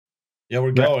Yeah,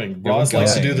 we're going. Roz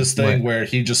likes to do this thing where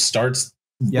he just starts.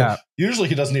 Yeah. Usually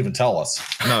he doesn't even tell us.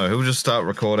 No, he'll just start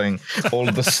recording. All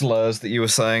of the slurs that you were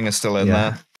saying are still in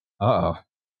there. Uh-oh.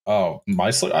 Oh,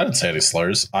 my slur? I didn't say any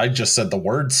slurs. I just said the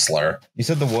word slur. You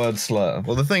said the word slur.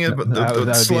 Well, the thing is,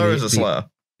 the slur is a slur.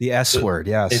 The S word,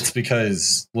 yes. It's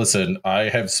because, listen, I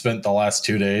have spent the last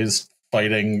 2 days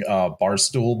fighting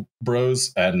Barstool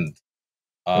Bros, and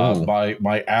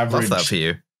my average... Love that for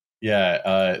you.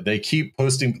 Yeah, they keep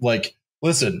posting, like,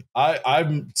 listen,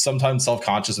 I'm sometimes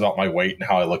self-conscious about my weight and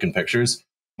how I look in pictures.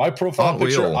 My profile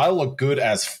picture, I look good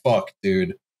as fuck,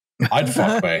 dude. I'd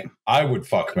fuck me. I would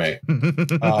fuck me.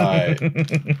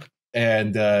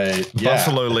 And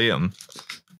Buffalo Liam.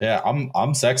 Yeah,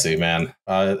 I'm sexy, man.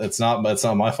 It's not my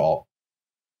fault.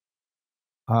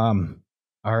 All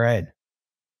right.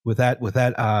 With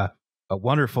that a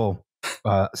wonderful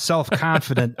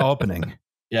self-confident opening.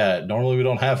 Yeah, normally we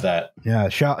don't have that. Yeah,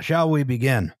 shall we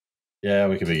begin? Yeah,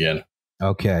 we can begin.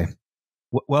 Okay.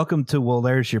 Welcome to Well,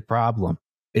 There's Your Problem.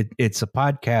 It's a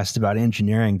podcast about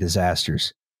engineering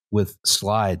disasters with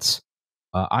slides.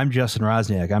 I'm Justin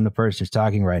Rosniak. I'm the person who's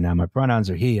talking right now. My pronouns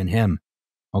are he and him.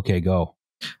 Okay, go.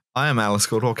 I am Alice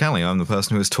Caldwell-Kelly. I'm the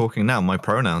person who is talking now. My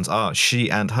pronouns are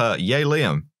she and her. Yay,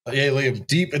 Liam. Yay, Liam.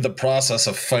 Deep in the process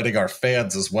of fighting our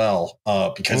fans as well,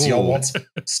 because y'all won't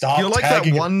stop. You're like that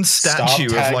one statue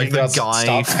of like the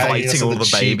guy fighting all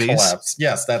the babies. Collapse.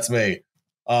 Yes, that's me.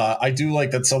 I do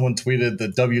like that someone tweeted the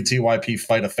WTYP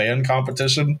Fight a Fan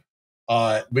competition.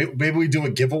 Maybe we do a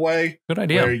giveaway. Good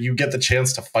idea. Where you get the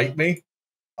chance to fight me.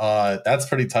 That's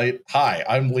pretty tight. Hi,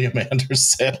 I'm Liam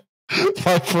Anderson.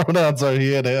 My pronouns are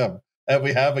he and him. And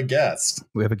we have a guest.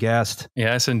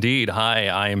 Yes, indeed. Hi,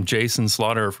 I am Jason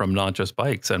Slaughter from Not Just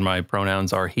Bikes, and my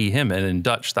pronouns are he, him, and in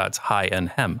Dutch, that's hi and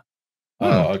hem.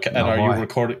 Oh, okay. And are you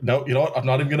recording? No, you know what? I'm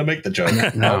not even going to make the joke.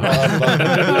 No,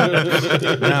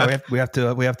 we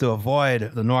have to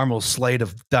avoid the normal slate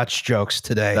of Dutch jokes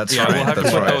today. That's right. We'll have to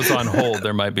put those on hold.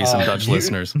 There might be some Dutch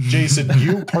listeners. Jason,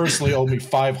 you personally owe me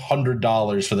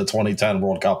 $500 for the 2010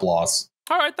 World Cup loss.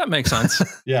 All right, that makes sense.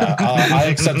 Yeah, I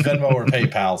accept Venmo or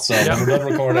PayPal. So when we're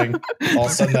done recording, I'll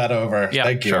send that over. Yeah,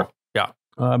 thank you. Sure. Yeah.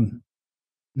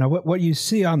 Now, what you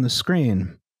see on the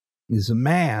screen is a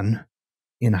man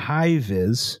in high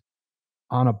vis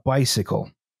on a bicycle.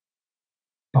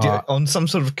 On some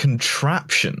sort of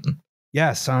contraption.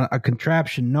 Yes, on a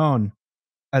contraption known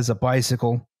as a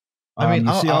bicycle. I mean,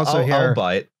 I'll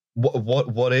bite.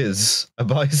 What is a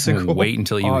bicycle? Wait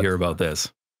until you hear about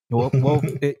this. Well,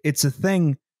 it's a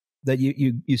thing that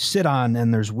you sit on,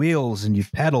 and there's wheels, and you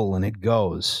pedal, and it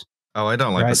goes. Oh, I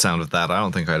don't like the sound of that. I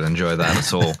don't think I'd enjoy that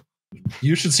at all.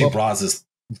 You should see Roz's.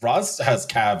 Roz has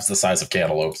calves the size of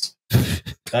cantaloupes.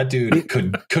 That dude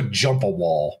could jump a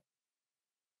wall.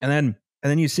 And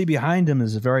then you see behind him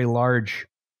is a very large,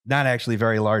 not actually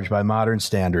very large by modern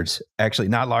standards, actually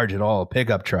not large at all, a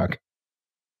pickup truck.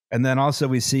 And then also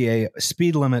we see a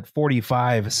speed limit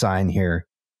 45 sign here.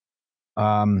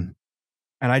 And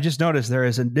I just noticed there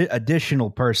is an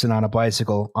additional person on a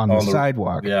bicycle on the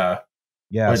sidewalk. Yeah.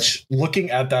 Yes. Which,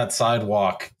 looking at that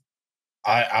sidewalk,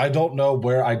 I don't know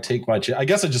where I'd take my I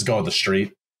guess I'd just go on the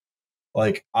street.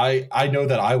 Like, I know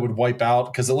that I would wipe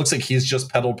out, because it looks like he's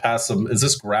just pedaled past some... Is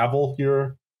this gravel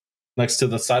here next to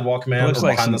the sidewalk man? It looks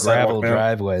like some gravel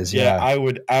driveways, yeah. I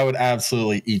would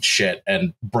absolutely eat shit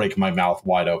and break my mouth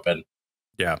wide open.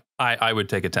 Yeah, I would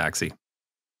take a taxi.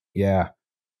 Yeah.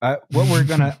 What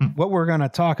we're gonna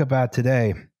talk about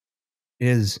today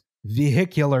is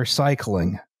vehicular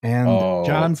cycling and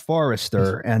John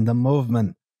Forrester and the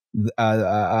movement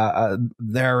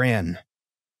therein.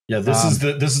 Yeah, this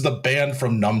is the band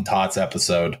from Numb Tots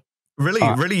episode.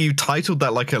 Really, you titled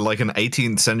that like an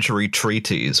 18th century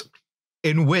treatise,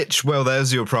 in which, well,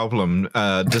 there's your problem,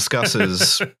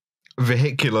 discusses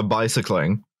vehicular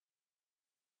bicycling.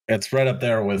 It's right up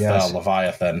there with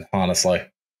Leviathan, honestly.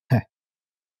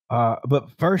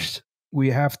 But first, we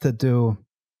have to do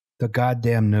the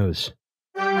goddamn news.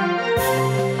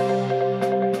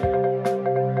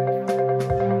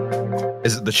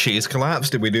 Is it the cheese collapse?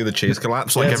 Did we do the cheese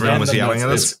collapse like everyone was yelling at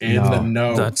us? It's in the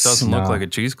notes. That doesn't look like a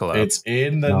cheese collapse. It's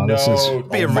in the notes. This is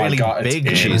be a really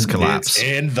big cheese collapse. It's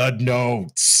in the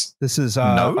notes. This is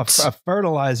a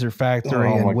fertilizer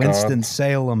factory in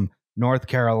Winston-Salem, North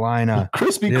Carolina.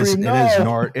 Krispy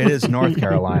Kreme. It is North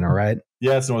Carolina, right?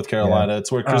 Yeah, it's North Carolina.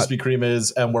 It's where Krispy Kreme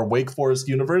is and where Wake Forest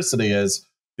University is,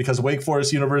 because Wake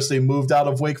Forest University moved out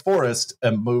of Wake Forest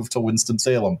and moved to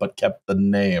Winston-Salem, but kept the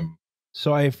name.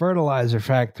 So a fertilizer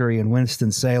factory in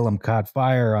Winston-Salem caught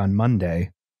fire on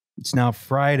Monday. It's now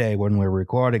Friday when we're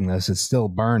recording this. It's still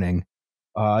burning.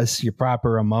 This is your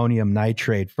proper ammonium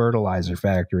nitrate fertilizer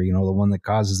factory, you know, the one that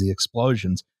causes the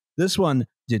explosions. This one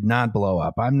did not blow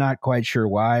up. I'm not quite sure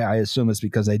why. I assume it's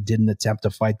because they didn't attempt to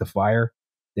fight the fire.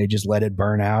 They just let it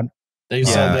burn out. They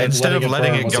said that instead of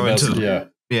letting burn it was go the best- into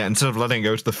instead of letting it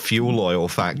go to the fuel oil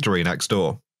factory next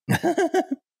door.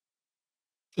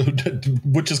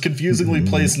 which is confusingly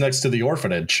placed next to the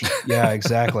orphanage. Yeah,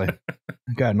 exactly.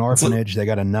 They got an orphanage. They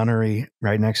got a nunnery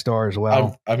right next door as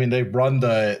well. I mean, they run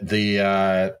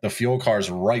the fuel cars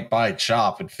right by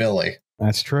Chop in Philly.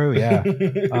 That's true. Yeah.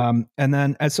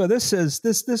 So this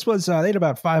was they had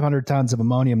about 500 tons of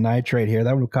ammonium nitrate here.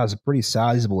 That would have caused a pretty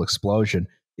sizable explosion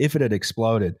if it had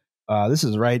exploded. This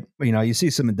is right. You know, you see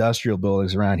some industrial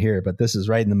buildings around here, but this is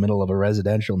right in the middle of a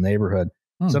residential neighborhood.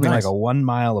 Something like a 1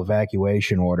 mile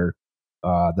evacuation order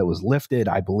that was lifted,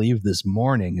 I believe, this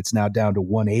morning. It's now down to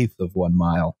 1/8 of 1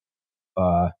 mile.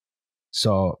 But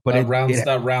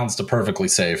that rounds to perfectly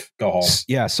safe. Go home.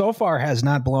 Yeah, so far has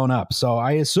not blown up, so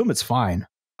I assume it's fine.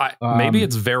 Maybe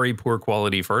it's very poor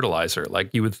quality fertilizer.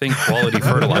 Like you would think quality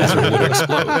fertilizer would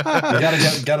explode.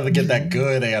 You gotta get that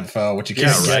good info, which you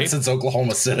can't get since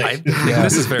Oklahoma City.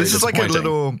 This is very This is like a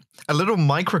little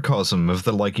microcosm of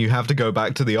the like you have to go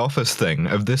back to the office thing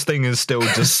of this thing is still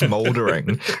just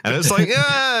smoldering, and it's like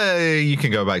you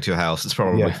can go back to your house. It's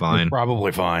probably fine.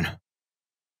 Probably fine.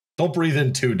 Don't breathe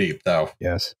in too deep, though.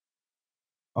 Yes.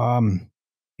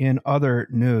 In other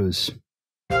news.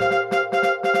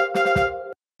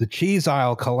 The cheese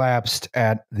aisle collapsed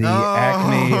at the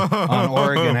Acme on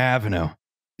Oregon Avenue.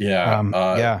 Yeah.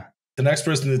 The next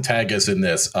person to tag us in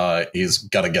this, he's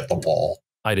got to get the wall.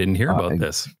 I didn't hear about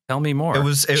this. Tell me more. It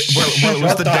was the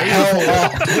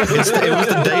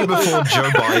day before Joe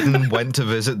Biden went to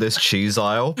visit this cheese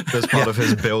aisle as part of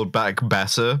his Build Back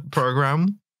Better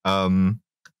program. And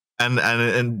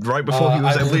right before he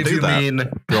was able to do that, mean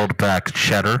Build Back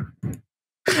Cheddar.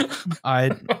 I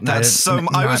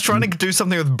was trying to do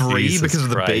something with brie Jesus because of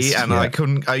the Christ. B, and I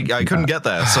couldn't get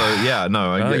there. So yeah,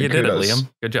 no, you did it, Liam.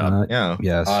 Good job. Yeah,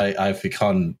 yes. I've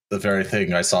become the very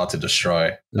thing I sought to destroy.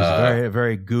 It was a very,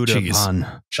 very Gouda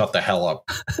pun. Shut the hell up.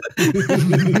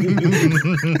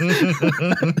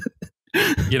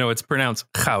 You know, it's pronounced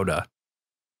chowda.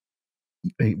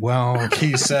 Well,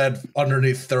 he said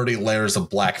underneath 30 layers of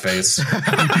blackface.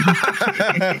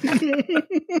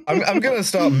 I'm going to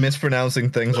start mispronouncing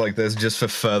things like this just for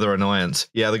further annoyance.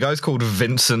 Yeah, the guy's called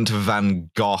Vincent van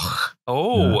Gogh.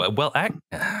 Oh, well, okay.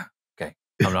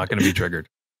 I'm not going to be triggered.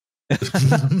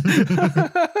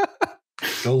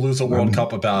 Go lose a World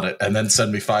Cup about it and then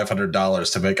send me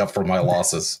 $500 to make up for my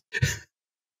losses.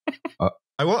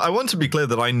 I want to be clear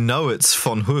that I know it's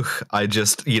Von Hoch. I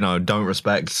just, don't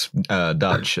respect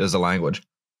Dutch as a language.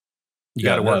 You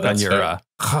got to work on your...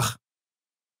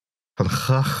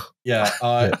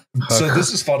 Yeah. So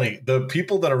this is funny. The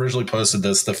people that originally posted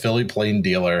this, the Philly Plain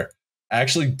Dealer,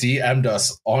 actually DM'd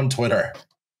us on Twitter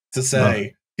to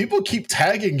say, people keep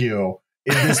tagging you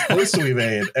in this post we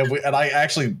made. And I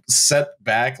actually sent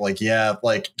back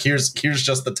here's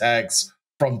just the tags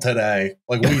from today.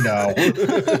 Like, we know.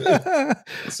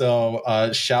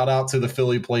 So shout out to the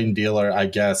Philly Plain Dealer, I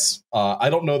guess. I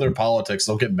don't know their politics.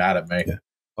 They'll get mad at me. Yeah.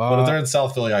 But if they're in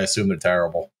South Philly, I assume they're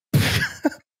terrible.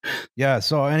 Yeah.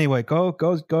 So anyway, go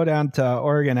down to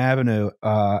Oregon Avenue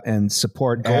and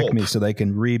support Acme so they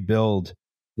can rebuild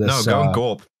this. No, go and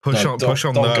Gorp. Push on.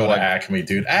 Don't go to Acme,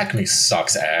 dude. Acme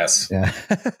sucks ass. Yeah.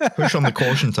 Push on the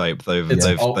caution tape they've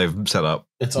set up.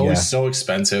 It's always so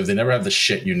expensive. They never have the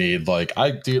shit you need. Like,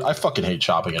 I fucking hate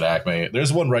shopping at Acme.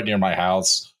 There's one right near my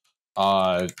house.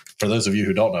 For those of you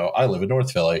who don't know, I live in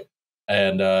North Philly,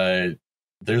 and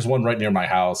there's one right near my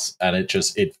house, and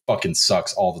it fucking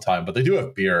sucks all the time. But they do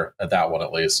have beer at that one,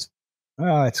 at least.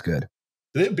 Oh, that's good.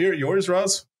 Do they have beer at yours,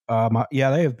 Roz?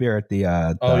 Yeah, they have beer at the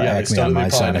Acme on my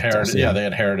side. They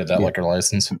inherited that liquor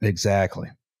license. Exactly.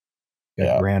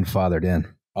 Grandfathered in.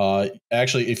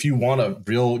 Actually, if you want a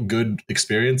real good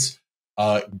experience,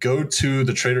 go to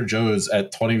the Trader Joe's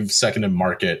at 22nd and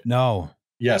Market. No.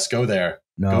 Yes, go there.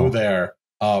 No. Go there.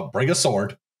 Bring a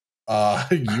sword.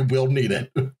 You will need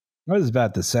it. I was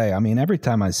about to say, I mean, every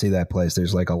time I see that place,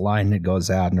 there's like a line that goes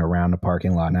out and around the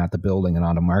parking lot and out the building and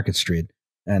onto Market Street.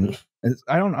 And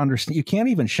I don't understand. You can't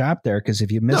even shop there because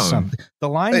if you miss something, the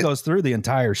line goes through the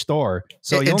entire store.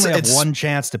 So you only have one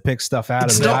chance to pick stuff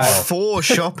out of the aisle. It's not for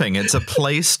shopping. It's a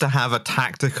place to have a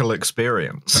tactical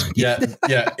experience. Yeah.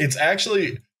 It's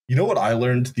actually, you know what I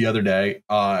learned the other day?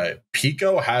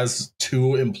 Pico has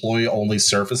 2 employee-only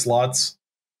surface lots.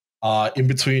 In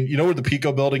between, you know where the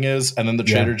Pico building is, and then the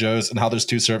Trader Joe's, and how there's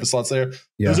 2 surface lots there.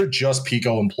 Yeah. Those are just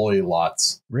Pico employee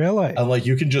lots. Really? And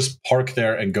you can just park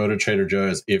there and go to Trader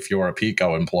Joe's if you're a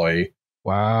Pico employee.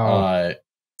 Wow.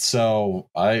 So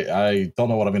I don't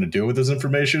know what I'm going to do with this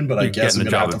information, but I guess I'm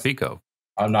getting a job at Pico.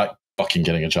 I'm not fucking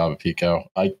getting a job at Pico.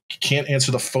 I can't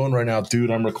answer the phone right now,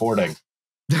 dude. I'm recording.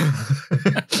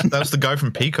 That's the guy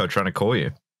from Pico trying to call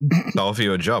you to offer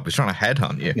you a job. He's trying to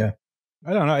headhunt you. Yeah.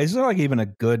 I don't know. Is there like even a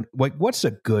good, like, what's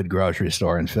a good grocery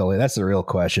store in Philly? That's the real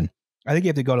question. I think you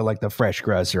have to go to like the Fresh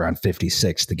Grocer on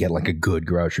 56 to get like a good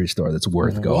grocery store that's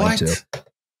worth going to.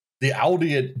 The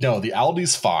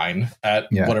Aldi's fine at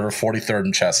whatever 43rd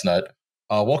and Chestnut.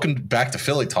 Welcome back to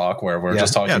Philly Talk, where we're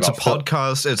just talking about it's a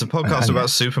podcast about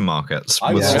supermarkets.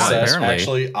 I will say,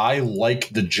 actually, I like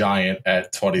the Giant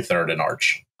at 23rd and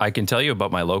Arch. I can tell you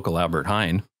about my local Albert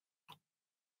Heijn.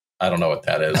 I don't know what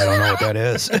that is. I don't know what that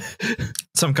is.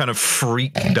 Some kind of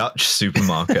freak Dutch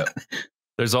supermarket.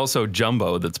 There's also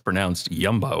Jumbo that's pronounced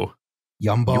Yumbo.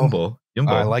 Yumbo.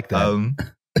 I like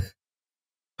that.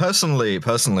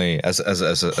 Personally, as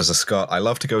a Scot, I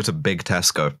love to go to Big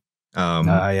Tesco.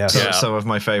 Some of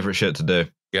my favorite shit to do.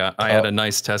 Yeah, I had a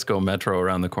nice Tesco Metro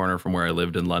around the corner from where I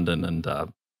lived in London, and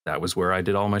that was where I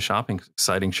did all my shopping.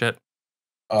 Exciting shit.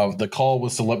 The call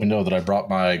was to let me know that I brought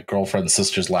my girlfriend's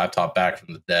sister's laptop back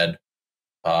from the dead.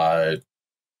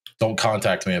 Don't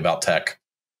contact me about tech.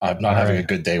 I'm not having a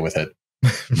good day with it.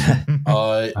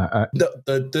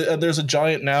 There's a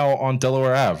Giant now on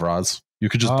Delaware Ave, Roz. You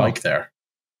could just bike there.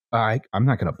 I'm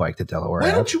not going to bike to Delaware.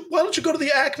 Why don't you go to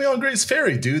the Acme on Grace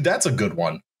Ferry, dude? That's a good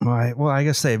one. Well, I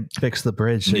guess they fixed the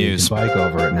bridge so you can bike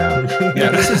over it now.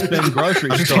 Yeah, this has been grocery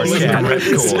store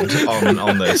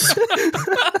on this.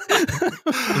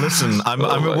 Listen, I'm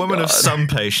a woman of some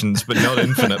patience, but not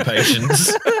infinite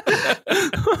patience.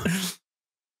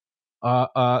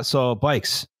 So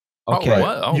bikes. Okay.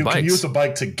 You can use a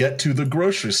bike to get to the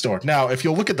grocery store. Now, if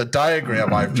you look at the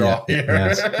diagram I've drawn here.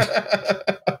 Yes.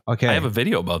 Okay. I have a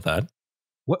video about that.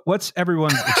 What's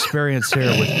everyone's experience here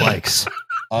with bikes?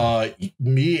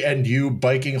 Me and you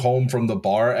biking home from the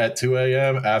bar at 2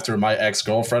 a.m. after my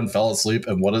ex-girlfriend fell asleep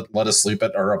and let us sleep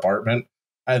at her apartment.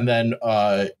 And then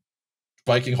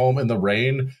biking home in the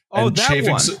rain and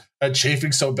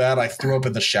chafing so bad I threw up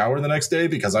in the shower the next day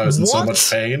because I was in so much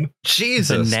pain.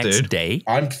 Jesus, the next dude. day?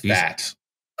 I'm fat.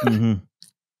 Mm-hmm.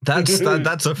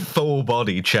 That's a full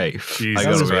body chafe.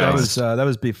 That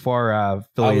was before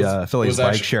Philly's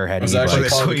bike share had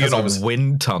a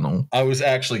wind tunnel. I was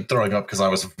actually throwing up because I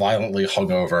was violently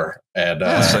hungover. And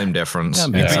same difference.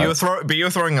 Yeah, but you're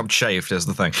throwing up chafed is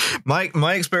the thing.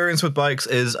 My experience with bikes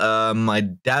is my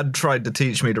dad tried to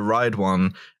teach me to ride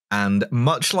one. And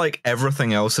much like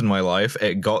everything else in my life,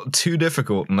 it got too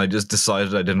difficult and I just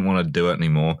decided I didn't want to do it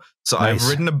anymore. So I've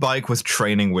ridden a bike with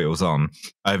training wheels on.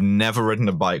 I've never ridden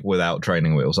a bike without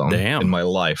training wheels on in my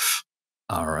life.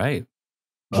 All right.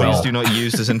 Please do not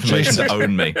use this information to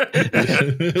own me.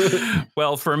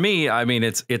 Well, for me, I mean,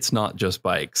 it's not just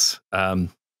bikes. He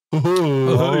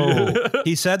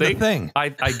said the thing. I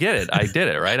get it. I did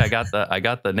it, right? I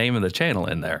got the name of the channel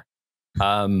in there.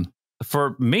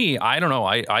 For me, I don't know.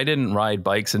 I didn't ride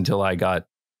bikes until I got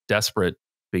desperate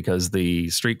because the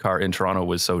streetcar in Toronto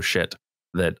was so shit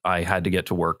that I had to get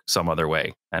to work some other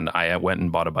way. And I went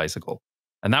and bought a bicycle.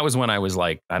 And that was when I was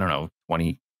like, I don't know,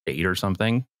 28 or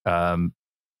something. But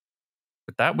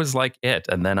that was like it.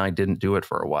 And then I didn't do it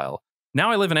for a while. Now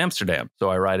I live in Amsterdam, so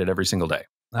I ride it every single day.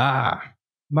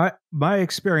 My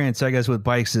experience, I guess, with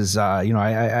bikes is,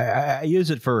 I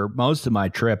use it for most of my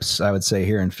trips, I would say,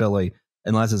 here in Philly.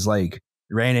 Unless it's like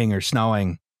raining or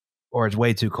snowing, or it's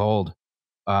way too cold.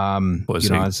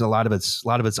 It's a lot of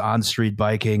it's on street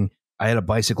biking. I had a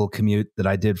bicycle commute that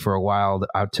I did for a while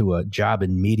out to a job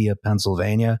in Media,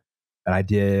 Pennsylvania, and I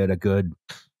did a good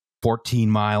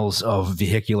 14 miles of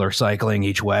vehicular cycling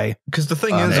each way. Because the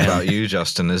thing is about you,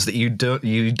 Justin, is that you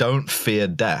don't fear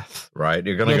death, right?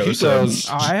 You're gonna go.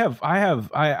 I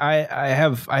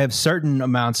have certain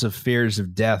amounts of fears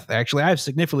of death. Actually, I have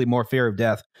significantly more fear of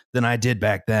death than I did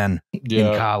back then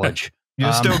in college.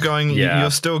 You're still going.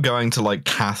 You're still going to like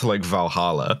Catholic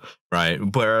Valhalla, right?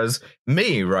 Whereas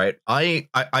me, right? I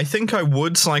think I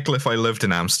would cycle if I lived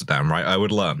in Amsterdam, right? I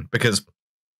would learn because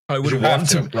I would want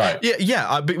to, right?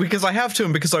 Yeah, because I have to,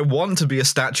 and because I want to be a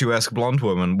statuesque blonde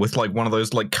woman with like one of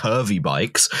those like curvy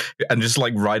bikes and just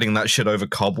like riding that shit over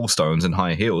cobblestones in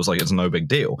high heels, like it's no big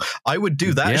deal. I would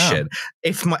do that shit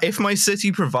if my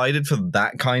city provided for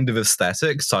that kind of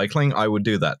aesthetic cycling. I would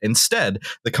do that. Instead,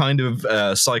 the kind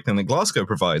of cycling that Glasgow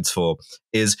provides for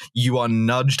is you are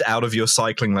nudged out of your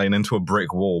cycling lane into a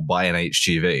brick wall by an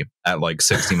HGV at like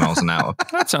 60 miles an hour.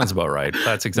 That sounds about right.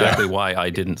 That's exactly why I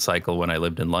didn't cycle when I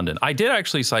lived in London. I did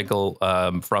actually cycle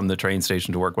from the train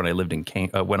station to work when I lived in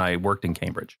when I worked in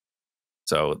Cambridge.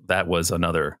 So that was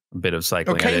another bit of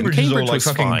cycling. Cambridge is all like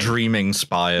fucking fine. dreaming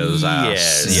spires.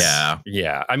 Yes.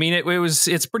 Yeah. I mean,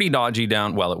 it's pretty dodgy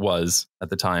down. Well, it was at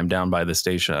the time down by the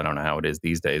station. I don't know how it is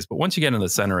these days, but once you get in the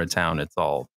center of town, it's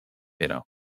all,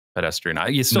 pedestrian.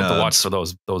 You still have to watch for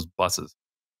those buses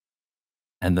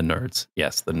and the nerds.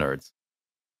 Yes, the nerds.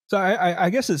 So I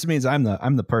guess this means I'm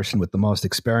the person with the most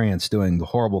experience doing the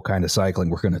horrible kind of cycling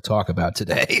we're going to talk about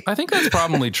today. I think that's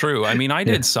probably true. I mean, I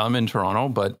did some in Toronto,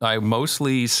 but I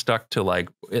mostly stuck to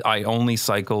I only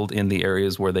cycled in the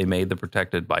areas where they made the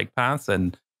protected bike paths,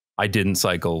 and I didn't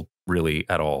cycle really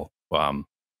at all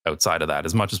outside of that,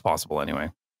 as much as possible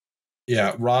anyway.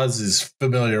 Yeah, Roz is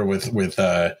familiar with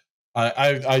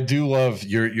I do love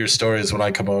your stories when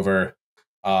I come over.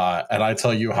 And I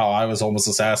tell you how I was almost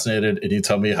assassinated, and you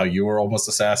tell me how you were almost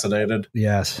assassinated.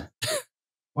 Yes.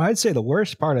 Well, I'd say the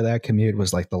worst part of that commute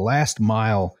was like the last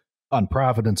mile on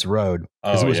Providence Road,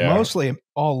 because it was mostly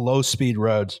all low-speed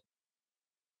roads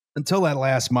until that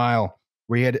last mile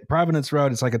where you had Providence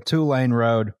Road. It's like a 2-lane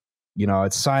road.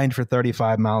 It's signed for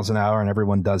 35 miles an hour, and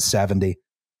everyone does 70.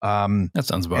 That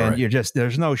sounds about right. And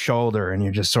there's no shoulder, and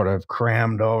you're just sort of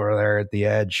crammed over there at the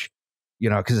edge.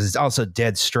 Because it's also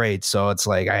dead straight. So it's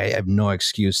like I have no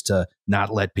excuse to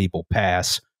not let people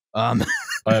pass. I'm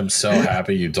so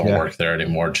happy you don't work there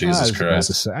anymore. Jesus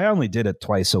Christ. I only did it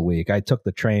twice a week. I took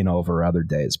the train over other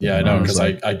days. Yeah, I know, because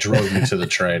I drove you to the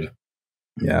train.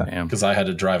 Yeah. Because I had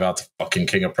to drive out to fucking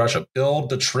King of Prussia. Build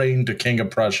the train to King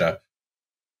of Prussia.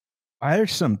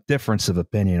 There's some difference of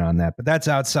opinion on that, but that's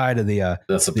outside of the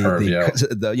that's a purview.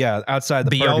 Outside the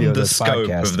beyond purview of the this scope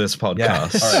podcast. of this podcast. Yeah.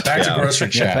 All right, back to grocery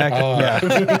chat.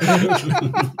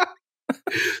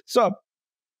 So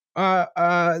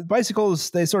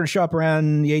bicycles, they sort of show up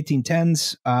around the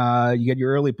 1810s. You get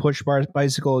your early push bar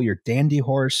bicycle, your dandy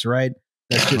horse, right?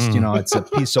 That's just it's a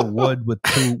piece of wood with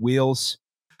 2 wheels.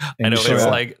 I know, it's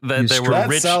like that.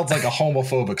 That sounds like a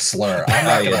homophobic slur. I'm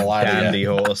not gonna lie to you. Dandy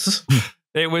horse.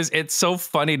 It's so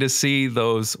funny to see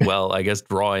those, I guess,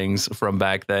 drawings from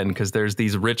back then, because there's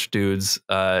these rich dudes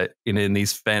in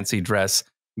these fancy dress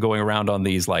going around on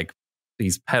these bikes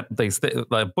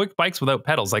without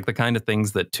pedals, like the kind of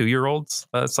things that 2-year-olds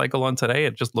cycle on today.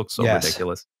 It just looks so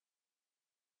ridiculous.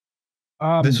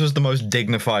 This was the most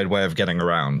dignified way of getting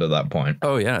around at that point.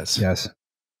 Oh, yes. Yes.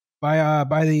 By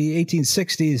the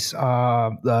 1860s,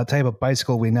 the type of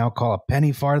bicycle we now call a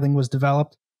penny farthing was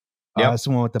developed.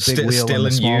 Someone with the big wheel still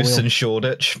and the in use wheel. in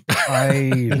Shoreditch.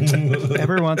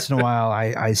 Every once in a while,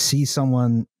 I see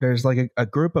someone. There's like a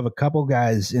group of a couple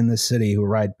guys in the city who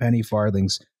ride penny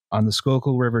farthings on the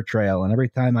Schuylkill River Trail, and every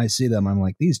time I see them, I'm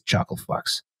like, these chuckle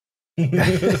fucks.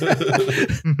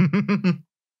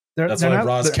 That's why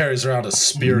Roz carries around a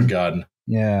spear gun.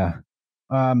 Yeah.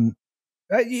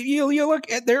 You look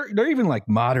at they're even like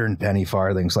modern penny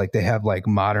farthings, like they have like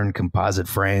modern composite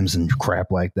frames and crap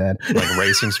like that, like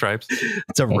racing stripes.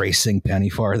 It's a racing penny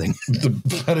farthing.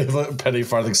 The penny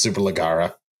farthing Super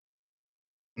Ligara.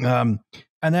 And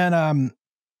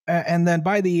then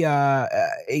by the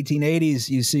 1880s,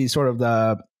 you see sort of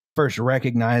the first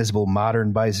recognizable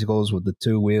modern bicycles with the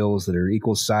 2 wheels that are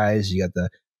equal size. You got the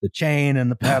chain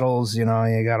and the pedals, you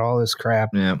got all this crap.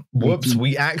 Yeah. Whoops,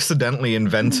 we accidentally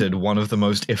invented one of the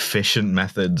most efficient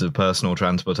methods of personal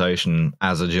transportation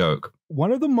as a joke.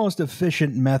 One of the most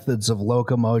efficient methods of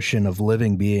locomotion of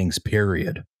living beings,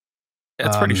 period.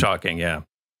 It's pretty shocking, yeah.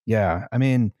 Yeah. I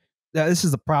mean, this is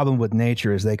the problem with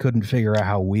nature, is they couldn't figure out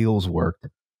how wheels worked.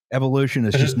 Evolution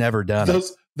has just never done it.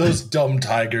 Those dumb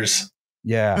tigers.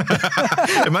 Yeah.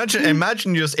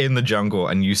 Imagine just in the jungle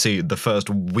and you see the first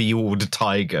wheeled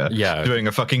tiger doing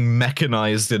a fucking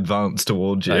mechanized advance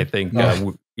towards you. I think,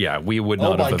 we would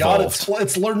not have evolved. Oh my God,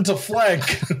 it's learned to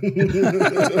flank.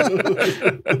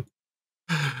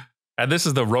 And this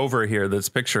is the rover here that's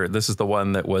pictured. This is the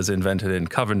one that was invented in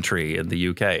Coventry in the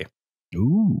UK.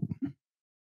 Ooh.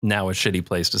 Now a shitty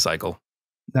place to cycle.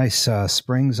 Nice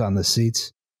springs on the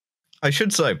seats. I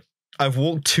should say, I've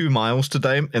walked 2 miles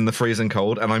today in the freezing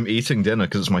cold, and I'm eating dinner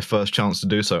because it's my first chance to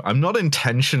do so. I'm not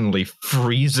intentionally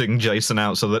freezing Jason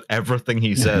out so that everything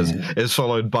he says is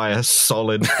followed by a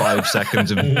solid 5 seconds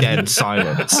of dead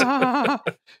silence. I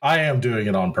am doing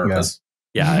it on purpose.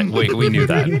 Yeah, we knew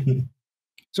that.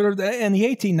 Sort of in the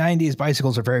 1890s,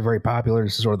 bicycles are very, very popular.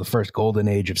 This is sort of the first golden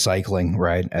age of cycling,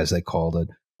 right, as they called it.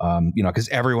 Because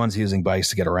everyone's using bikes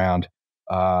to get around.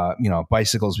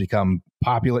 Bicycles become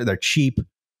popular. They're cheap.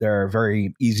 They're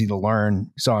very easy to learn,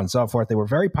 so on and so forth. They were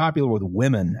very popular with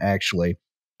women, actually.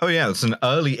 Oh, yeah. It's an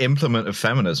early implement of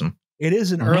feminism. It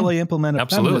is an early implement of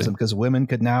feminism, because women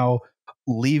could now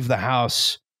leave the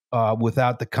house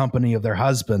without the company of their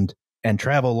husband and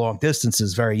travel long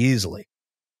distances very easily.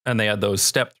 And they had those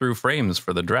step-through frames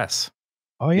for the dress.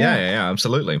 Oh, yeah. Yeah,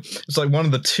 absolutely. It's like one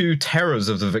of the two terrors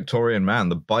of the Victorian man,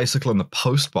 the bicycle and the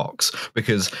postbox,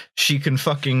 because she can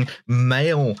fucking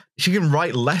she can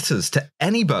write letters to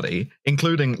anybody,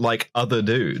 including like other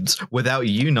dudes, without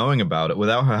you knowing about it,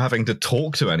 without her having to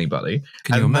talk to anybody.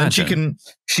 Can you imagine? Then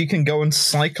she can go and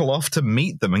cycle off to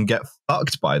meet them and get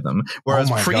fucked by them. Whereas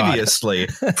previously,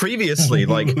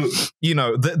 like, you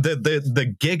know,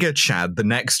 the Giga Chad, the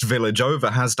next village over,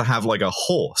 has to have like a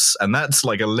horse, and that's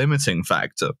like a limiting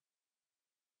factor.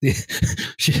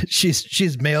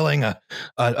 She's mailing a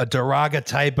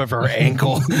daguerreotype of her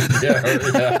ankle.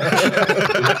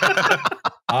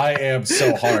 I am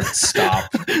so hard. Stop.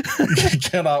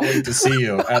 Cannot wait to see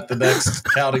you at the next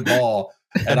county ball.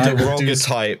 And a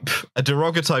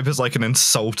daguerreotype is like an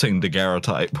insulting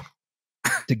daguerreotype.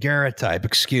 Daguerreotype,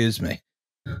 excuse me.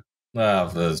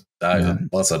 Listen,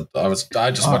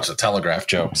 I just watched a Telegraph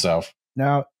joke, so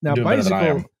now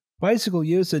bicycle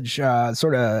usage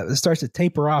sort of starts to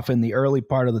taper off in the early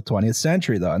part of the 20th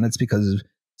century, though, and that's because of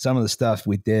some of the stuff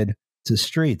we did to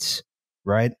streets,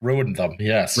 right? Ruined them,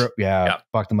 yes.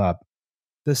 Fucked them up.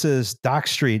 This is Dock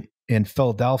Street in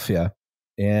Philadelphia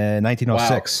in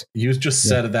 1906. Wow. You just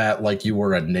said that like you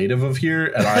were a native of here,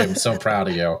 and I am so proud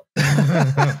of you.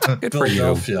 Good for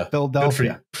you.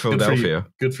 Philadelphia.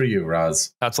 Good for you,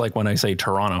 Roz. That's like when I say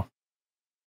Toronto.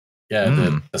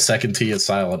 Yeah, the second T is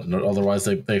silent, otherwise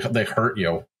they hurt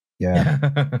you. Yeah.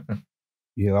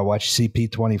 You gotta watch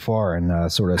CP24 and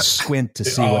sort of squint to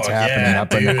see what's happening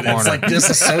up in the corner. It's like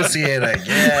disassociating.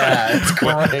 Yeah, it's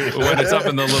great. When it's up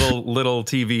in the little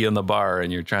TV in the bar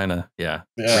and you're trying to read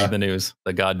the news,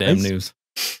 the goddamn news.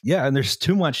 Yeah, and there's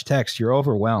too much text. You're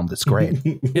overwhelmed. It's great.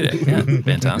 Yeah,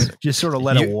 fantastic. Just sort of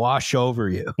let it wash over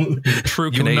you.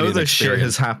 True Canadian You know this experience. shit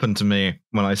has happened to me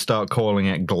when I start calling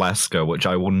it Glasgow, which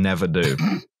I will never do.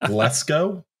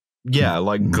 Glasgow? Yeah,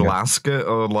 like Glasgow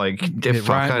or like It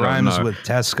rhymes with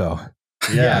Tesco.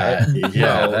 Yeah.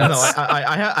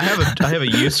 I have a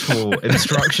useful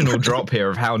instructional drop here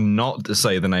of how not to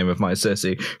say the name of my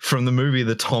sissy from the movie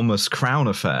The Thomas Crown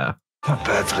Affair. Not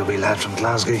bad for the wee lad from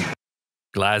Glasgow.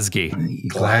 Glasgow.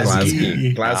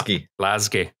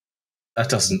 That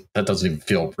doesn't even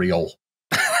feel real.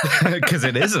 Because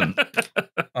it isn't.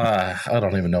 I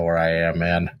don't even know where I am,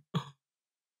 man.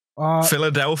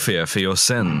 Philadelphia for your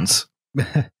sins.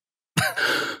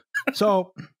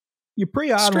 So your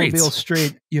pre-automobile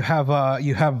street, you have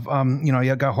you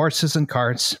got horses and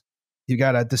carts. You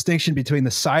got a distinction between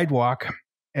the sidewalk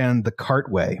and the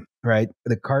cartway, right?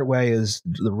 The cartway is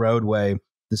the roadway.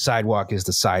 The sidewalk is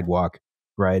the sidewalk,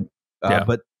 right?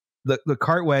 But the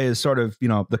cartway is sort of,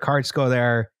 the carts go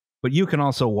there, but you can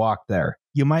also walk there.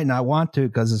 You might not want to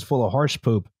because it's full of horse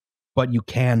poop, but you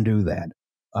can do that.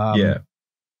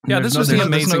 This was the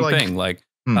amazing thing. Like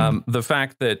the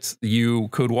fact that you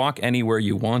could walk anywhere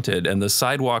you wanted and the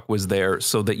sidewalk was there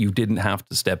so that you didn't have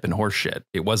to step in horse shit.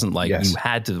 It wasn't like you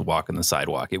had to walk on the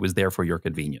sidewalk. It was there for your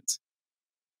convenience.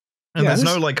 And there's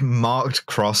no like marked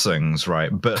crossings, right?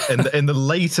 But in the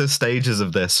later stages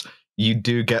of this, you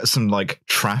do get some like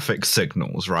traffic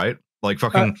signals, right? Like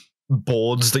fucking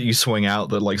boards that you swing out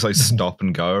that like say stop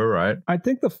and go, right? I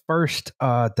think the first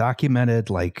documented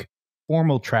like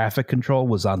formal traffic control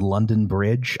was on London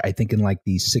Bridge, I think in like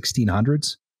the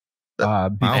 1600s.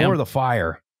 Before the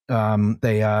fire,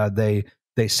 they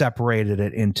separated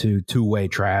it into two-way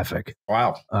traffic.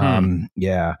 Wow.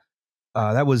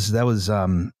 That was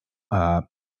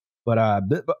but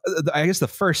I guess the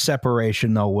first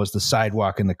separation though was the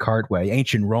sidewalk and the cartway.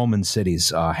 Ancient Roman cities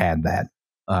had that.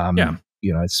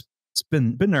 It's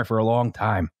been there for a long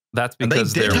time. That's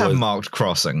because they did have marked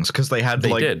crossings because they had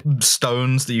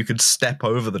stones that you could step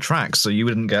over the tracks, so you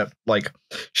wouldn't get like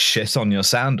shit on your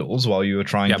sandals while you were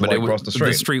trying to cross the street.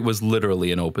 The street was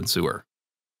literally an open sewer.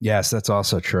 Yes, that's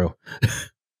also true.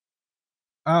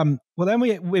 Well, then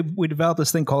we developed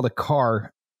this thing called a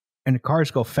car, and the cars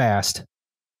go fast.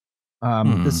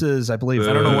 This is, I believe,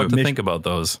 I don't know what to think about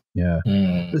those. Yeah,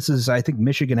 this is, I think,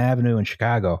 Michigan Avenue in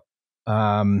Chicago,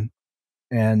 and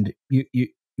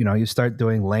you start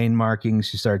doing lane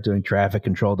markings, you start doing traffic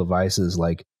control devices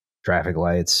like traffic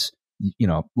lights.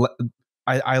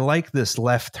 I like this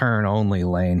left turn only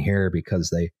lane here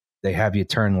because they have you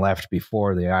turn left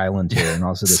before the island here, and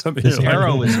also this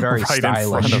arrow is very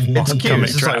stylish. It's cute.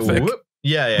 It's traffic. Like,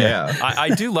 yeah. I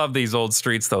do love these old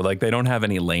streets though. Like they don't have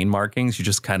any lane markings. You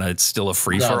just kind of, it's still a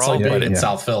free for all. But in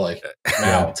South Philly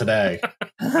now today,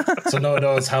 so no one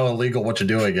knows how illegal what you're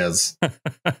doing is.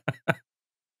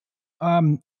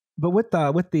 But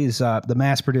with these the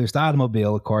mass-produced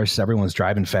automobile, of course, everyone's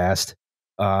driving fast.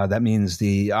 That means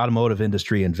the automotive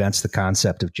industry invents the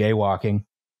concept of jaywalking.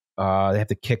 They have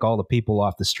to kick all the people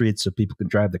off the street so people can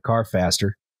drive the car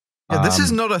faster. Yeah, this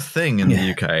is not a thing in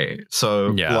the UK. So,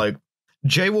 like,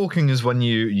 jaywalking is when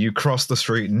you cross the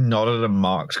street not at a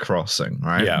marked crossing,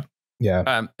 right?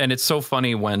 Yeah. And it's so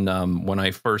funny when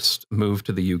I first moved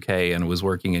to the UK and was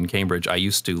working in Cambridge, I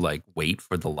used to like wait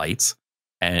for the lights.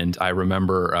 And I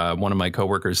remember one of my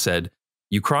coworkers said,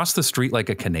 "You cross the street like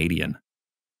a Canadian."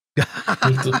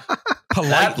 Politely.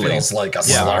 That feels like a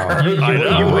slur.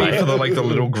 You wait for the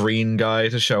little green guy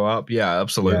to show up. Yeah,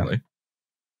 absolutely.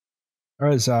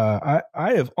 Whereas I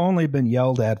have only been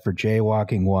yelled at for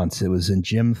jaywalking once. It was in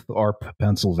Jim Thorpe,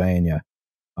 Pennsylvania.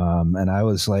 And I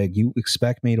was like, you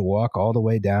expect me to walk all the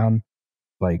way down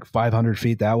like 500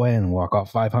 feet that way and walk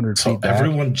off 500 feet back?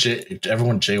 Everyone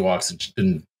jaywalks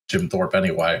in Jim Thorpe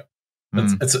anyway.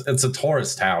 It's a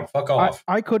tourist town. Fuck off.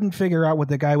 I couldn't figure out what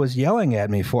the guy was yelling at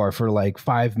me for like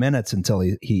 5 minutes until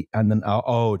he and then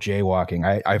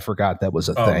jaywalking. I forgot that was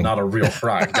a thing. Not a real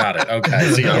crime. Got it.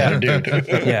 Okay. See how dude.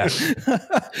 Yeah.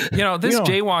 This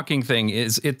jaywalking thing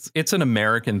it's an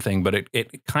American thing, but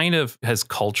it kind of has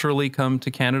culturally come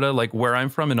to Canada. Like where I'm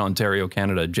from in Ontario,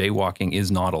 Canada, jaywalking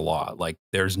is not a law. Like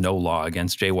there's no law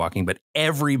against jaywalking, but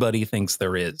everybody thinks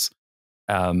there is.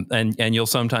 And you'll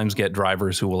sometimes get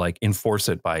drivers who will like enforce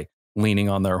it by leaning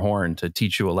on their horn to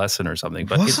teach you a lesson or something.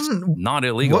 But it's not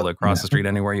illegal to cross the street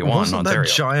anywhere you want in Ontario. That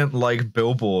giant like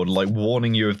billboard like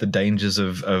warning you of the dangers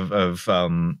of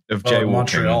jaywalking?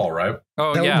 Montreal, right?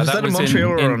 Oh yeah, that was in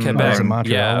Montreal or in Quebec.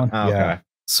 Yeah. Okay.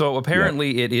 So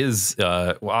apparently it is.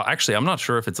 Well, actually, I'm not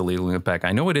sure if it's illegal in Quebec.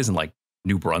 I know it is in like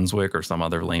New Brunswick or some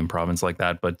other lame province like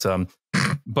that. But oh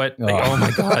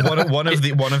my god, one of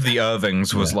the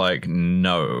Irvings was like,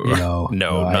 no,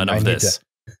 none of this.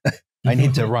 I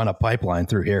need to run a pipeline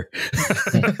through here.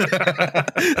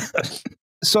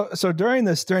 So during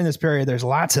this period, there's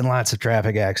lots and lots of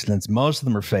traffic accidents. Most of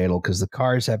them are fatal because the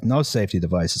cars have no safety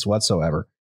devices whatsoever.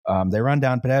 They run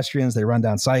down pedestrians, they run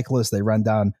down cyclists, they run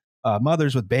down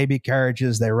mothers with baby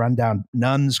carriages, they run down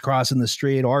nuns crossing the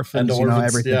street, orphans,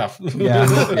 everything. Yeah.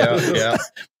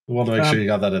 We want to make sure you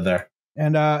got that in there.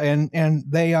 And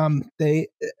they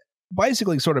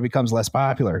bicycling sort of becomes less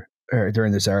popular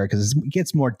during this era because it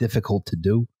gets more difficult to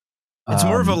do. It's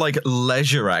more of a like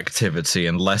leisure activity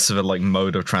and less of a like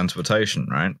mode of transportation,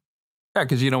 right? Yeah,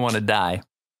 because you don't want to die.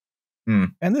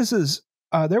 And this is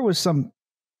there was some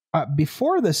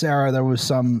before this era, there was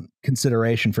some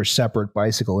consideration for separate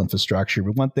bicycle infrastructure.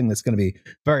 But one thing that's going to be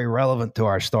very relevant to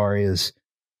our story is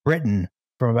Britain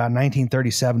from about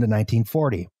 1937 to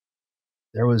 1940.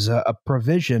 There was a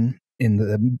provision in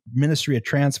the Ministry of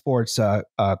Transport's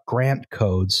grant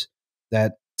codes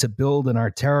that to build an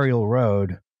arterial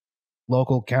road,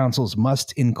 local councils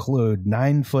must include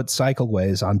 9-foot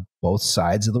cycleways on both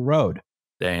sides of the road.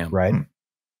 Damn. Right?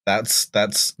 That's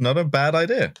not a bad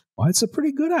idea. Well, it's a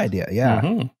pretty good idea. Yeah.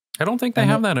 Mm-hmm. I don't think they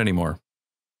have that anymore.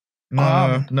 No.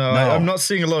 I'm not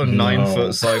seeing a lot of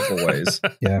 9-foot cycleways.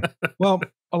 Yeah. Well,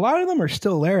 a lot of them are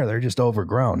still there. They're just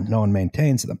overgrown. No one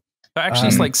maintains them. Actually,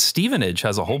 it's like Stevenage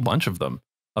has a whole bunch of them,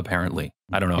 apparently.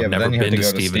 I don't know. Yeah, I've never been to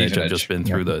Stevenage. I've just been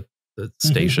through the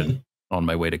station on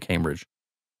my way to Cambridge.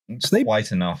 It's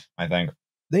quite enough, I think.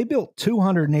 They built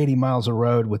 280 miles of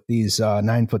road with these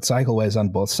 9-foot cycleways on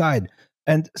both sides.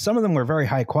 And some of them were very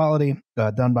high quality,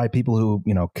 done by people who,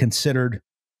 considered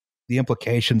the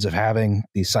implications of having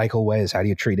these cycleways. How do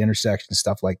you treat intersections,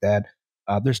 stuff like that?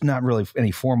 There's not really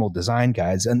any formal design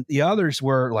guides. And the others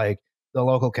were like, the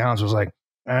local council was like,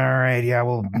 all right, yeah,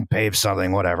 we'll pave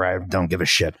something, whatever. I don't give a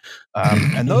shit.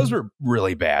 And those were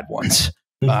really bad ones.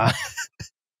 Yeah,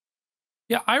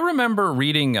 I remember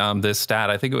reading this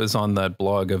stat. I think it was on that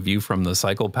blog, A View from the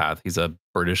Cycle Path. He's a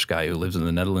British guy who lives in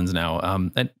the Netherlands now.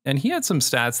 And he had some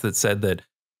stats that said that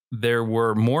there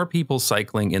were more people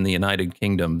cycling in the United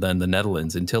Kingdom than the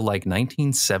Netherlands until like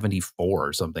 1974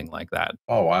 or something like that.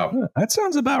 Oh, wow. Yeah, that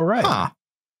sounds about right. Huh.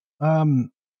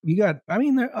 You got,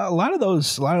 a lot of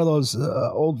those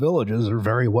old villages are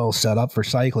very well set up for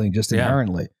cycling just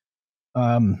inherently.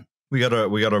 We gotta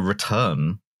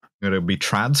return. We gotta be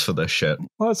trads for this shit.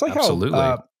 Well, it's like Absolutely.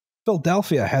 how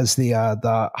Philadelphia has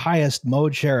the highest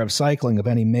mode share of cycling of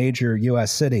any major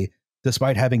U.S. city,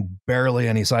 despite having barely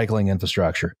any cycling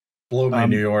infrastructure. Blow me,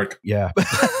 New York. Yeah.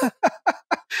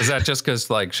 Is that just because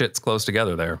like shit's close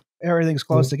together there? Everything's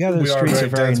close together. The streets are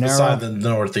very narrow. Beside the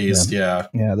Northeast, yeah.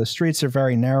 The streets are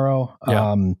very narrow.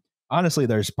 Yeah. Honestly,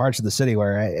 there's parts of the city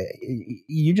where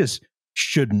you just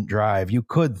shouldn't drive. You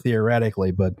could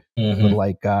theoretically, but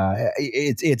like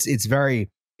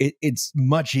it's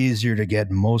much easier to get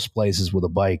most places with a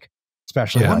bike,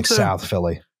 especially like South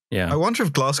Philly. Yeah. I wonder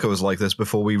if Glasgow was like this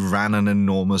before we ran an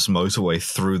enormous motorway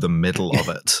through the middle of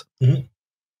it.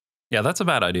 Yeah, that's a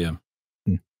bad idea.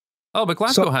 Oh, but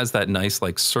Glasgow has that nice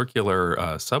like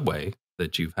circular subway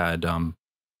that you've had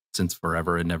since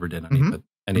forever and never did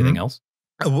anything else.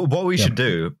 What we should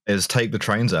do is take the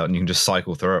trains out and you can just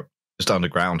cycle through it, just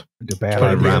underground.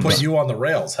 Put you on the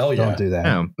rails. Hell yeah. Don't do that.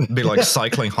 Yeah, it'd be like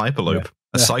cycling Hyperloop,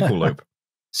 a cycle loop.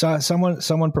 So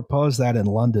someone proposed that in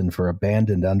London for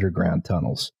abandoned underground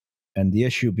tunnels. And the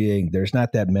issue being there's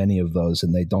not that many of those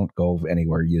and they don't go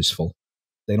anywhere useful.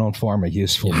 They don't form a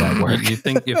useful network. You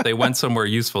think if they went somewhere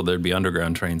useful, there'd be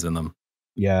underground trains in them.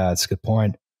 Yeah, that's a good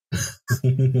point.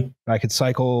 I could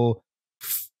cycle,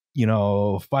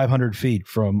 500 feet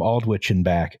from Aldwych and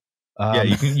back. Yeah,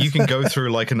 you can go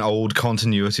through like an old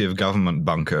continuity of government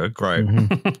bunker. Great.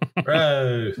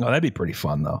 Right. No, that'd be pretty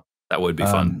fun, though. That would be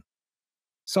fun.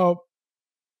 So,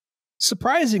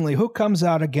 surprisingly, who comes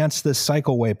out against this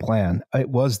cycleway plan? It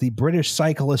was the British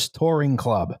Cyclist Touring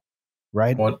Club,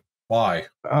 right? What? Why?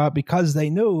 Because they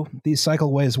knew these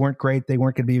cycleways weren't great. They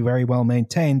weren't going to be very well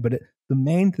maintained. But the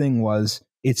main thing was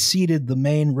it ceded the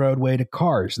main roadway to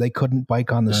cars. They couldn't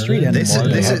bike on the street anymore.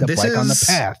 They had to bike on the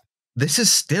path. This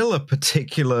is still a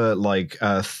particular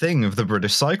thing of the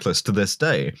British cyclist to this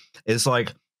day. It's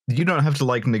like you don't have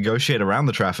to negotiate around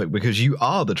the traffic because you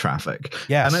are the traffic.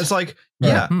 Yes. And it's like,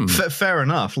 fair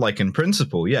enough. Like in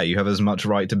principle, you have as much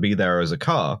right to be there as a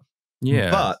car.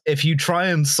 Yeah. But if you try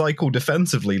and cycle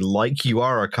defensively like you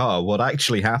are a car, what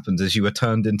actually happens is you are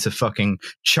turned into fucking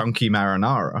chunky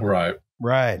marinara.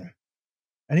 Right.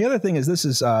 And the other thing is this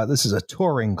is a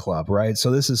touring club, right?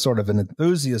 So this is sort of an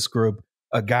enthusiast group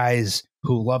of guys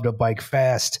who love to bike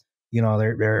fast.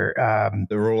 They're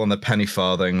all on the penny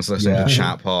farthings, listening to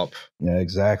chap hop. Yeah,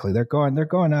 exactly. They're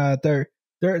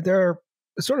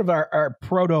sort of our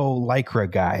proto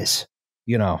Lycra guys,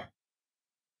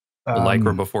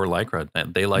 Lycra before Lycra.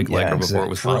 They Lycra before it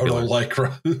was popular.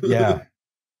 Lycra. Yeah.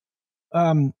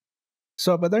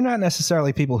 But they're not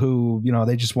necessarily people who,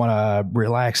 they just want a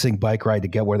relaxing bike ride to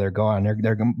get where they're going.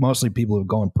 They're mostly people who are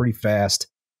going pretty fast.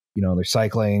 They're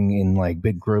cycling in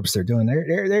big groups. They're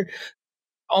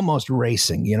almost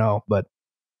racing, but,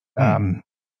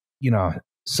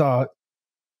 so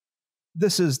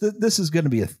this is going to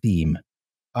be a theme.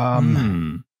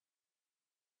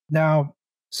 Now,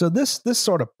 so this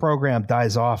sort of program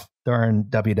dies off during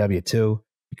WW2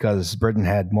 because Britain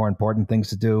had more important things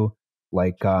to do,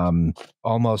 like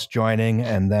almost joining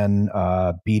and then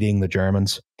beating the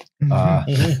Germans. Well,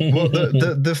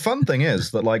 the fun thing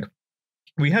is that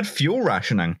we had fuel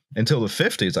rationing until the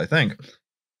 50s, I think.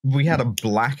 We had a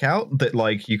blackout that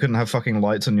you couldn't have fucking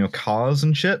lights on your cars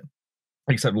and shit,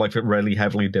 except for really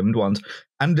heavily dimmed ones.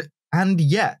 And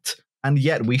yet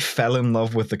we fell in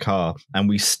love with the car and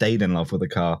we stayed in love with the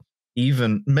car.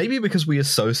 Even maybe because we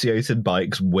associated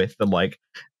bikes with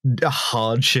the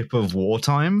hardship of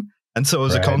wartime. And so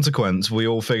as a consequence, we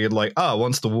all figured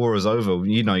once the war is over,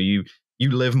 you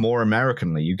live more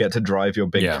Americanly. You get to drive your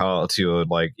big car to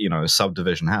your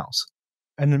subdivision house.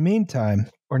 In the meantime,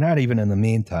 or not even in the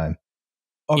meantime,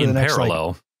 over in the next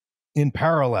parallel. In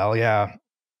parallel, yeah.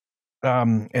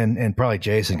 And probably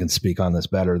Jason can speak on this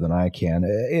better than I can.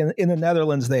 In the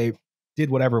Netherlands, they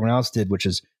did what everyone else did, which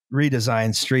is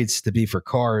redesign streets to be for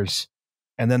cars.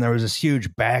 And then there was this huge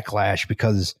backlash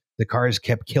because the cars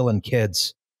kept killing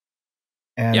kids.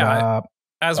 And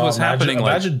as was happening,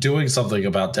 imagine doing something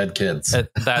about dead kids.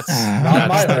 That's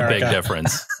the big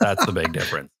difference. That's the big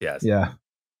difference. Yes. Yeah.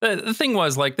 The thing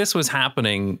was this was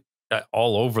happening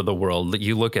all over the world.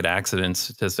 You look at accident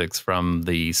statistics from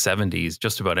the 70s,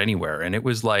 just about anywhere. And it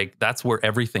was that's where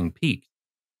everything peaked.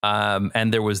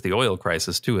 And there was the oil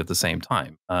crisis too at the same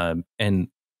time. And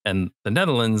the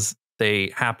Netherlands,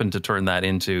 they happened to turn that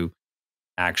into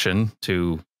action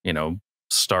to,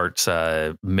 start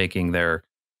making their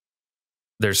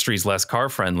streets less car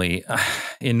friendly.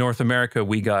 In North America,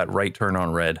 we got right turn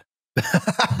on red.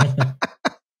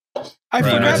 I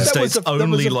forgot United that States was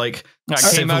only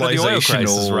that came out of the oil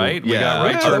crisis, right? We got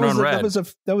right turn on red.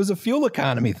 That was a fuel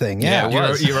economy thing. Yeah, Yeah, it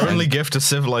was. Your only gift to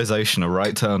civilization, a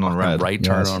right turn on red. Right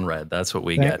turn on red. That's what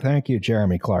we get. Thank you,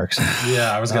 Jeremy Clarkson.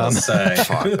 Yeah, I was going to say. I've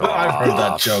heard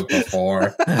that joke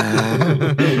before.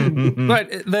 But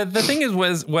the thing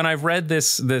was when I've read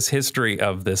this history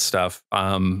of this stuff,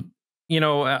 a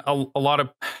lot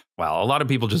of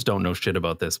people just don't know shit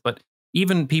about this, but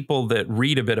even people that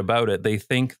read a bit about it, they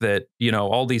think that,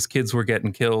 all these kids were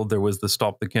getting killed. There was the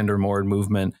Stop the Kindermord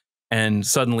movement. And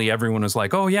suddenly everyone was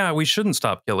like, oh, yeah, we shouldn't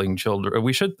stop killing children.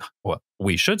 We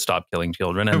should stop killing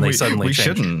children. And they suddenly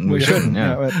changed. We shouldn't.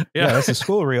 Yeah, that's a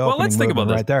school reopening. Well, let's think about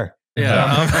this. Right there.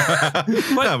 Yeah.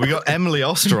 But we got Emily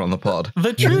Oster on the pod.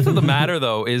 The truth of the matter,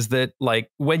 though, is that like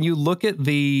when you look at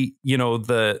the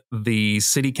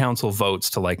city council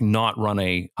votes to like not run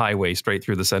a highway straight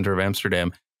through the center of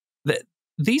Amsterdam, that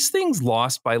these things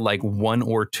lost by like 1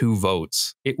 or 2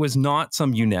 votes. It was not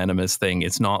some unanimous thing.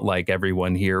 It's not like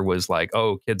everyone here was like,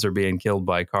 oh, kids are being killed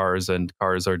by cars and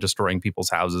cars are destroying people's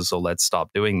houses, so let's stop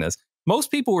doing this.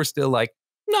 Most people were still like,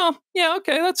 no, yeah,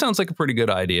 okay, that sounds like a pretty good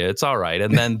idea. It's all right.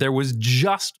 And then there was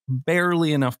just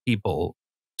barely enough people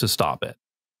to stop it.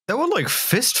 There were like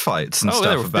fist fights and there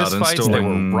stuff were about fist fights, installing. there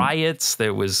were riots.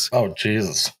 There was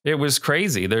Jesus. It was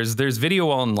crazy. There's video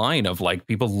online of like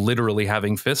people literally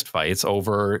having fist fights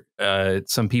over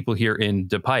some people here in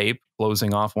De Pipe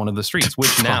closing off one of the streets,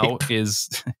 which now is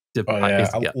De Pipe.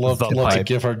 I love to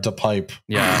give her De Pipe.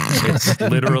 Yeah, it's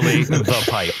literally the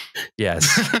pipe. Yes.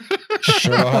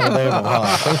 Sure know how to name them,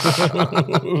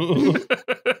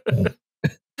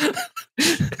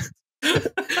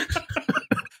 huh?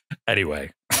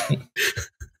 Anyway.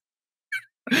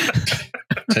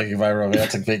 Taking my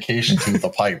romantic vacation to the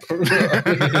Pipe.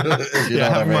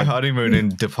 Having my honeymoon in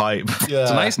De Pipe. Yeah.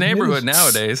 It's a nice neighborhood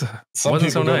nowadays. Some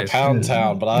Wasn't people so go nice. to Pound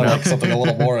Town, but I like something a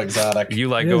little more exotic. You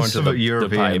like going to the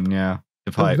European, Pipe. yeah.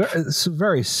 De Pipe. It's a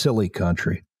very silly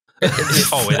country.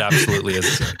 It absolutely is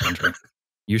a silly country.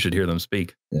 You should hear them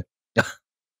speak. Yeah.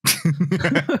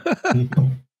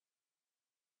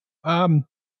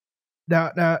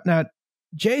 Now,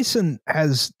 Jason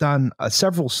has done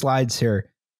several slides here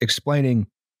explaining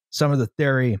some of the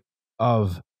theory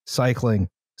of cycling,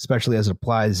 especially as it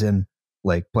applies in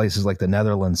like places like the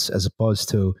Netherlands, as opposed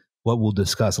to what we'll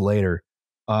discuss later.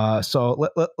 So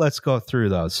let's go through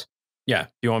those. Yeah. Do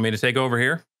you want me to take over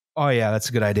here? Oh yeah, that's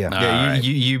a good idea. Yeah, right.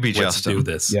 you be Let's Justin. do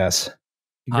this. Yes.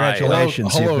 Hi.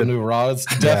 Congratulations. Hello, new Roz.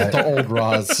 Death to old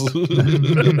Roz.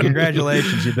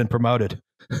 Congratulations, you've been promoted.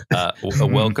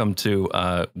 Welcome to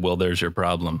Well, There's Your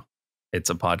Problem. It's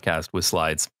a podcast with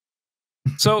slides.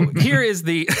 So here is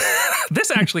the, this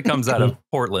actually comes out of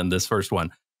Portland, this first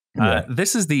one.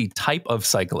 This is the type of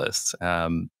cyclists.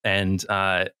 And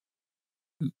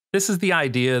this is the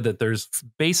idea that there's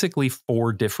basically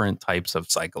 4 different types of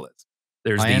cyclists.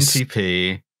 There's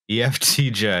INTP,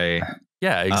 EFTJ.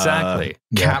 Yeah, exactly.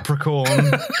 Capricorn.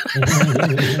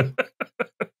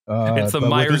 It's the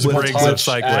Myers-Briggs of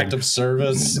cycling. Active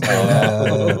service.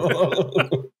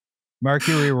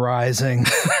 Mercury rising.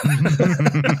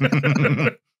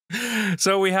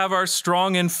 So we have our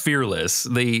strong and fearless,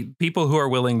 the people who are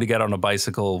willing to get on a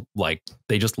bicycle, like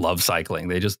they just love cycling.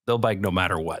 They'll bike no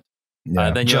matter what.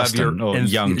 Yeah. Then you Justin, have your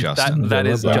young Justin. That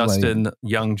is Lovely. Justin,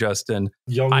 young Justin.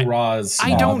 Young Roz.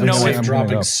 I don't know if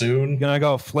dropping soon. I'm gonna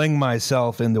go fling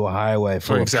myself into a highway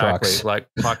full of trucks. Like,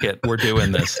 fuck it, we're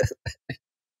doing this.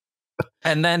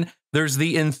 And then there's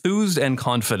the enthused and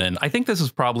confident. I think this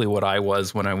is probably what I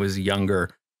was when I was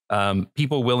younger.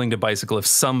 People willing to bicycle if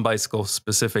some bicycle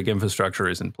specific infrastructure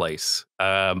is in place.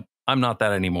 I'm not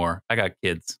that anymore. I got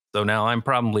kids. So now I'm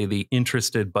probably the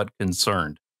interested but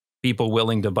concerned. People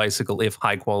willing to bicycle if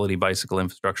high quality bicycle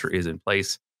infrastructure is in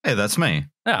place. Hey, that's me.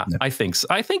 Yeah, I think so.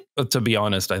 I think, to be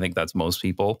honest, I think that's most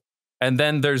people. And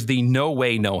then there's the no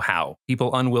way, no how.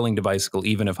 People unwilling to bicycle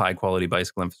even if high quality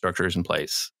bicycle infrastructure is in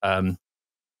place.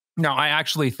 Now, I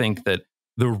actually think that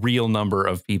the real number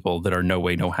of people that are no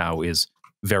way, no how is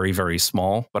very, very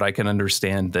small. But I can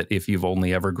understand that if you've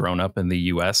only ever grown up in the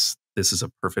US, this is a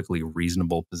perfectly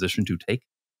reasonable position to take.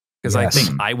 Because I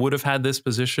think I would have had this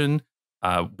position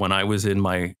when I was in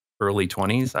my early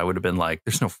 20s. I would have been like,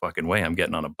 there's no fucking way I'm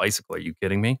getting on a bicycle. Are you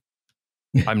kidding me?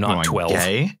 I'm not 12.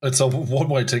 Gay? It's a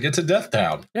one-way ticket to Death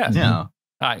Town. Yeah.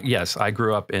 Yes, I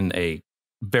grew up in a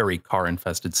very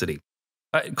car-infested city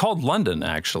called London,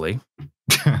 actually.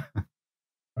 I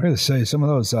gotta say, some of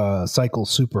those cycle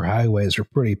superhighways were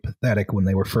pretty pathetic when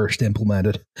they were first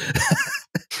implemented.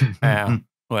 Yeah.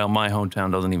 Well, my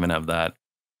hometown doesn't even have that.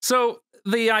 So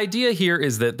the idea here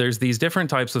is that there's these different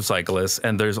types of cyclists,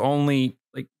 and there's only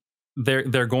like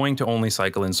they're going to only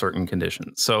cycle in certain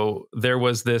conditions. So there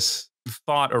was this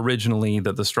thought originally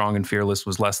that the strong and fearless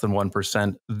was less than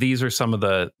 1%. These are some of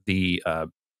the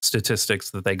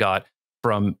statistics that they got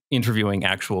from interviewing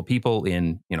actual people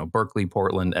in, Berkeley,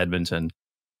 Portland, Edmonton,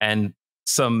 and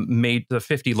the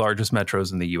 50 largest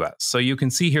metros in the US. So you can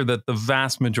see here that the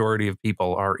vast majority of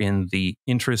people are in the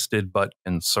interested but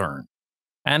concerned.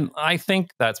 And I think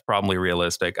that's probably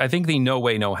realistic. I think the no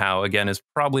way, no how, again, is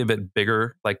probably a bit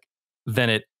bigger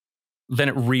than it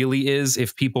really is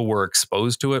if people were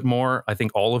exposed to it more. I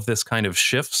think all of this kind of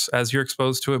shifts as you're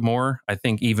exposed to it more. I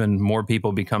think even more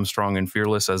people become strong and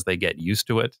fearless as they get used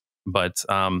to it. But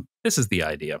this is the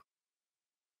idea.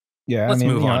 Yeah, Let's I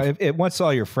mean, move on. Once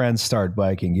all your friends start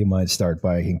biking, you might start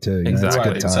biking too. Exactly. It's a good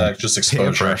Right, time. exactly. Just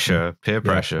exposure. Peer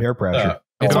pressure. Peer pressure.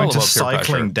 It's Going all to about peer pressure.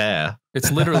 cycling dare.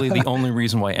 It's literally the only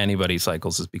reason why anybody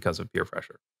cycles is because of peer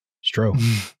pressure. It's true.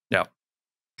 Yeah.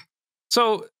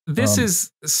 So this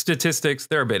is statistics.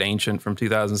 They're a bit ancient from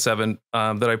 2007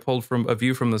 that I pulled from a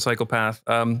view from the Cyclepath.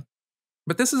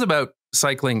 But this is about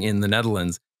cycling in the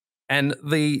Netherlands. And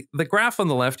the graph on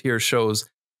the left here shows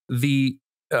the...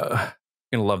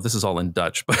 you're going to love this is all in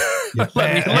Dutch, but I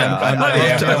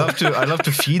love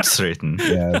to fietsritten.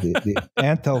 Yeah, the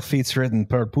aantal fietsritten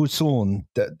per persoon.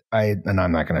 And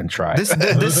I'm not going to try.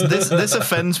 This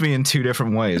offends me in two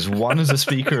different ways. One is a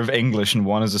speaker of English and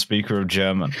one is a speaker of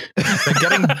German. They're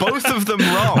getting both of them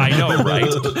wrong. I know,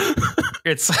 right?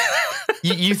 It's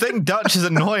you think Dutch is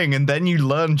annoying and then you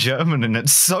learn German and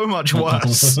it's so much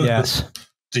worse. Yes.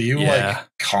 Do you like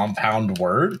compound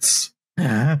words?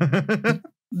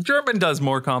 German does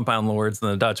more compound words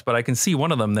than the Dutch, but I can see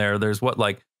one of them there. There's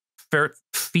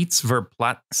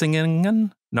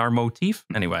Fietsverplaatsingen naar motief.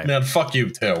 Anyway. Man, fuck you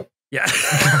too. Yeah.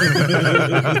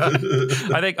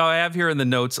 I think I have here in the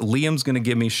notes, Liam's going to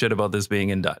give me shit about this being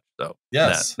in Dutch. So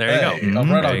yes. there you go.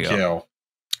 I'm right on cue.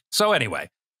 So anyway,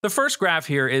 the first graph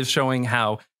here is showing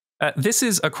how this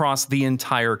is across the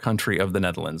entire country of the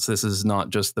Netherlands. This is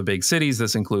not just the big cities.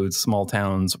 This includes small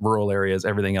towns, rural areas,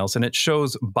 everything else. And it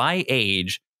shows by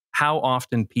age how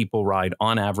often people ride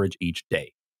on average each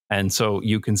day. And so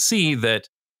you can see that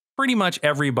pretty much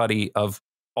everybody of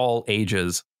all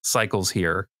ages cycles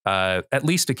here, at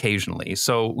least occasionally.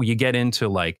 So you get into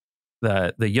like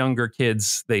the younger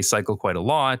kids, they cycle quite a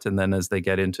lot. And then as they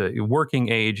get into working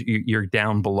age, you're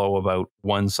down below about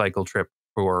one cycle trip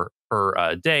per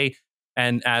day.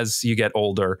 And as you get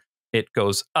older, it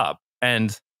goes up.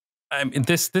 And I mean,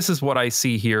 this is what I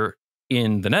see here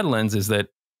in the Netherlands is that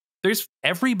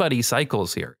everybody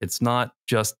cycles here. It's not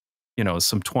just,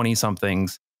 some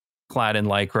 20-somethings clad in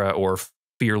Lycra or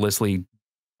fearlessly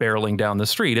barreling down the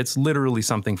street. It's literally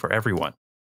something for everyone.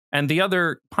 And the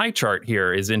other pie chart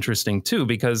here is interesting too,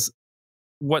 because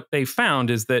what they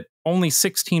found is that only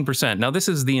 16%. Now, this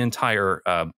is the entire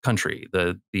country.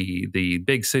 The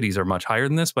big cities are much higher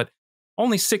than this, but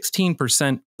only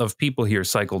 16% of people here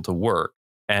cycle to work.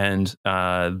 And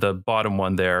the bottom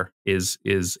one there is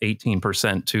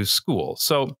 18% to school.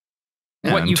 So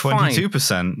what you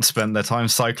 22% spent their time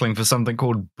cycling for something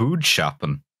called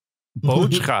boodschappen.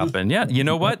 Boodschappen. Yeah. You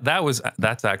know what?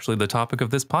 That's actually the topic of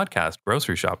this podcast,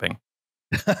 grocery shopping.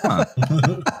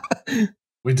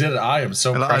 We did it. I am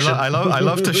so prescient. I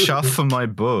love to shop for my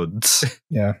buds.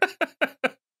 Yeah.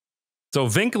 So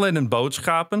winkelen and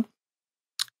boodschappen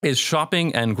is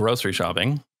shopping and grocery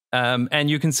shopping. And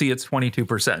you can see it's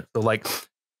 22%. So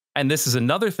and this is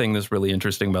another thing that's really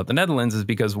interesting about the Netherlands is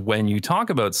because when you talk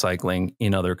about cycling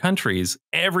in other countries,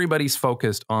 everybody's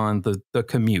focused on the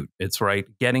commute. It's right.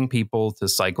 Getting people to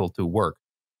cycle to work.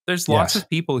 There's lots of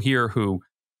people here who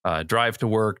drive to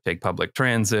work, take public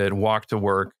transit, walk to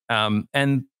work,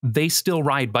 and they still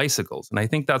ride bicycles. And I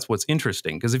think that's what's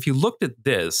interesting, because if you looked at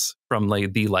this from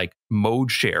the mode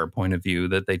share point of view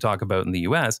that they talk about in the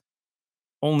US,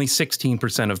 only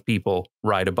 16% of people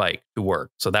ride a bike to work.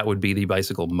 So that would be the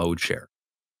bicycle mode share.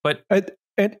 But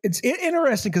it's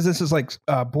interesting because this is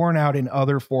borne out in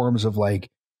other forms of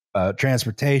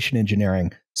transportation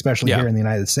engineering, especially here in the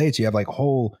United States. You have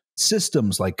whole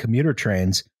systems like commuter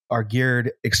trains are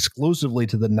geared exclusively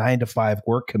to the 9-to-5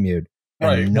 work commute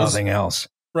and nothing else.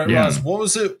 Right, yeah. Roz, what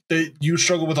was it that you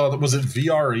struggled with? Was it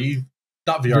VRE?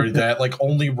 Not VRE, that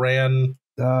only ran...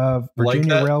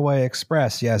 Virginia Railway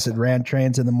Express. Yes, it ran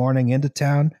trains in the morning into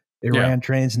town. It ran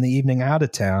trains in the evening out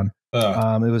of town.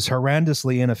 It was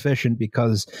horrendously inefficient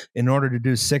because in order to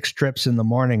do 6 trips in the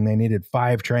morning, they needed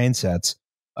 5 train sets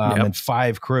and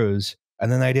 5 crews.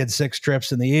 And then they did 6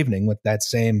 trips in the evening with that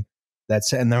same...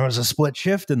 and there was a split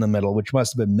shift in the middle, which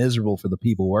must have been miserable for the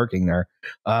people working there.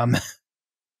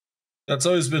 That's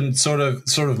always been sort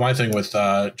of my thing with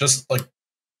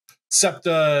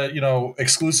SEPTA,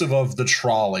 exclusive of the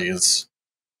trolleys,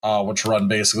 which run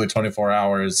basically 24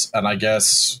 hours, and I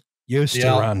guess used to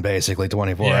run basically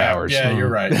 24 hours. Yeah, you're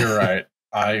right. You're right.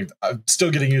 I'm still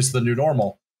getting used to the new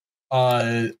normal.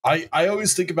 I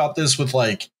always think about this with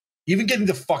even getting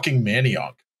to fucking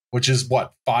Manayunk, which is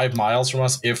 5 miles from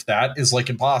us, if that is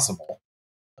impossible,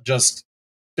 just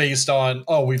based on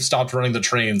we've stopped running the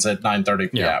trains at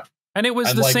 9:30 p.m. Yeah. And it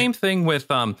was the same thing with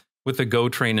the GO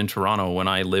train in Toronto when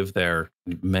I lived there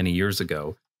many years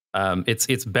ago.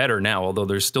 It's better now, although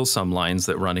there's still some lines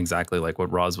that run exactly like what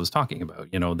Roz was talking about.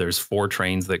 There's 4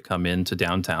 trains that come into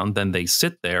downtown, then they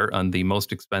sit there on the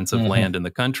most expensive land in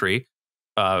the country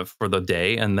for the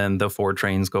day, and then the 4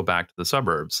 trains go back to the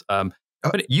suburbs.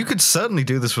 But you could certainly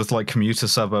do this with like commuter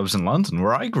suburbs in London,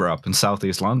 where I grew up in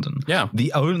southeast London. Yeah,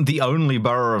 the only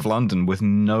borough of London with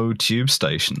no tube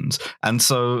stations, and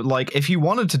so like if you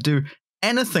wanted to do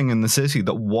anything in the city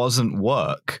that wasn't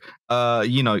work,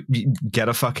 get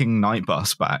a fucking night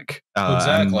bus back.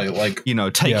 Exactly,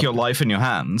 and, take your life in your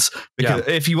hands. Because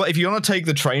if you want to take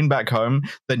the train back home,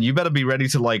 then you better be ready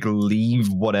to like leave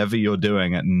whatever you're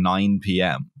doing at 9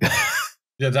 p.m.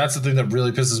 Yeah, that's the thing that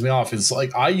really pisses me off. Is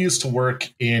like I used to work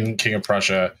in King of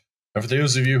Prussia. And for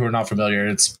those of you who are not familiar,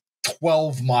 it's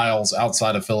 12 miles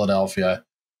outside of Philadelphia,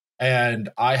 and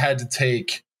I had to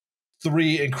take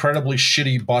 3 incredibly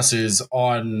shitty buses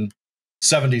on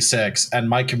 76, and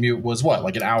my commute was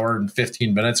like an hour and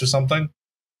 15 minutes or something.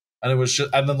 And it was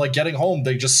just, and then like getting home,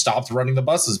 they just stopped running the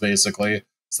buses basically.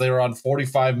 So they were on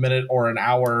 45-minute or an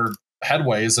hour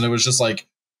headways, and it was just like,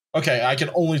 okay, I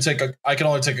can only take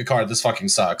a car. This fucking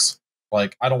sucks.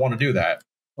 Like, I don't want to do that.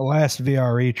 The last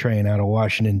VRE train out of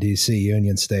Washington D.C.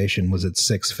 Union Station was at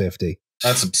 6:50.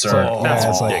 That's absurd.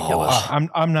 That's ridiculous.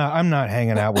 I'm not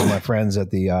hanging out with my friends at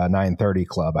the 9:30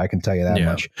 club. I can tell you that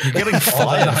much. You're getting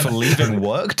fired for leaving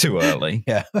work too early.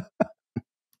 Yeah.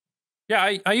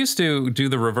 Yeah, I used to do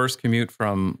the reverse commute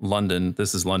from London.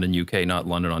 This is London, UK, not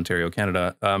London, Ontario,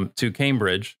 Canada, to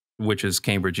Cambridge, which is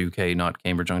Cambridge, UK, not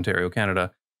Cambridge, Ontario,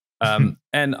 Canada.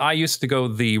 And I used to go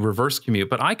the reverse commute,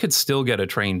 but I could still get a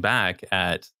train back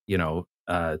at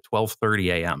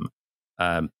 12:30 a.m.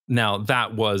 Now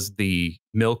that was the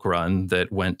milk run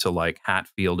that went to like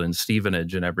Hatfield and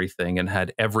Stevenage and everything, and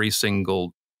had every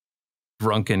single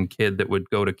drunken kid that would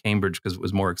go to Cambridge because it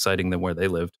was more exciting than where they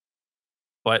lived.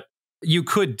 But you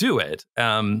could do it,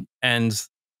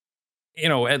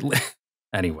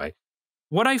 anyway.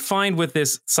 What I find with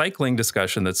this cycling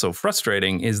discussion that's so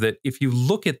frustrating is that if you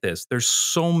look at this, there's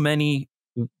so many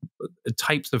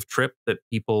types of trip that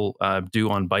people do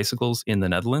on bicycles in the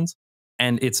Netherlands.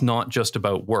 And it's not just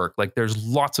about work. Like there's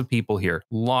lots of people here,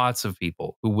 lots of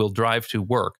people who will drive to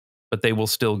work, but they will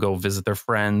still go visit their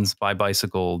friends by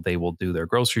bicycle. They will do their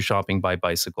grocery shopping by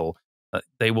bicycle.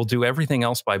 They will do everything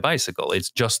else by bicycle.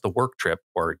 It's just the work trip,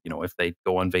 or, if they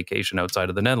go on vacation outside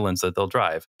of the Netherlands, that they'll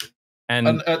drive.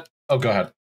 And go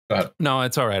ahead. No,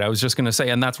 it's all right. I was just going to say,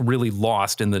 and that's really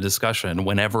lost in the discussion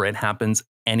whenever it happens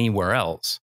anywhere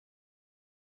else.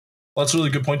 Well, that's a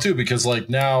really good point too, because like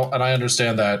now, and I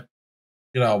understand that,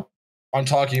 I'm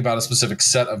talking about a specific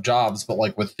set of jobs, but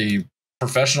like with the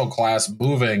professional class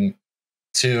moving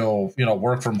to,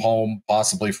 work from home,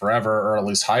 possibly forever, or at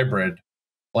least hybrid,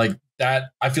 like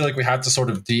that, I feel like we have to sort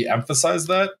of de-emphasize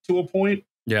that to a point.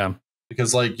 Yeah.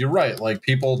 Because like, you're right. Like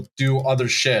people do other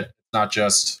shit, not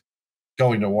just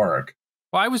going to work.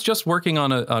 Well, I was just working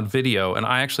on a video, and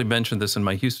I actually mentioned this in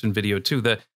my Houston video too,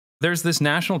 that there's this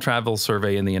national travel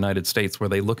survey in the United States where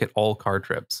they look at all car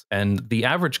trips, and the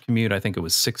average commute, I think it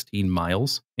was 16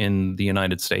 miles in the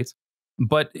United States,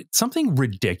 but it's something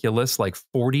ridiculous, like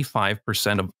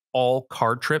 45% of all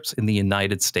car trips in the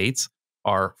United States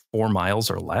are 4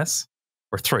 miles or less,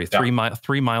 or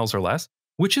 3 miles or less,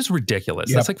 which is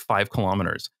ridiculous. Yep. That's like 5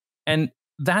 kilometers. And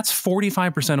that's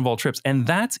 45% of all trips. And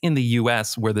that's in the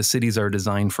US, where the cities are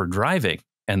designed for driving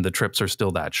and the trips are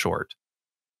still that short.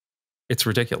 It's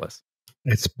ridiculous.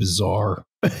 It's bizarre.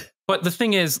 But the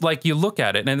thing is, like, you look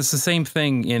at it, and it's the same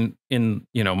thing in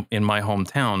my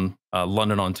hometown,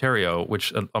 London, Ontario,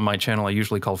 which on my channel I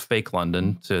usually call fake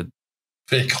London, so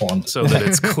that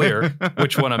it's clear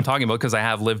which one I'm talking about, because I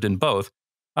have lived in both.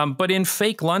 But in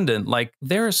fake London, like,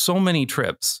 there are so many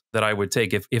trips that I would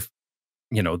take if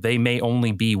they may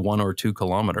only be 1 or 2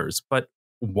 kilometers, but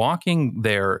walking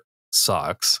there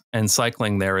sucks and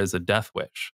cycling there is a death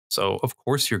wish. So of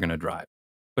course you're going to drive,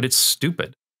 but it's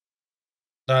stupid.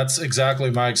 That's exactly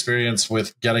my experience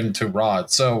with getting to Rod.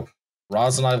 So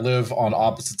Roz and I live on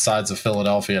opposite sides of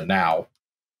Philadelphia now.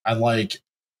 And like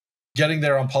getting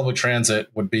there on public transit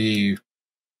would be,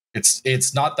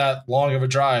 it's not that long of a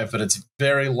drive, but it's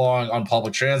very long on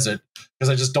public transit because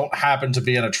I just don't happen to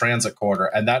be in a transit corridor,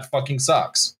 and that fucking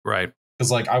sucks. Right.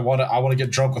 Because like I want to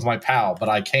get drunk with my pal, but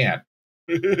I can't.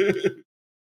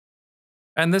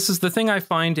 And this is the thing I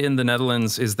find in the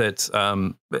Netherlands is that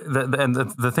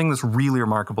the thing that's really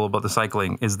remarkable about the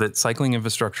cycling is that cycling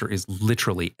infrastructure is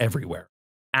literally everywhere,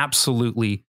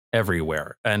 absolutely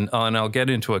everywhere. And I'll get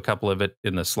into a couple of it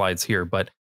in the slides here, but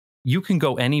you can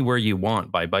go anywhere you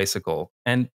want by bicycle.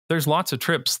 And there's lots of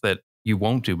trips that you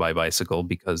won't do by bicycle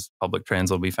because public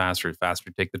transit will be faster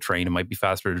to take the train. It might be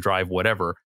faster to drive,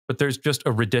 whatever. But there's just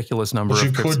a ridiculous number of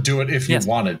trips. You could do it if you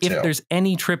wanted to. If there's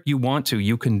any trip you want to,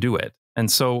 you can do it. And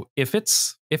so if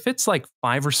it's like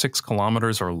 5 or 6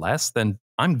 kilometers or less, then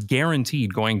I'm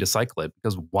guaranteed going to cycle it,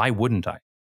 because why wouldn't I?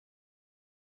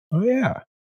 Oh yeah.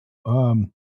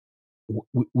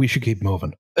 We should keep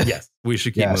moving. Yes, we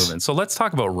should keep moving. So let's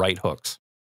talk about right hooks.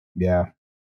 Yeah.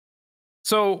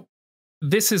 So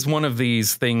this is one of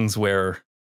these things where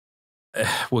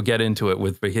we'll get into it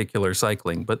with vehicular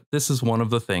cycling, but this is one of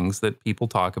the things that people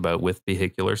talk about with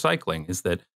vehicular cycling, is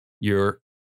that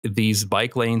these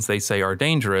bike lanes, they say, are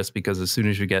dangerous because as soon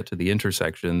as you get to the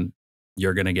intersection,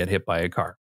 you're going to get hit by a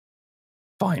car.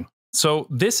 Fine. So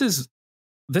this is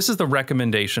the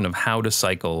recommendation of how to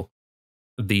cycle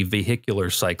the vehicular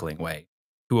cycling way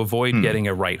to avoid getting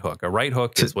a right hook. A right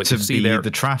hook is what you see there. To be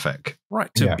the traffic.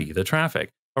 Right, to be the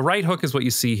traffic. A right hook is what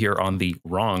you see here on the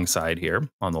wrong side here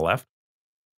on the left.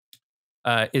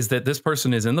 Is that this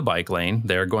person is in the bike lane,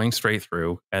 they're going straight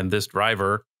through, and this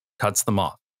driver cuts them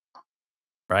off.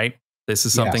 Right? This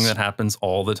is something that happens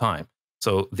all the time.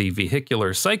 So the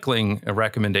vehicular cycling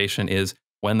recommendation is,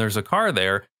 when there's a car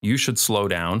there, you should slow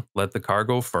down, let the car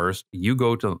go first, you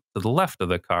go to the left of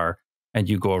the car, and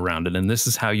you go around it. And this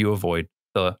is how you avoid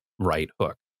the right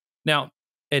hook. Now,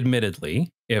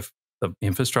 admittedly, if the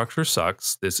infrastructure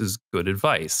sucks, this is good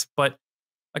advice. But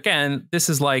again, this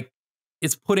is like,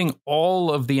 it's putting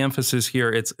all of the emphasis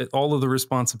here, it's all of the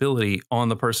responsibility on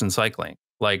the person cycling.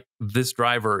 Like, this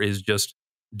driver is just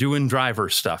doing driver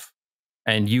stuff,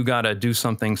 and you got to do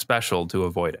something special to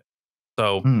avoid it.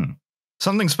 So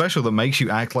something special that makes you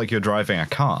act like you're driving a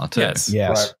car too. Yes.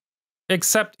 Right.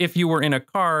 Except if you were in a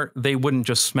car, they wouldn't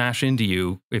just smash into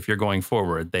you if you're going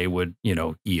forward. They would,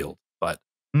 yield. But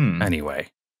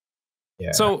anyway.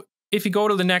 Yeah. So if you go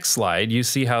to the next slide, you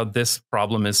see how this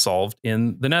problem is solved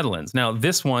in the Netherlands. Now,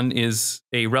 this one is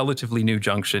a relatively new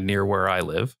junction near where I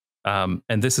live.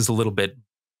 And this is a little bit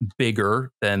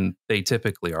bigger than they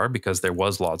typically are because there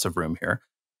was lots of room here.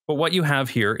 But what you have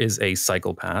here is a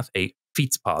cycle path, a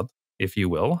fietspad, if you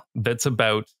will, that's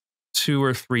about 2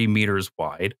 or 3 meters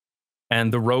wide.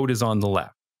 And the road is on the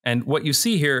left. And what you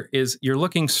see here is you're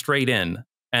looking straight in,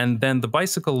 and then the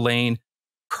bicycle lane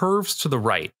curves to the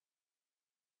right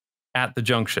at the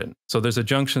junction. So there's a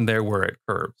junction there where it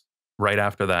curves right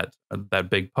after that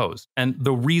big post. And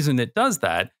the reason it does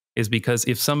that is because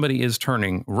if somebody is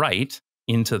turning right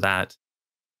into that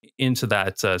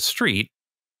street,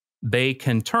 they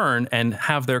can turn and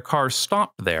have their car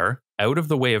stopped there out of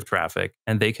the way of traffic,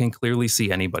 and they can clearly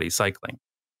see anybody cycling.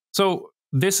 So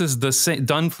this is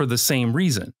done for the same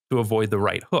reason, to avoid the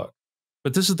right hook.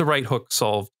 But this is the right hook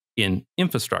solved in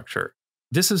infrastructure.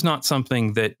 This is not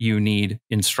something that you need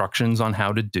instructions on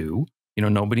how to do.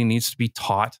 Nobody needs to be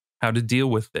taught how to deal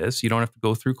with this. You don't have to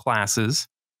go through classes.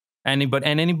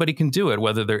 Anybody can do it,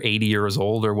 whether they're 80 years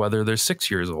old or whether they're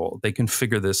 6 years old. They can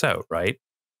figure this out, right?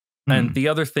 And the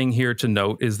other thing here to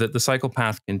note is that the cycle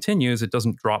path continues. It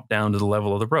doesn't drop down to the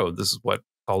level of the road. This is what's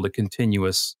called a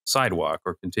continuous sidewalk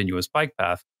or continuous bike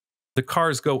path. The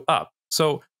cars go up.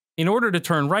 So in order to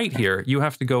turn right here, you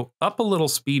have to go up a little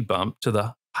speed bump to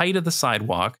the height of the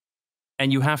sidewalk,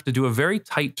 and you have to do a very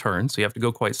tight turn. So you have to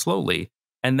go quite slowly.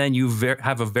 And then you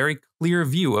have a very clear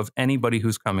view of anybody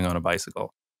who's coming on a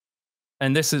bicycle.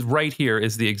 And this is right here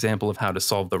is the example of how to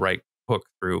solve the right hook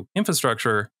through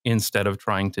infrastructure, instead of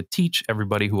trying to teach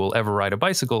everybody who will ever ride a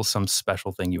bicycle some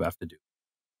special thing you have to do.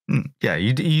 Yeah,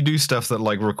 you do stuff that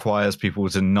requires people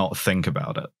to not think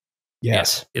about it.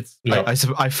 Yes. It's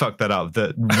I fucked that up.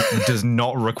 That does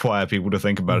not require people to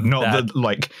think about it. Not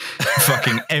that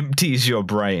fucking empties your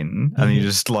brain and you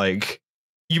just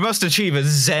you must achieve a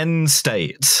Zen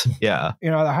state. Yeah.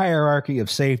 The hierarchy of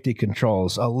safety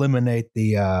controls eliminate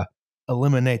the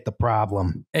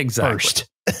problem first.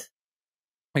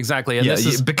 Exactly. And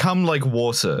this you become like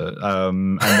water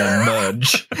and then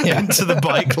merge into the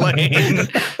bike lane.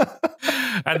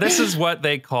 And this is what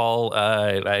they call,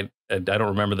 I don't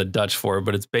remember the Dutch for it,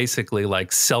 but it's basically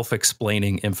like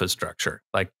self-explaining infrastructure.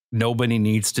 Like, nobody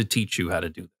needs to teach you how to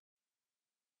do that.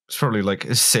 It's probably like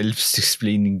a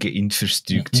self-explaining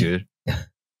infrastructure.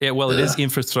 Yeah, well, it is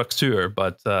infrastructure,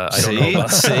 but I don't know.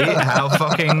 See how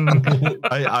fucking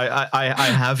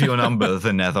I have your number,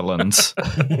 the Netherlands.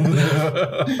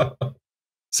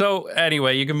 So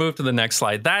anyway, you can move to the next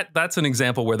slide. That's an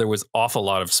example where there was awful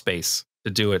lot of space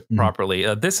to do it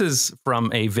properly. This is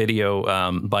from a video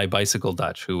by Bicycle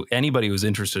Dutch. Who anybody who's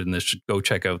interested in this should go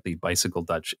check out the Bicycle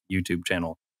Dutch YouTube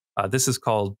channel. This is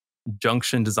called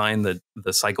Junction Design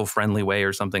the Cycle Friendly Way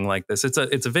or something like this.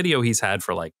 It's a video he's had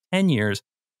for like 10 years.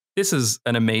 This is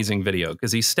an amazing video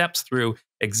because he steps through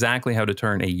exactly how to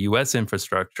turn a U.S.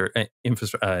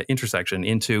 intersection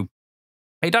into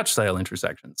a Dutch-style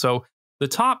intersection. So the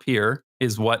top here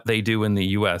is what they do in the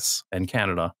US and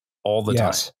Canada all the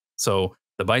time. So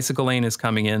the bicycle lane is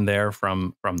coming in there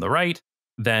from the right.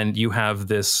 Then you have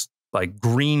this like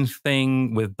green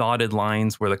thing with dotted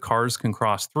lines where the cars can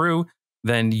cross through.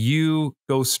 Then you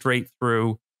go straight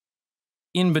through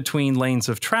in between lanes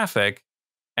of traffic,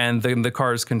 and then the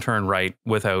cars can turn right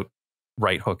without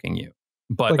right hooking you.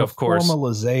 But like of course,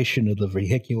 formalization of the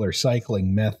vehicular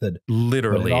cycling method.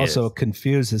 Literally, but it also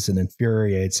confuses and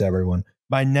infuriates everyone.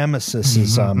 My nemesis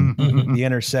is the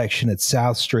intersection at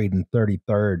South Street and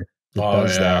 33rd that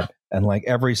does that. And like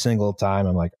every single time,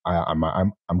 I'm like, I'm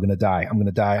gonna die. I'm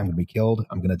gonna die. I'm gonna be killed.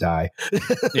 I'm gonna die.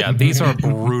 Yeah, these are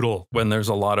brutal when there's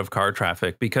a lot of car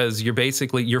traffic because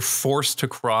you're forced to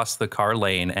cross the car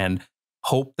lane and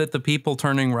hope that the people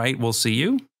turning right will see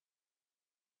you.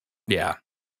 Yeah.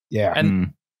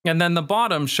 And then the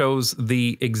bottom shows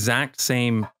the exact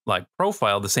same like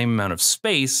profile, the same amount of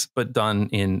space, but done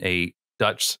in a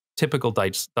typical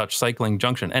Dutch cycling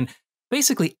junction. And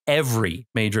basically every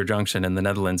major junction in the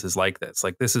Netherlands is like this.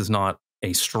 Like this is not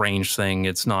a strange thing.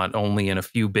 It's not only in a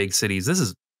few big cities. This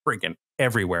is freaking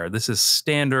everywhere. This is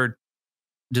standard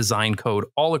design code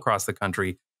all across the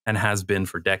country and has been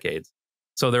for decades.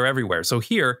 So they're everywhere. So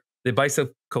here, the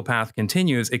bicycle path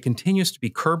continues. It continues to be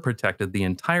curb protected the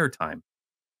entire time.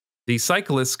 The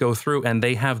cyclists go through and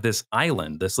they have this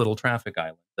island, this little traffic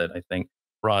island that I think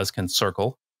Roz can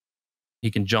circle.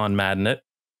 He can John Madden it.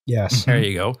 Yes. There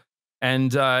you go.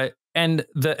 And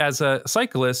as a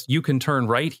cyclist, you can turn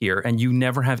right here and you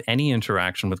never have any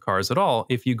interaction with cars at all.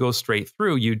 If you go straight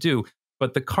through, you do.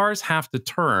 But the cars have to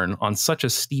turn on such a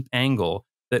steep angle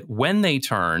that when they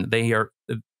turn,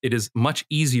 it is much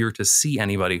easier to see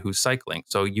anybody who's cycling.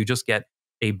 So you just get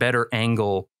a better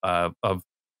angle of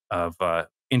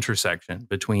intersection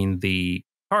between the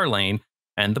car lane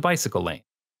and the bicycle lane.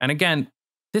 And again,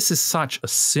 this is such a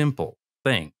simple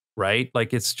thing, right?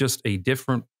 Like it's just a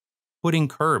different putting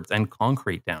curbs and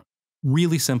concrete down.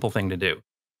 Really simple thing to do.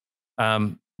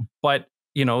 But,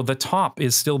 you know, the top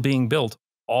is still being built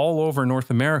all over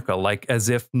North America, like as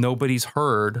if nobody's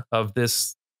heard of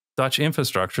this Dutch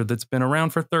infrastructure that's been around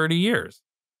for 30 years.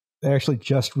 They actually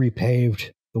just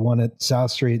repaved the one at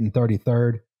South Street and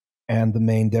 33rd. And the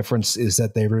main difference is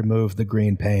that they removed the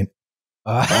green paint.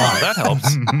 That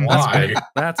helps.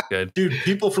 That's good. Dude,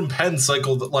 people from Penn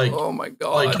cycled like, oh my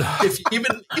God. Like if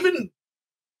even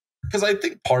because I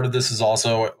think part of this is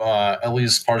also at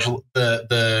least partial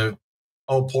the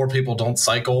poor people don't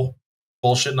cycle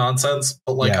bullshit nonsense,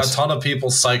 but like a ton of people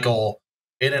cycle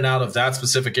in and out of that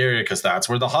specific area because that's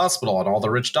where the hospital and all the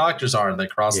rich doctors are, and they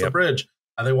cross the bridge,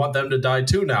 and they want them to die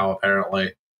too now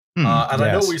apparently. I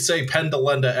know we say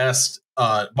pendulenda est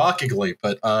mockingly,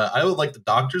 but I would like the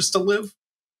doctors to live.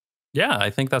 Yeah,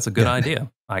 I think that's a good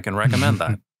idea. I can recommend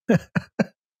that.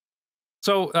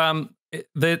 So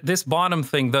this bottom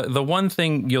thing, the one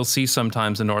thing you'll see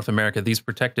sometimes in North America, these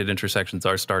protected intersections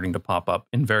are starting to pop up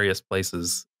in various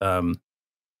places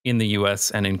in the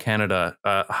US and in Canada.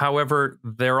 However,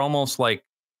 they're almost like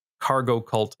cargo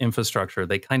cult infrastructure.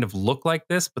 They kind of look like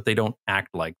this, but they don't act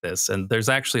like this. And there's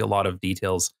actually a lot of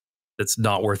details that's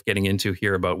not worth getting into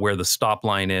here about where the stop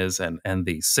line is and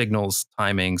the signals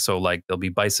timing. So like there'll be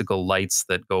bicycle lights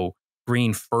that go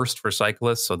green first for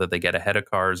cyclists so that they get ahead of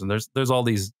cars. And there's all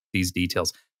these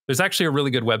details. There's actually a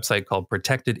really good website called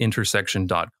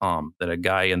protectedintersection.com that a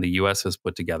guy in the US has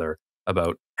put together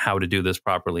about how to do this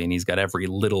properly. And he's got every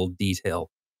little detail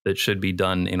that should be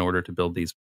done in order to build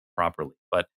these properly.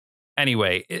 But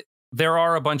anyway, there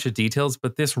are a bunch of details,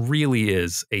 but this really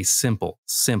is a simple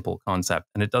concept.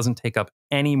 And it doesn't take up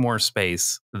any more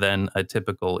space than a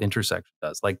typical intersection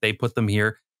does. Like they put them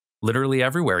here literally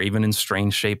everywhere, even in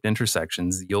strange shaped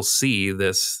intersections. You'll see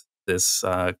this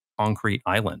concrete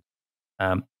island.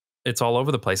 It's all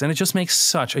over the place. And it just makes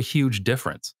such a huge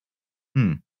difference.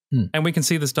 And we can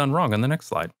see this done wrong on the next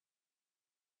slide.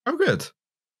 Oh, good.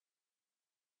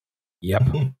 Yep.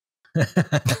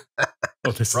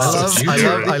 Oh, this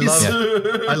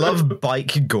I love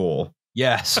bike gore.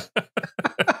 Yes.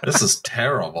 This is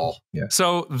terrible. Yeah.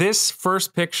 So this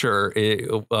first picture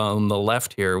on the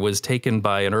left here was taken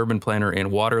by an urban planner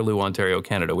in Waterloo, Ontario,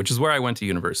 Canada, which is where I went to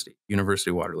University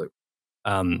of Waterloo.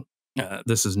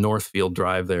 This is Northfield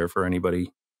Drive there for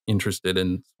anybody interested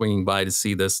in swinging by to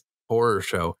see this horror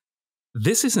show.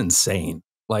 This is insane.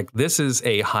 Like this is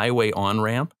a highway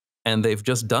on-ramp. And they've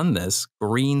just done this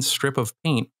green strip of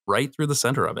paint right through the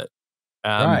center of it.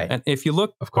 Right. And if you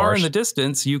look far in the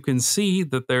distance, you can see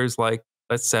that there's like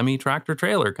a semi-tractor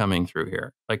trailer coming through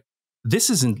here. Like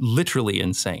this is literally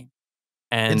insane.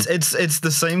 And it's the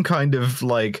same kind of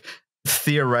like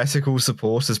theoretical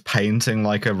supporters painting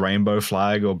like a rainbow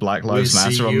flag or Black Lives We see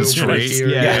Matter on you, the we're street. here,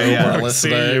 Yeah. we're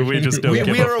listening. We just don't We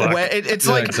give a are fuck. aware. It's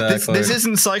Yeah, like exactly. this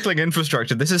isn't cycling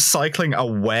infrastructure. This is cycling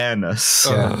awareness.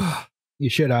 Yeah. You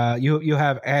should you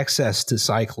have access to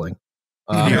cycling.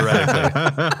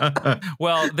 Theoretically.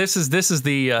 Well, this is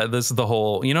the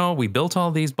whole, you know, we built all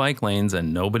these bike lanes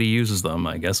and nobody uses them.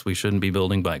 I guess we shouldn't be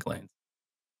building bike lanes.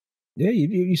 Yeah,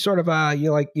 you sort of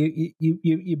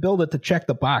you build it to check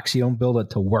the box. You don't build it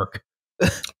to work.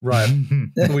 Right.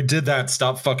 We did that.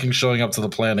 Stop fucking showing up to the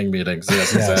planning meetings.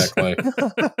 Yes, exactly.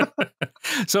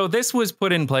 So this was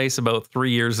put in place about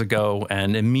 3 years ago,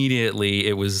 and immediately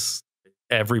it was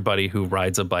everybody who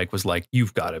rides a bike was like,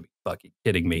 you've got to be fucking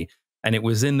kidding me. And it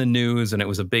was in the news and it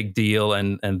was a big deal.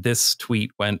 And this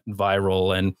tweet went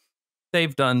viral, and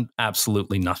they've done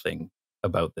absolutely nothing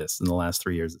about this in the last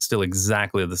 3 years. It's still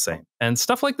exactly the same. And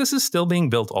stuff like this is still being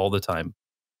built all the time.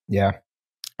 Yeah.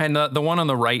 And the one on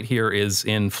the right here is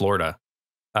in Florida.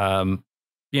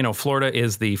 You know, Florida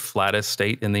is the flattest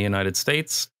state in the United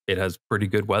States. It has pretty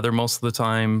good weather most of the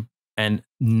time, and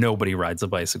nobody rides a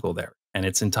bicycle there. And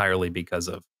it's entirely because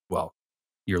of, well,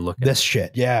 you're looking This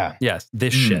shit. Yeah. Yes,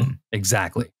 this shit.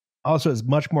 Exactly. Also, it's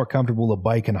much more comfortable to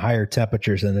bike in higher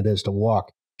temperatures than it is to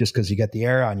walk, just because you get the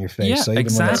air on your face. Yeah, So even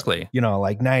exactly. when it's, you know,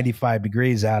 like 95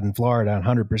 degrees out in Florida and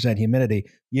 100% humidity,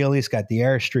 you at least got the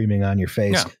air streaming on your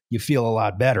face. Yeah. You feel a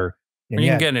lot better. And You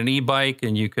yet, can get an e-bike,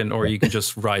 and you can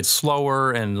just ride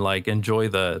slower and like enjoy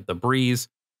the breeze.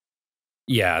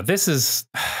 Yeah, this is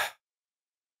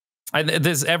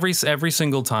this every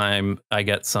single time I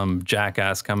get some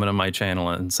jackass coming to my channel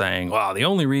and saying, "Wow, the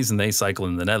only reason they cycle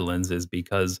in the Netherlands is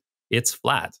because it's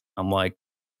flat." I'm like,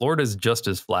 Florida's just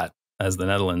as flat as the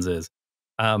Netherlands is.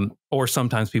 Or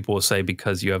sometimes people will say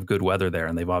because you have good weather there,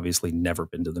 and they've obviously never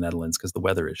been to the Netherlands because the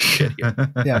weather is shit here.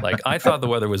 yeah. Like, I thought the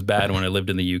weather was bad when I lived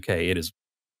in the UK. It is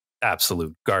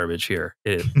absolute garbage here.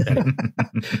 It is. Anyway.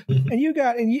 And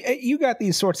you got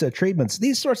these sorts of treatments.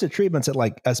 These sorts of treatments at,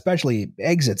 like, especially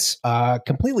exits,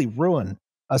 completely ruin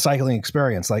a cycling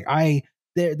experience. Like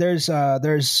there's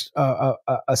a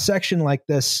section like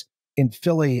this in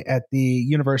Philly at the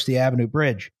University Avenue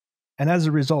Bridge, and as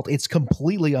a result, it's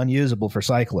completely unusable for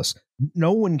cyclists.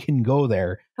 No one can go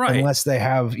there unless they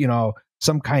have, you know,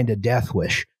 some kind of death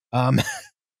wish.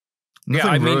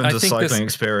 Nothing ruins a cycling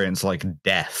experience like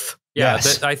death. Yeah,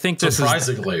 yes. I think this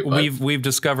surprisingly, is we've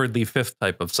discovered the fifth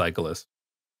type of cyclist.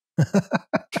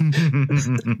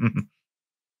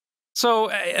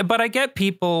 So, but I get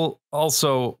people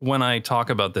also when I talk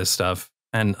about this stuff,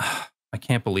 and I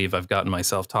can't believe I've gotten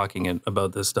myself talking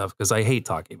about this stuff because I hate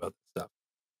talking about this stuff.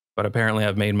 But apparently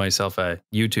I've made myself a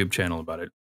YouTube channel about it.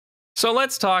 So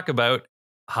let's talk about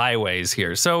highways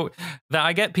here. So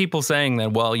I get people saying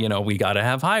that, well, you know, we got to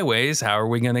have highways. How are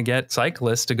we going to get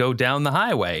cyclists to go down the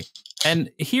highway? And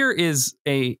here is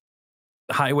a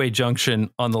highway junction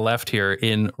on the left here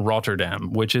in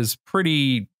Rotterdam, which is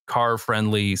pretty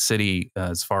car-friendly city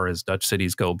as far as Dutch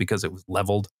cities go because it was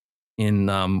leveled in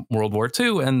World War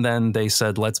II. And then they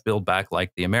said, let's build back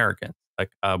like the Americans. Like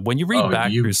when you read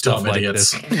back through stuff like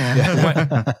this,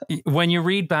 when you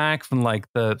read back from like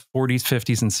the 40s,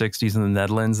 50s, and 60s in the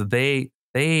Netherlands,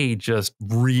 they just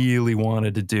really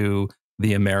wanted to do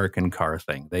the American car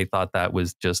thing. They thought that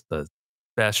was just the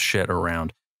best shit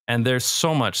around. And there's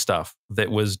so much stuff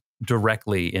that was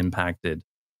directly impacted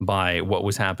by what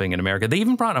was happening in America. They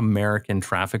even brought American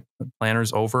traffic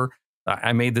planners over.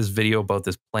 I made this video about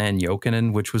this Plan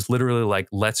Jokinen, which was literally like,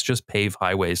 let's just pave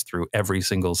highways through every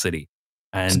single city.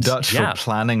 And it's Dutch for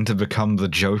planning to become the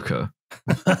Joker.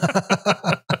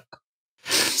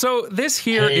 So this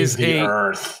here is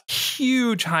a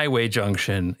huge highway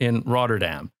junction in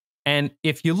Rotterdam. And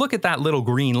if you look at that little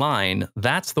green line,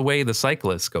 that's the way the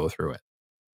cyclists go through it.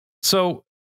 So,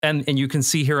 and you can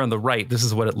see here on the right, this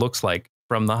is what it looks like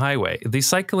from the highway. The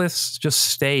cyclists just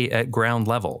stay at ground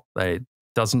level. It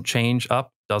doesn't change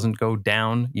up, doesn't go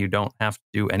down. You don't have to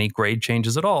do any grade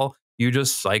changes at all. You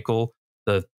just cycle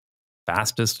the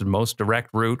fastest and most direct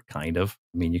route, kind of.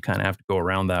 I mean, you kind of have to go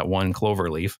around that one clover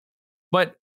leaf,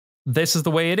 but this is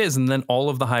the way it is. And then all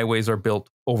of the highways are built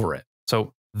over it.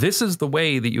 So this is the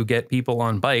way that you get people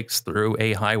on bikes through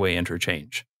a highway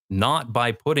interchange, not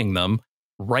by putting them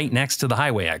right next to the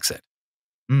highway exit.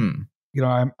 You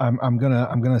know, I'm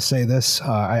gonna say this.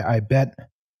 I bet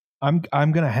I'm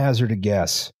gonna hazard a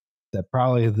guess that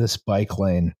probably this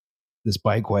bikeway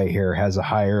here has a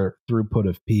higher throughput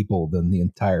of people than the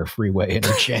entire freeway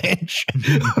interchange.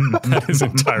 That is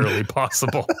entirely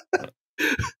possible.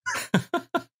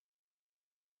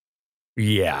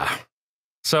 Yeah.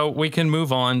 So we can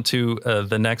move on to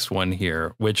the next one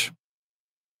here, which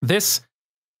this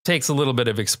takes a little bit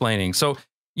of explaining. So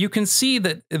you can see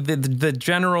that the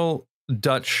general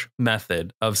Dutch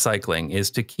method of cycling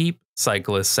is to keep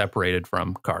cyclists separated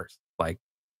from cars, like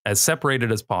as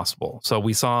separated as possible. So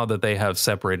we saw that they have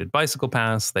separated bicycle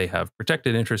paths. They have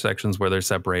protected intersections where they're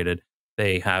separated.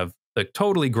 They have the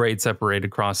totally grade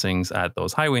separated crossings at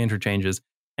those highway interchanges.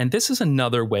 And this is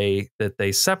another way that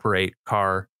they separate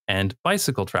car and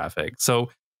bicycle traffic.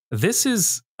 So this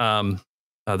is a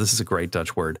great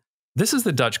Dutch word. This is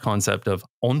the Dutch concept of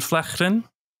ontvlechten,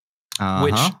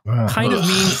 which kind of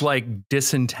means like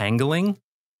disentangling.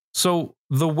 So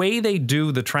the way they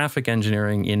do the traffic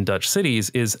engineering in Dutch cities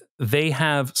is they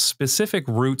have specific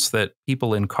routes that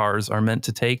people in cars are meant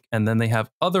to take, and then they have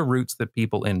other routes that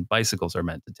people in bicycles are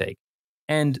meant to take.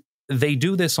 And they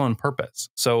do this on purpose.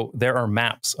 So there are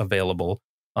maps available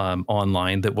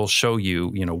online that will show you,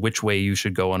 which way you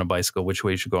should go on a bicycle, which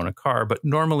way you should go in a car. But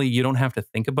normally you don't have to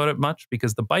think about it much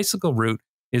because the bicycle route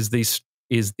is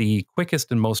the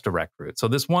quickest and most direct route. So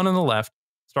this one on the left,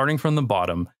 starting from the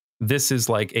bottom, this is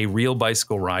like a real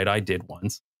bicycle ride I did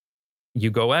once.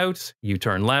 You go out, you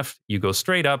turn left, you go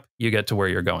straight up, you get to where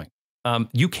you're going.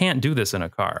 You can't do this in a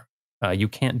car. You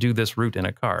can't do this route in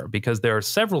a car because there are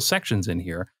several sections in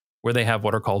here where they have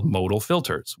what are called modal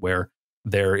filters, where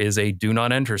there is a do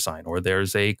not enter sign, or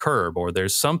there's a curb, or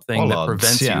there's something that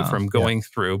prevents you from going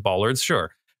through bollards,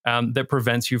 that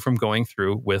prevents you from going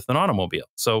through with an automobile.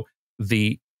 So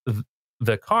the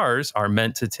cars are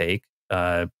meant to take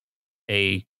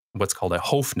what's called a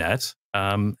hoofnet,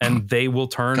 and they will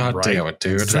turn right. God damn it,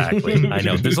 dude. Exactly. I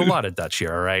know. There's a lot of Dutch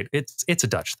here, all right? It's a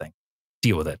Dutch thing.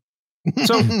 Deal with it.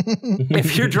 So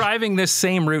if you're driving this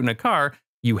same route in a car,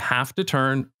 you have to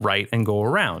turn right and go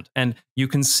around. And you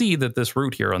can see that this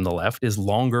route here on the left is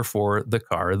longer for the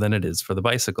car than it is for the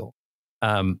bicycle.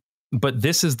 But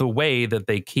this is the way that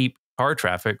they keep car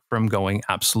traffic from going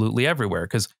absolutely everywhere,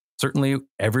 because certainly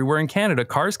everywhere in Canada,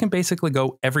 cars can basically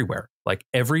go everywhere. Like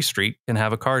every street can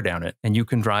have a car down it, and you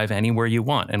can drive anywhere you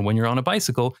want. And when you're on a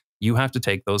bicycle, you have to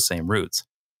take those same routes.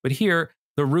 But here,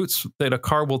 the routes that a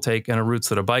car will take and the routes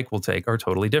that a bike will take are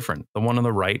totally different. The one on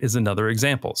the right is another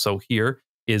example. So here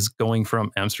is going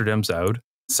from Amsterdam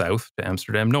south to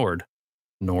Amsterdam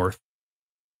north.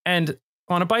 And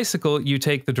on a bicycle, you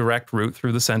take the direct route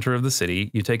through the center of the city.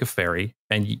 You take a ferry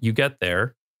and you get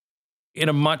there in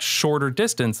a much shorter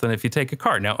distance than if you take a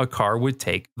car. Now, a car would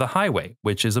take the highway,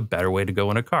 which is a better way to go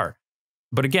in a car.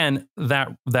 But again,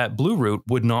 that blue route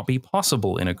would not be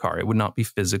possible in a car. It would not be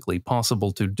physically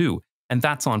possible to do. And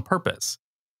that's on purpose.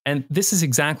 And this is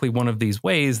exactly one of these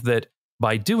ways that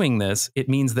by doing this, it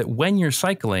means that when you're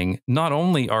cycling, not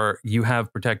only are you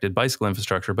have protected bicycle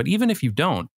infrastructure, but even if you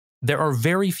don't, there are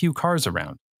very few cars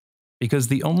around, because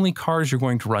the only cars you're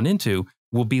going to run into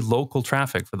will be local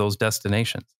traffic for those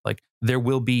destinations. Like there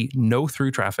will be no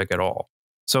through traffic at all.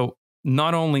 So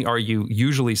not only are you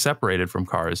usually separated from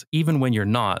cars, even when you're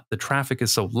not, the traffic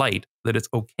is so light that it's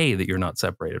okay that you're not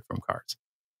separated from cars.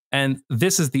 And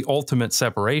this is the ultimate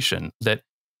separation, that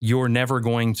you're never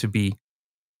going to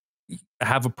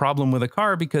have a problem with a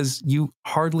car because you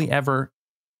hardly ever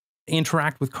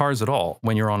interact with cars at all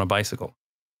when you're on a bicycle.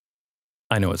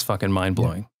 I know, it's fucking mind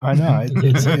blowing. I know.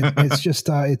 It's just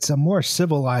it's a more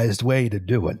civilized way to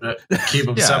do it. Keep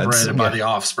them separated by the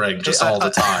offspring just all the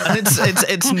time. And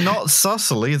it's not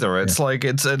subtle either. It's like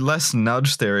it's a less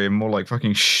nudge theory and more like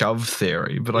fucking shove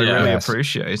theory. But I really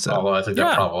appreciate it. Although I think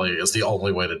that probably is the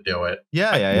only way to do it.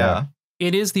 Yeah.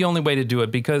 It is the only way to do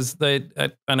it because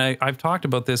I've talked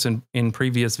about this in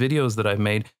previous videos that I've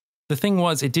made. The thing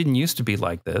was, it didn't used to be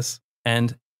like this,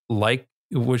 and like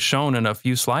it was shown in a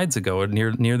few slides ago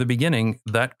near the beginning,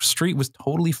 that street was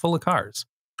totally full of cars.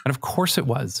 And of course it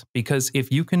was, because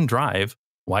if you can drive,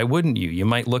 why wouldn't you? You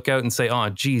might look out and say, oh,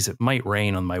 geez, it might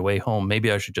rain on my way home.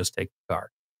 Maybe I should just take the car.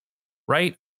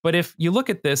 Right? But if you look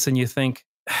at this and you think,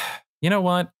 you know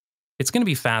what? It's going to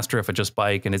be faster if I just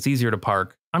bike, and it's easier to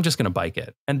park. I'm just going to bike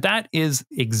it. And that is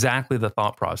exactly the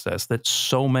thought process that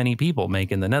so many people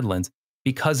make in the Netherlands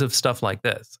because of stuff like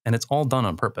this. And it's all done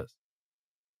on purpose.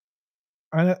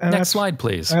 And next slide,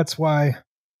 please. That's why,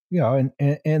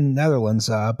 in Netherlands,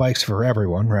 bikes for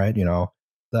everyone, right?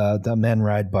 The men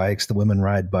ride bikes, the women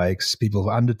ride bikes, people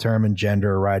of undetermined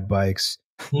gender ride bikes,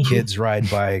 kids ride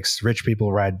bikes, rich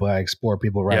people ride bikes, poor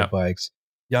people ride bikes.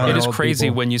 It is crazy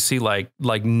when you see like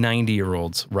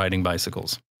 90-year-olds riding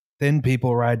bicycles. Thin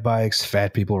people ride bikes,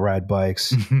 fat people ride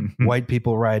bikes, white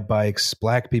people ride bikes,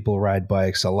 black people ride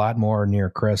bikes, a lot more near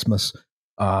Christmas.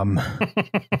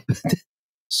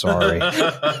 Sorry.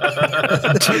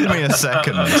 It took me a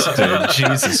second, dude.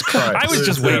 Jesus Christ. I was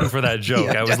just waiting for that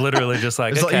joke. I was literally just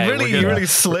like, It's okay, like you really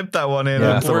slipped that one in.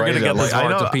 Yeah. we're going to get this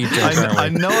hard to Pete joke, aren't we? I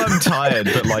know I'm tired,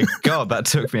 but like, God, that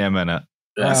took me a minute.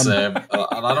 Yeah, same. And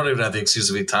I don't even have the excuse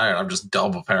to be tired. I'm just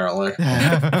dumb, apparently.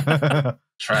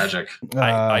 Tragic.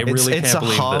 I really it's can't a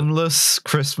believe harmless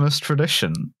Christmas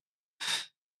tradition.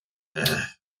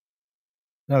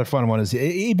 Another fun one is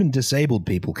even disabled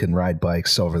people can ride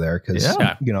bikes over there because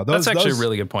Yeah. you know those. That's actually those, a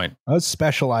really good point. Those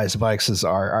specialized bikes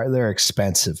are they're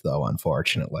expensive though,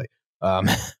 unfortunately.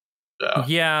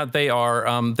 Yeah, they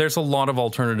are. There's a lot of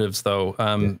alternatives,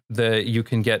 though. You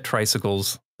can get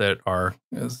tricycles that are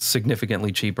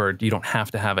significantly cheaper. You don't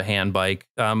have to have a hand bike.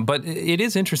 But it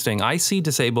is interesting. I see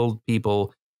disabled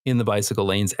people in the bicycle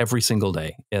lanes every single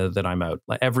day that I'm out,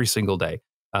 every single day.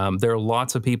 There are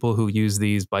lots of people who use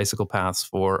these bicycle paths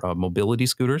for mobility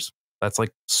scooters. That's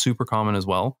like super common as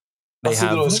well. That's the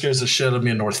thing that scares the shit out of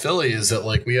me in North Philly is that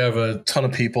like we have a ton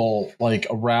of people like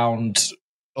around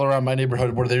my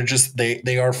neighborhood where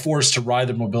they are forced to ride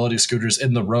the mobility scooters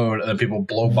in the road and then people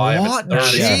blow by What? them.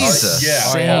 Jesus.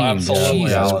 Absolutely.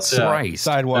 Jesus Yeah. Christ.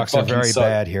 Sidewalks are very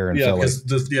bad here in Philly. Because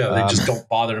they just don't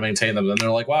bother to maintain them. And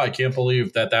they're like, wow, I can't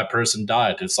believe that person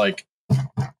died. It's like,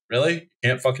 really? You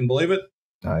can't fucking believe it?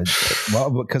 Well,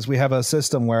 because we have a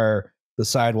system where the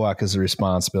sidewalk is the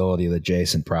responsibility of the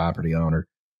adjacent property owner.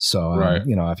 So,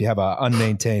 you know, if you have an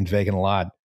unmaintained vacant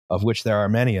lot, of which there are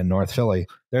many in North Philly,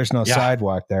 there's no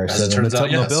sidewalk there. So the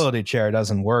mobility chair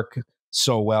doesn't work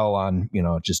so well on, you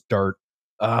know, just dirt.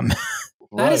 That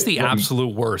is the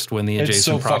absolute worst when the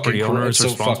adjacent property owner is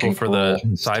responsible for the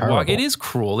sidewalk. It is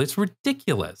cruel. It's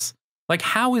ridiculous. Like,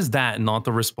 how is that not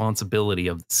the responsibility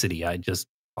of the city? I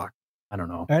don't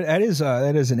know. That is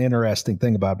an interesting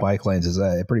thing about bike lanes is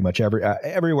pretty much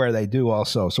everywhere they do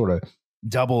also sort of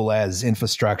double as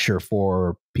infrastructure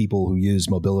for people who use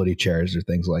mobility chairs or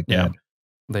things like that.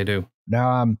 They do.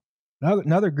 Now,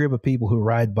 another group of people who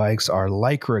ride bikes are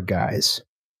Lycra guys.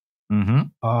 Mm-hmm.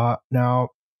 Now,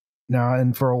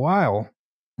 and for a while,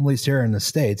 at least here in the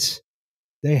States,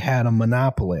 they had a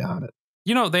monopoly on it.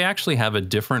 You know, they actually have a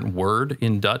different word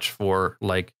in Dutch for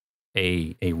like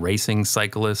a racing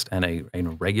cyclist and a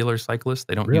regular cyclist.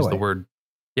 They don't use the word.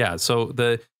 Yeah. So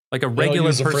like a regular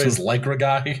use person, the phrase lycra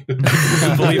guy.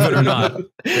 believe it or not,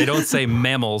 they don't say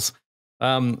mammals.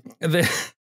 The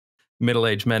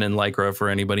middle-aged men in lycra, for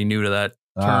anybody new to that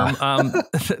term.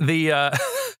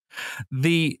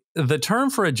 The term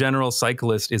for a general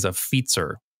cyclist is a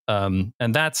fietser, and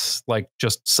that's like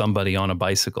just somebody on a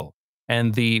bicycle.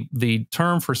 And the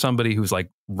term for somebody who's like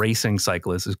racing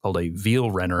cyclist is called a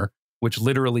wielrenner, which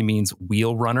literally means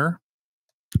wheel runner.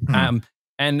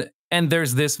 And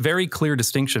there's this very clear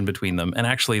distinction between them. And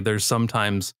actually, there's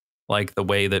sometimes like the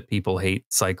way that people hate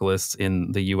cyclists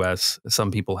in the US. Some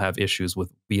people have issues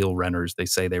with wheel runners. They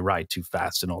say they ride too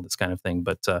fast and all this kind of thing.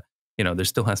 But, you know, there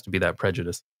still has to be that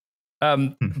prejudice.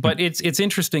 But it's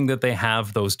interesting that they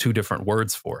have those two different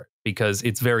words for it because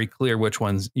it's very clear which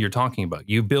ones you're talking about.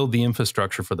 You build the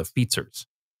infrastructure for the featsers.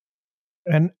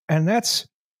 And that's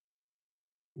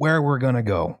where we're going to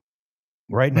go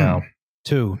right now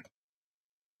to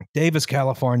Davis,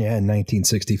 California in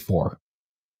 1964.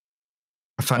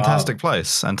 A fantastic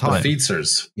place and time. The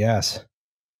featsers. Yes.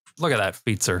 Look at that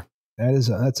featser.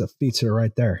 That's a feature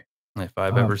right there. If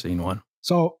I've ever seen one.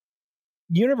 So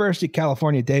University of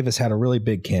California, Davis had a really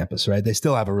big campus, right? They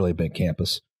still have a really big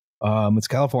campus. It's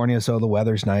California, so the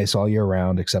weather's nice all year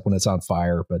round, except when it's on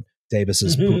fire. But Davis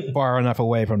is far enough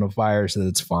away from the fires that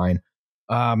it's fine.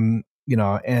 You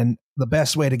know, and the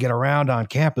best way to get around on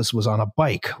campus was on a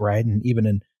bike, right? And even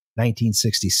in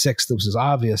 1966, this was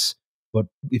obvious. But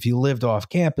if you lived off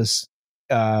campus,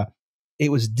 it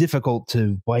was difficult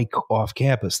to bike off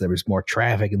campus. There was more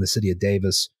traffic in the city of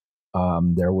Davis.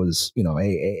 There was, you know,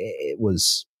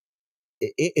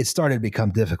 it started to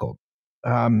become difficult.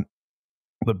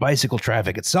 But bicycle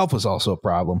traffic itself was also a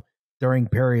problem. During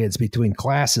periods between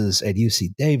classes at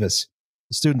UC Davis,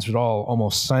 the students would all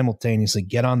almost simultaneously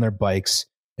get on their bikes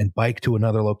and bike to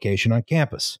another location on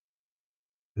campus.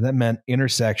 And that meant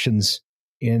intersections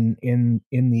in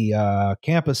the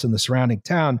campus and the surrounding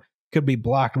town could be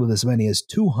blocked with as many as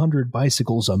 200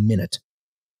 bicycles a minute.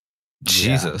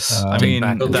 Jesus. I mean,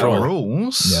 there are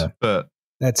rules, but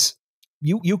that's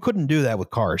you couldn't do that with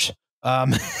cars.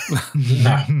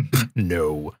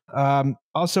 No.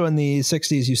 Also in the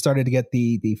 60s, you started to get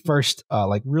the first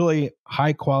like really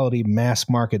high quality mass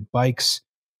market bikes,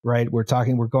 right? We're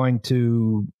going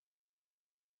to,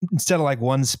 instead of like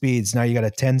 1 speeds, now you got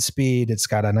a 10 speed. It's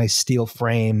got a nice steel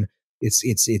frame.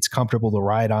 It's comfortable to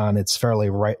ride on. It's fairly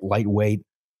lightweight.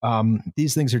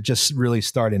 These things are just really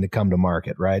starting to come to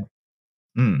market, right?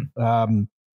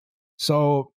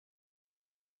 So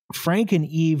Frank and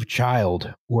Eve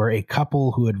Child were a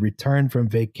couple who had returned from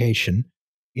vacation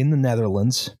in the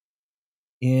Netherlands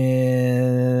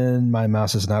in, my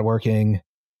mouse is not working,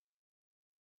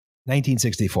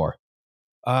 1964.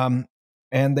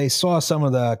 And they saw some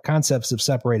of the concepts of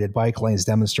separated bike lanes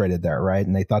demonstrated there, right?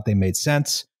 And they thought they made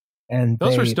sense. And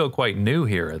those were still quite new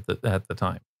here at the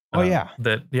time. Oh, yeah.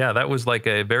 That was like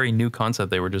a very new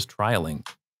concept. They were just trialing.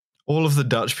 All of the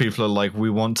Dutch people are like, we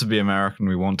want to be American.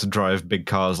 We want to drive big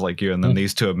cars like you. And then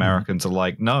these two Americans are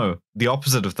like, no, the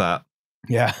opposite of that.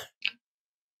 Yeah.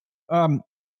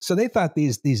 So they thought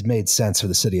these made sense for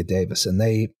the city of Davis, and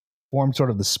they formed sort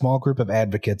of the small group of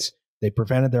advocates. They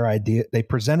presented their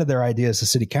ideas to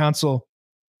city council,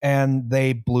 and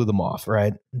they blew them off,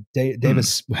 right?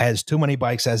 Davis has too many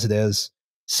bikes as it is.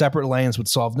 Separate lanes would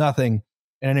solve nothing.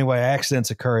 And anyway,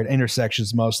 accidents occur at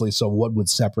intersections mostly, so what would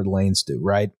separate lanes do,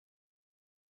 right?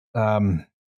 And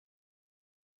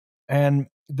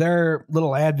their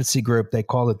little advocacy group, they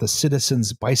called it the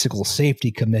Citizens Bicycle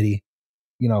Safety Committee,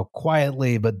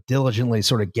 quietly but diligently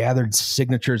sort of gathered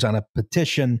signatures on a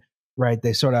petition, right?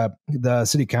 The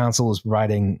city council was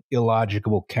providing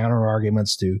illogical counter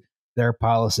arguments to their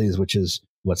policies, which is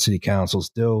what city councils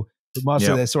do. But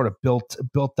mostly they sort of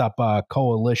built up a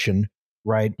coalition,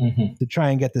 right, to try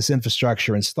and get this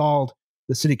infrastructure installed.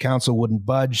 The city council wouldn't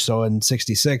budge. So in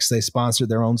 1966, they sponsored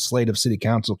their own slate of city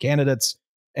council candidates.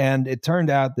 And it turned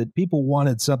out that people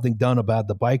wanted something done about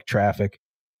the bike traffic.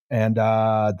 And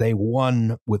they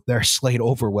won with their slate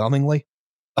overwhelmingly.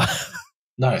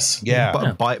 Nice.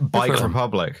 Yeah. Bike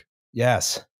Republic.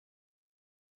 Yes.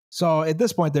 So at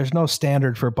this point, there's no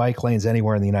standard for bike lanes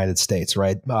anywhere in the United States,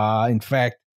 right? In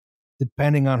fact,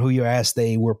 depending on who you ask,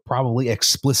 they were probably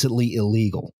explicitly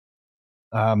illegal.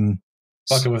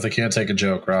 Fuck it with, they can't take a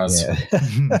joke, Roz.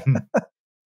 Yeah.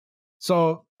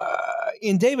 So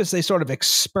in Davis, they sort of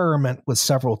experiment with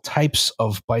several types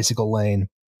of bicycle lane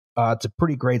to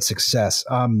pretty great success.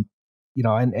 And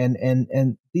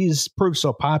these proved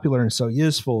so popular and so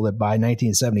useful that by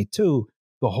 1972,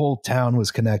 the whole town was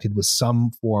connected with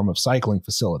some form of cycling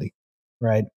facility,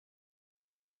 right?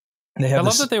 I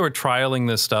love that they were trialing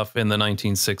this stuff in the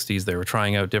 1960s. They were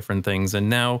trying out different things. And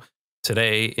now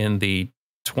today in the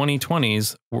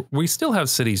 2020s, we still have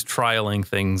cities trialing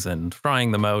things and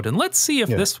trying them out. And let's see if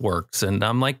this works. And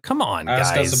I'm like, come on,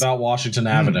 Ask guys. us about Washington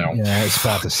Avenue. Yeah, it's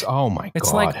about this. Oh, my God.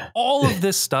 It's like all of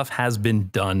this stuff has been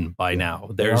done by now.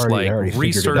 There's already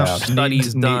research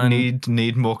studies done.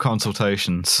 Need more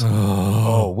consultations.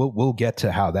 We'll get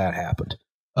to how that happened.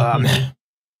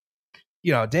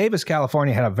 Davis,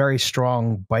 California had a very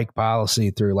strong bike policy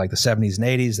through like the 70s and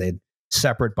 80s. They had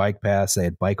separate bike paths. They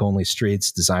had bike-only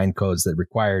streets, design codes that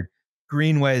required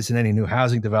greenways in any new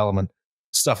housing development,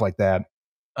 stuff like that.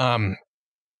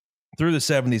 Through the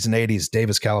 70s and 80s,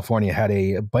 Davis, California had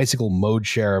a bicycle mode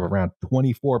share of around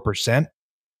 24%,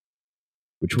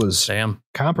 which was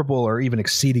comparable or even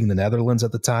exceeding the Netherlands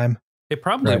at the time. It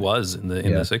probably was in the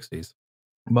 60s.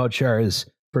 Mode share is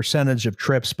percentage of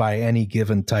trips by any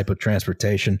given type of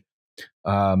transportation.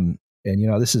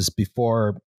 This is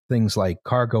before things like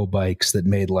cargo bikes that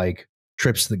made like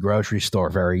trips to the grocery store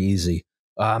very easy.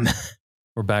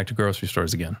 We're back to grocery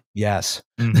stores again. Yes.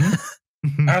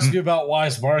 Ask you about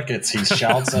Wise Markets, he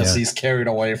shouts as he's carried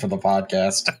away from the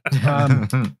podcast.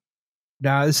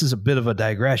 Now, this is a bit of a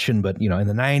digression, but in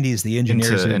the 90s, the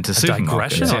engineers into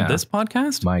digression on this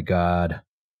podcast? My God.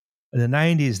 In the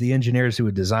 90s, the engineers who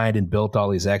had designed and built all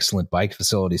these excellent bike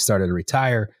facilities started to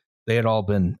retire. They had all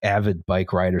been avid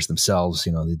bike riders themselves.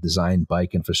 They designed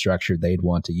bike infrastructure they'd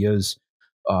want to use.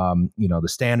 The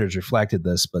standards reflected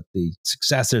this, but the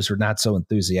successors were not so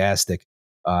enthusiastic.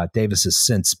 Davis has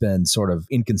since been sort of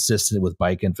inconsistent with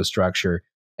bike infrastructure,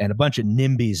 and a bunch of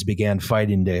NIMBYs began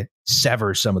fighting to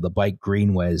sever some of the bike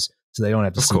greenways so they don't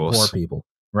have to see poor people,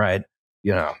 right?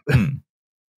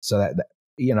 So that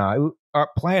our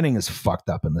planning is fucked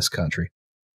up in this country.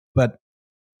 But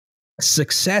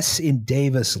success in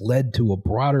Davis led to a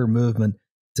broader movement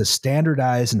to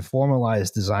standardize and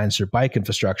formalize designs for bike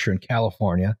infrastructure in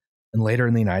California and later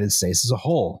in the United States as a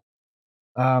whole.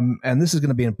 And this is going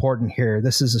to be important here.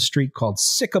 This is a street called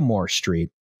Sycamore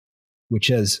Street, which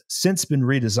has since been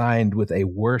redesigned with a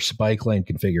worse bike lane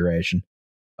configuration.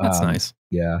 That's nice.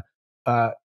 Yeah.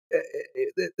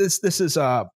 This is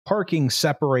a parking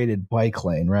separated bike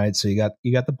lane, right? So you got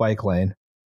the bike lane,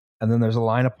 and then there's a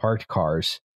line of parked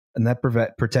cars, and that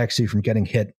protects you from getting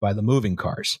hit by the moving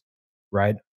cars,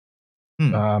 right?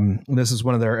 This is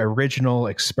one of their original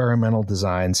experimental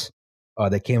designs.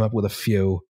 They came up with a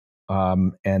few.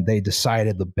 And they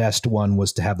decided the best one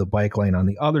was to have the bike lane on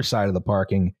the other side of the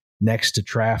parking next to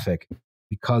traffic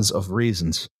because of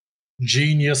reasons.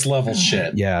 Genius level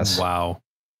shit. Yes. Wow.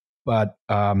 But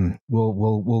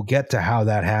we'll get to how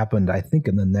that happened, I think,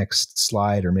 in the next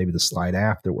slide or maybe the slide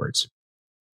afterwards.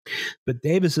 But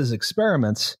Davis's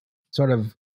experiments sort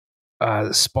of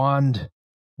spawned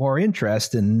more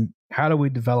interest in how do we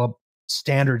develop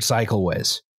standard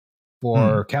cycleways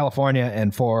for California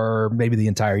and for maybe the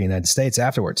entire United States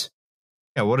afterwards.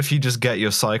 Yeah, what if you just get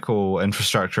your cycle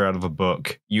infrastructure out of a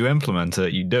book, you implement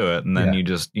it, you do it, and then you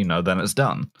just, then it's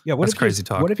done. Yeah, That's crazy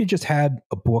talk. What if you just had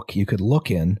a book you could look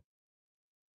in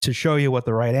to show you what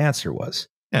the right answer was?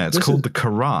 Yeah, it's called the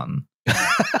Quran.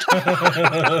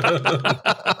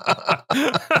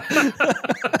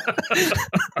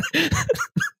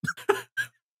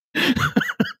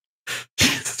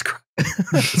 Jesus Christ.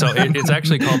 So it's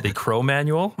actually called the Crow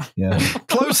Manual? Yeah.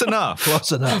 Close enough.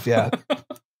 Close enough, yeah. Of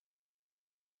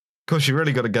course, you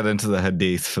really got to get into the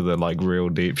hadith for the real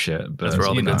deep shit. But that's where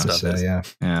all the good stuff is. Yeah.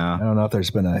 I don't know if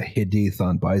there's been a hadith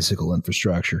on bicycle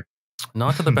infrastructure.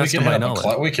 Not to the best of my knowledge.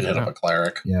 We could hit up a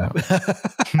cleric. Yeah.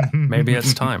 Maybe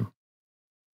it's time.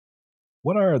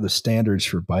 What are the standards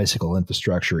for bicycle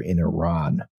infrastructure in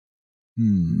Iran?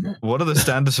 What are the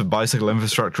standards for bicycle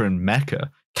infrastructure in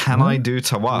Mecca? Can I do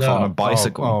tawaf on a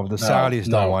bicycle? Oh, the Saudis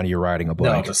don't want you riding a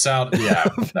bike. No, the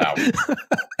Saudis, no.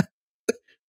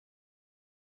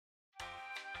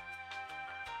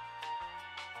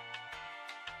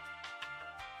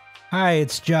 Hi,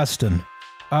 it's Justin.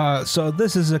 So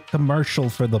this is a commercial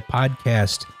for the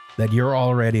podcast that you're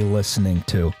already listening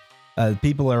to.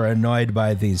 People are annoyed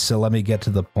by these, so let me get to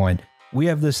the point. We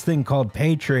have this thing called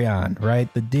Patreon,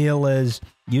 right? The deal is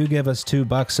you give us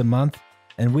 $2 a month,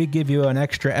 and we give you an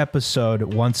extra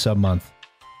episode once a month.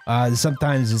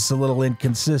 Sometimes it's a little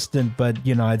inconsistent, but,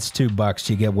 it's $2.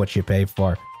 You get what you pay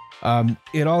for.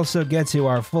 It also gets you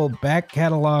our full back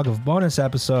catalog of bonus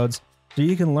episodes, so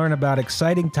you can learn about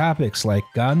exciting topics like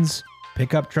guns,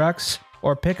 pickup trucks,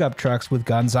 or pickup trucks with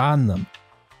guns on them.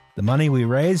 The money we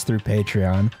raise through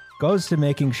Patreon goes to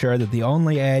making sure that the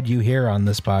only ad you hear on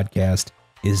this podcast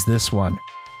is this one.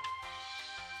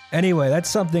 Anyway, that's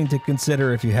something to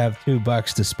consider if you have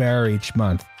 $2 to spare each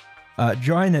month.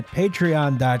 Join at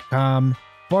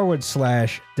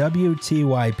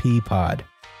patreon.com/WTYP pod.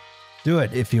 Do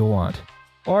it if you want.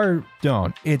 Or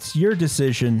don't. It's your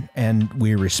decision, and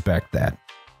we respect that.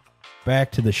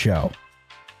 Back to the show.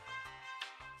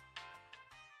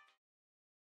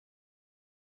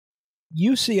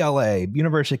 UCLA,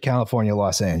 University of California,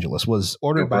 Los Angeles, was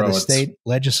ordered by the state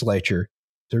legislature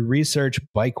to research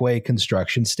bikeway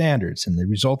construction standards, and the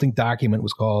resulting document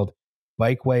was called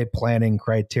Bikeway Planning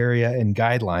Criteria and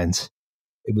Guidelines.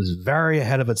 It was very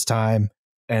ahead of its time,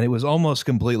 and it was almost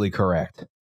completely correct.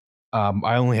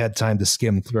 I only had time to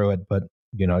skim through it, but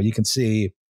you can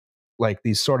see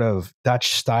these sort of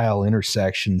Dutch-style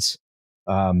intersections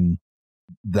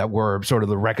that were sort of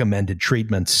the recommended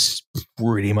treatments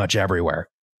pretty much everywhere,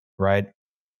 right?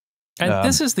 And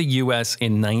this is the U.S.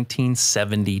 in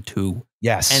 1972.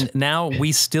 Yes. And now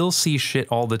we still see shit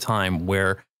all the time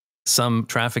where some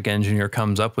traffic engineer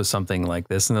comes up with something like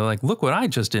this, and they're like, look what I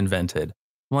just invented.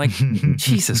 I'm like,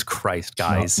 Jesus Christ,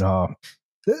 guys. No.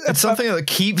 It's something that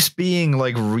keeps being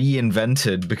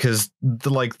reinvented because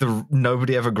the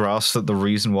nobody ever grasps that the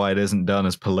reason why it isn't done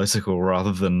is political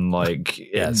rather than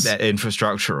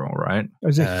infrastructural, right?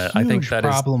 There's a huge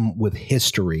problem with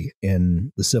history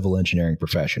in the civil engineering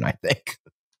profession, I think.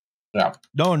 Yeah.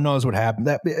 No one knows what happened.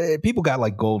 People got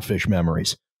goldfish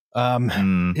memories.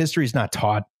 History is not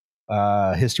taught.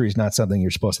 History is not something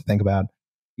you're supposed to think about.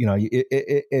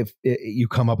 If you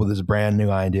come up with this brand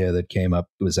new idea that came up,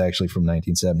 it was actually from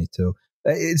 1972.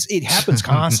 It happens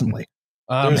constantly.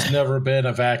 There's never been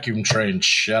a vacuum train.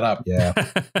 Shut up. Yeah.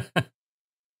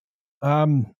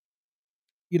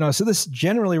 So this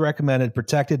generally recommended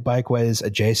protected bikeways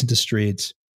adjacent to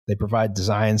streets. They provide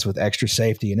designs with extra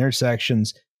safety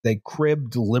intersections. They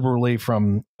cribbed liberally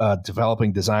from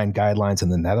developing design guidelines in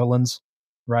the Netherlands,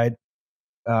 right?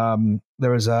 There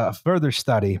was a further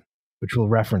study, which we'll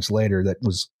reference later, that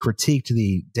was critiqued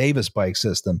the Davis bike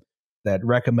system that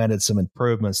recommended some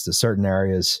improvements to certain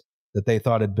areas that they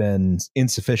thought had been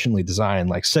insufficiently designed,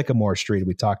 like Sycamore Street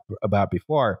we talked about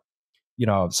before.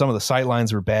 Some of the sight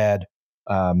lines were bad.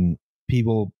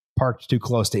 People parked too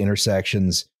close to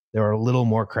intersections. There were a little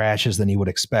more crashes than you would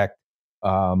expect.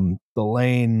 The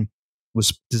lane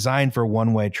was designed for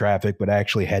one-way traffic, but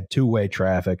actually had two-way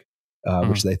traffic,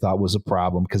 which they thought was a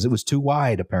problem because it was too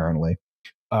wide, apparently.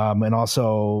 And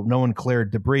also, no one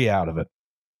cleared debris out of it.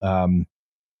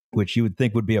 which you would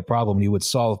think would be a problem you would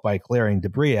solve by clearing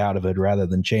debris out of it rather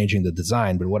than changing the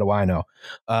design. But what do I know?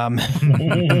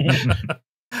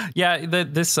 Yeah,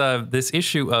 this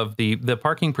issue of the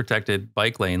parking protected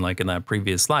bike lane, like in that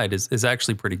previous slide, is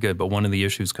actually pretty good. But one of the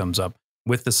issues comes up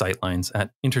with the sight lines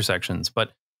at intersections.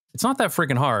 But it's not that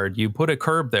freaking hard. You put a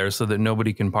curb there so that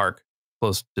nobody can park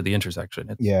close to the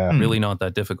intersection. It's really not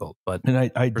that difficult. But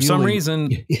for some reason,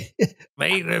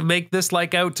 they make this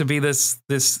like out to be this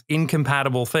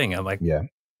incompatible thing. I'm like, yeah,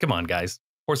 come on, guys,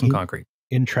 pour some concrete.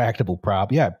 Intractable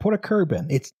problem. Yeah, put a curb in.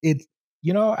 It's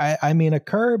I mean, a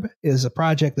curb is a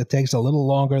project that takes a little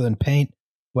longer than paint,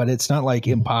 but it's not like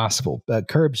impossible.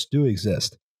 Curbs do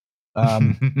exist.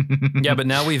 Yeah, but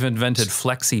now we've invented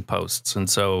flexi posts, and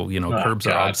so curbs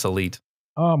are obsolete.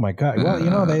 Oh my God!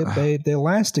 Well, they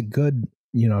last a good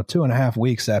 2.5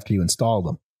 weeks after you install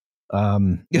them.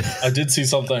 I did see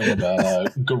something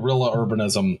about guerrilla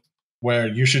urbanism where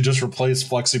you should just replace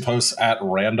flexi posts at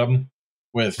random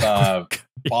with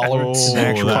bollards.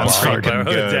 Actual that's bollards.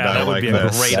 good. Yeah, that would be a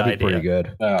great That'd be idea. pretty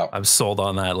good. Yeah. I'm sold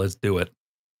on that. Let's do it.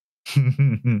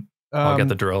 I'll get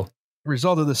the drill.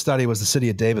 Result of the study was the city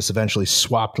of Davis eventually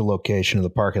swapped the location of the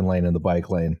parking lane and the bike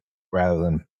lane rather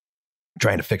than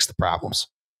trying to fix the problems.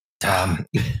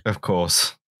 Of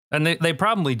course. And they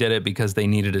probably did it because they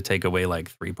needed to take away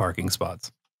like 3 parking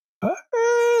spots.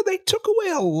 They took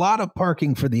away a lot of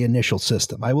parking for the initial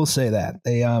system. I will say that.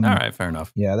 All right, fair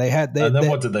enough. Yeah, they had. And then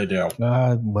what did they do?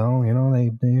 Well,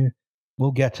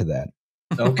 we'll get to that.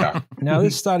 Okay. Now,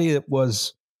 this study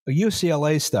was a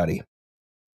UCLA study.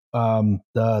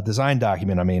 The design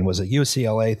document, was a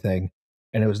UCLA thing,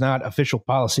 and it was not official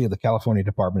policy of the California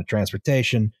Department of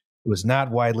Transportation. It was not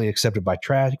widely accepted by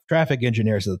traffic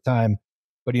engineers at the time,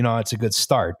 but it's a good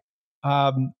start.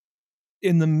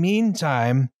 In the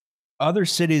meantime, other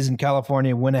cities in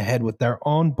California went ahead with their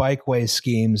own bikeway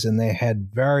schemes, and they had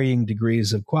varying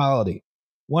degrees of quality.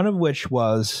 One of which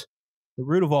was the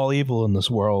root of all evil in this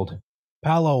world,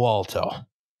 Palo Alto.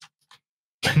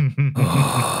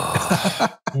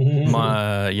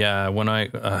 When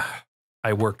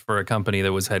I worked for a company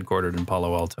that was headquartered in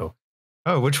Palo Alto.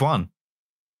 Oh, which one?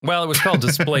 Well, it was called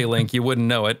Display Link. You wouldn't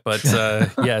know it, but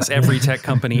yes, every tech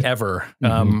company ever.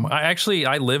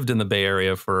 I lived in the Bay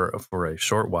Area for a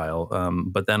short while,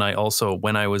 but then I also,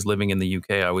 when I was living in the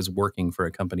UK, I was working for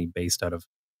a company based out of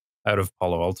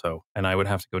Palo Alto, and I would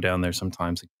have to go down there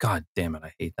sometimes. God damn it,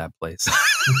 I hate that place.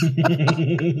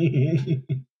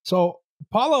 So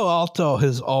Palo Alto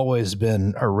has always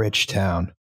been a rich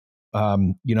town.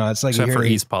 It's like except for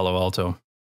East Palo Alto.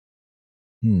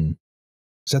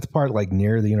 Is that the part like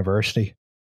near the university?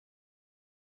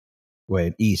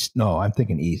 Wait, east. No, I'm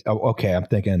thinking east. Oh, okay. I'm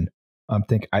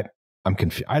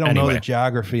confused. I don't know the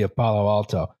geography of Palo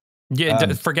Alto.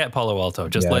 Yeah, forget Palo Alto.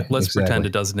 Just let's pretend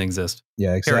it doesn't exist.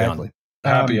 Yeah, exactly.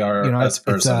 Happy hour.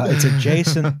 It's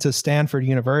adjacent to Stanford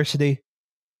University.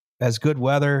 Has good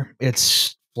weather.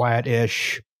 It's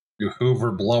flat-ish. You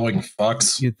Hoover blowing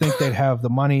fucks. You'd think they'd have the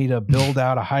money to build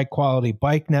out a high-quality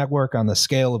bike network on the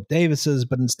scale of Davis's,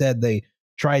 but instead they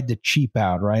tried to cheap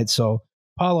out, right? So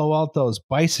Palo Alto's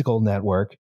bicycle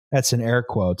network, that's in air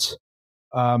quotes,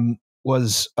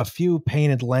 was a few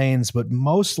painted lanes, but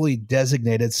mostly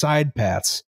designated side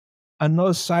paths. And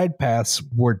those side paths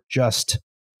were just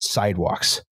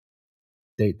sidewalks.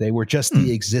 They were just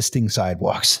the existing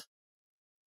sidewalks.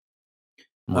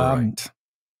 Right.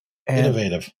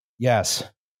 Innovative. Yes.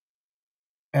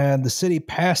 And the city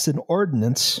passed an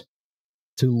ordinance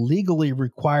to legally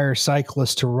require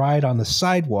cyclists to ride on the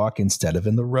sidewalk instead of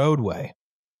in the roadway.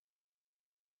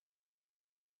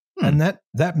 And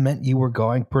that meant you were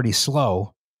going pretty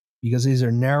slow because these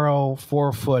are narrow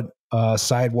 4-foot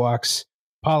sidewalks.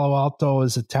 Palo Alto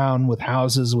is a town with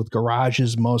houses with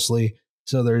garages mostly,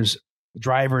 so there's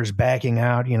drivers backing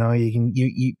out.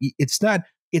 It's not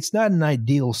an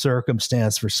ideal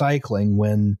circumstance for cycling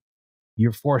when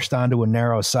you're forced onto a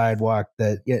narrow sidewalk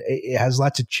that it has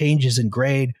lots of changes in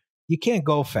grade. You can't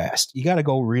go fast. You got to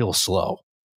go real slow,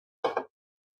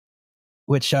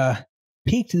 which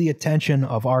piqued the attention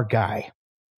of our guy.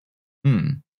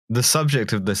 The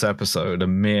subject of this episode, a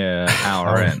mere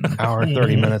hour in. Hour and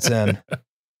 30 minutes in.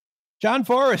 John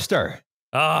Forrester.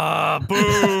 Boo!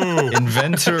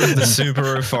 Inventor of the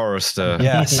Subaru Forester.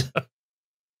 Yes.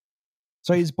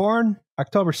 So he's born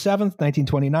October 7th,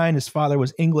 1929. His father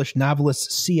was English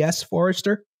novelist C.S.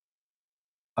 Forrester.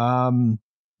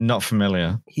 Not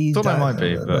familiar. Thought I might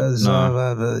be, but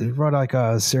no. He wrote like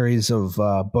a series of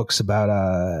books about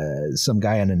some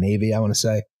guy in the Navy, I want to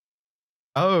say.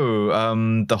 Oh,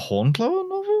 the Hornblower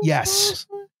novel? Yes.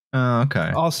 Oh, okay.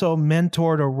 Also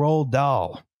mentored a Roald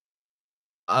Dahl.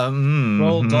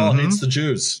 Roald Dahl hates the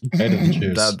Jews. Hated the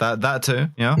Jews. That too.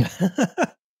 Yeah.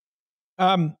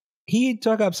 He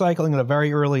took up cycling at a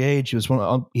very early age.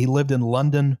 He lived in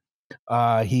London.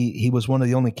 He was one of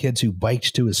the only kids who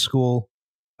biked to his school.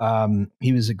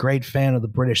 He was a great fan of the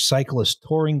British Cyclist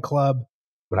Touring Club,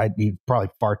 but he's probably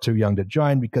far too young to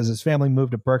join because his family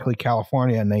moved to Berkeley,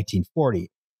 California in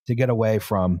 1940 to get away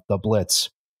from the Blitz.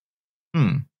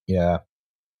 Yeah.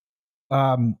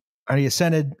 And he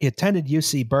attended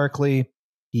UC Berkeley.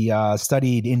 He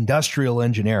studied industrial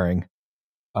engineering,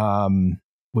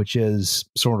 which is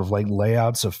sort of like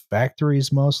layouts of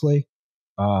factories mostly.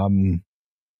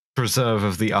 Preserve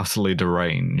of the utterly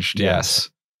deranged. Yes.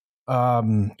 I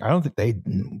don't think they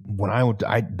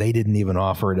didn't even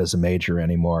offer it as a major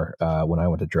anymore when I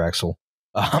went to Drexel.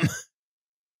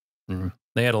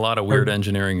 They had a lot of weird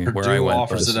engineering where I Purdue went.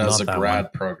 offers it as a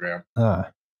grad program.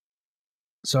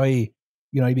 So he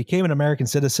became an American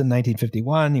citizen in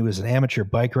 1951. He was an amateur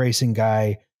bike racing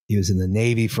guy. He was in the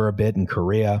Navy for a bit in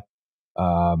Korea,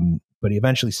 but he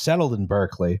eventually settled in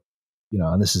Berkeley.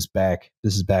 And this is back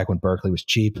when Berkeley was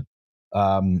cheap.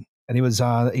 And he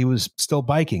was still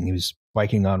biking. He was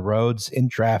biking on roads in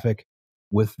traffic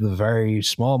with the very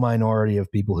small minority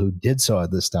of people who did so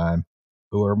at this time,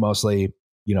 who were mostly,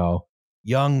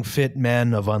 young, fit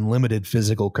men of unlimited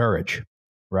physical courage,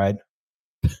 right?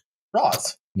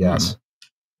 Ross. Yes.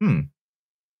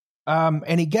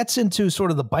 And he gets into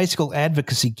sort of the bicycle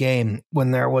advocacy game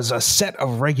when there was a set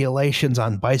of regulations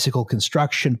on bicycle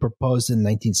construction proposed in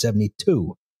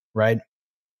 1972, right?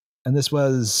 And this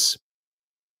was,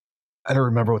 I don't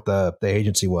remember what the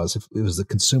agency was. If it was the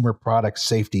Consumer Product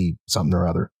Safety something or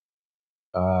other.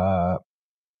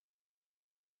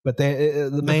 But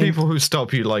the main people who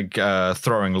stop you like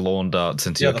throwing lawn darts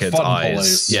into your kids' eyes.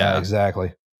 Police. Yeah,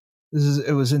 exactly.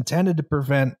 It was intended to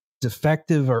prevent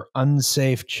defective or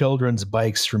unsafe children's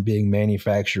bikes from being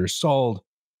manufactured or sold.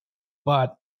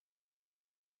 But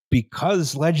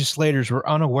because legislators were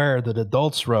unaware that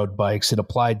adults rode bikes, it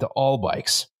applied to all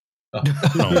bikes. Oh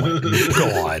my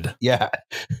God. Yeah.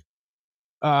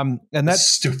 And that's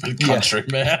stupid country,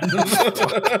 man.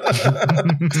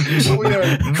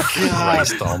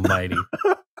 Christ almighty.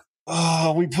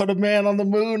 Oh, we put a man on the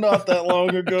moon not that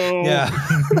long ago. Yeah.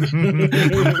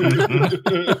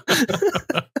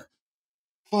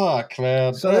 Fuck,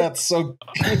 man. So that's so.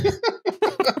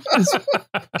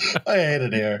 I hate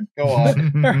it here. Go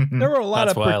on. There were a lot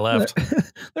That's why I left.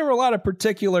 There were a lot of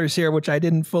particulars here which I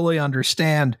didn't fully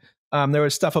understand. There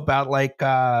was stuff about like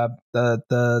the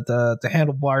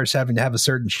handlebars having to have a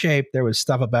certain shape. There was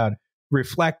stuff about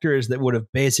reflectors that would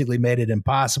have basically made it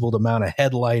impossible to mount a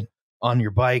headlight on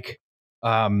your bike.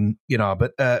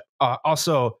 But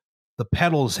also the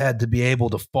pedals had to be able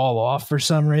to fall off for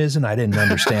some reason. I didn't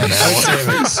understand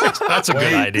that. That's a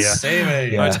good idea.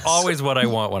 Saving. Yeah. It's always what I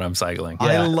want when I'm cycling.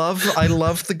 I love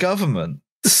the government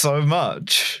so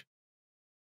much.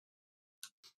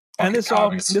 And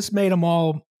this made them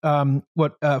all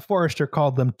what Forrester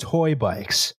called them toy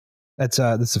bikes. That's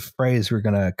a phrase we're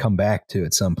going to come back to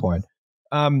at some point.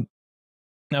 Now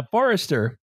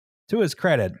Forrester, to his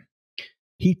credit,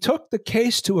 he took the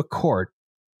case to a court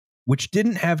which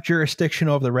didn't have jurisdiction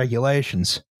over the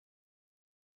regulations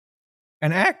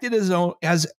and acted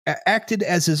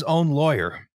as his own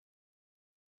lawyer.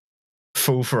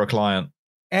 Fool for a client.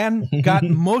 And got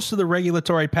most of the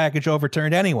regulatory package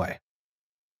overturned anyway.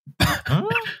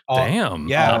 Damn.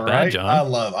 Yeah. Not bad, Right? John. I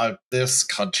love this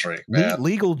country, man.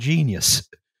 Legal genius.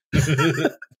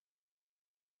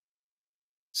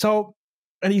 So,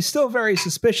 and he's still very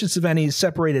suspicious of any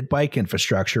separated bike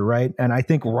infrastructure, right? And I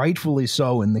think rightfully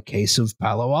so in the case of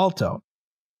Palo Alto.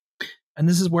 And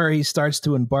this is where he starts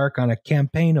to embark on a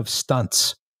campaign of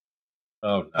stunts.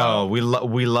 Oh, no. Oh, we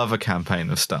love a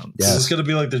campaign of stunts. Yes. Is this going to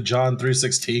be like the John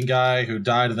 316 guy who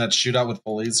died in that shootout with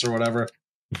police or whatever?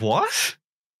 What?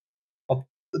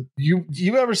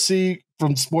 You ever see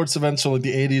from sports events from like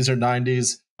the 80s or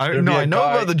 90s? I know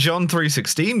about the John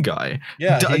 316 guy.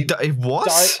 Yeah.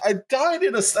 What? I died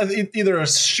in either a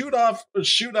shootout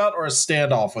or a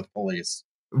standoff with police.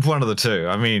 One of the two.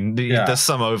 I mean, there's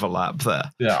some overlap there.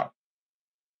 Yeah.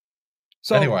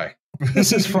 So anyway,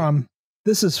 this is from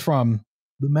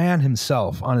the man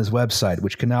himself on his website,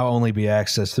 which can now only be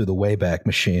accessed through the Wayback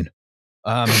Machine.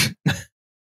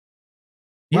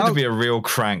 You have to be a real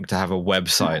crank to have a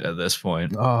website at this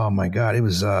point. Oh my God. It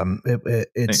was,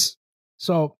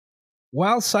 so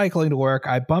while cycling to work,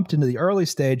 I bumped into the early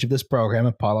stage of this program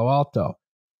at Palo Alto.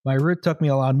 My route took me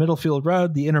along Middlefield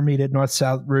Road, the intermediate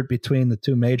north-south route between the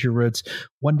two major routes.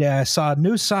 One day I saw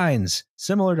new signs,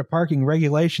 similar to parking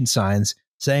regulation signs,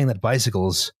 saying that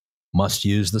bicycles must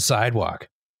use the sidewalk.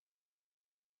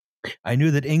 I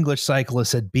knew that English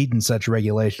cyclists had beaten such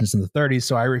regulations in the 30s,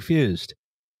 so I refused.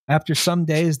 After some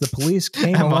days, the police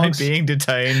came Am along. I being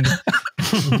detained?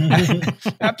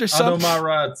 After I know my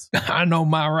rights. I know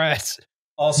my rights.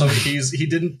 Also, he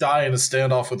didn't die in a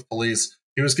standoff with police.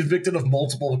 He was convicted of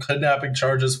multiple kidnapping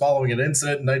charges following an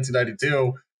incident in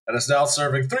 1992 and is now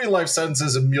serving 3 life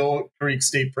sentences in Mule Creek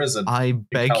State Prison. I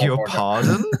beg your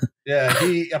pardon? Yeah,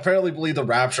 he apparently believed the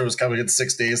rapture was coming in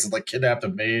 6 days and kidnapped a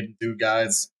maid and 2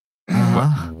 guys.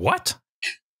 What?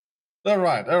 All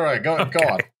right, go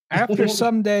on. After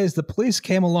some days, the police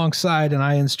came alongside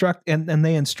and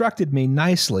they instructed me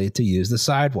nicely to use the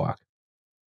sidewalk.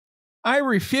 I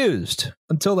refused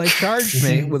until they charged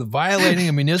me with violating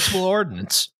a municipal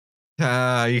ordinance.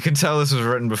 You can tell this was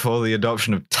written before the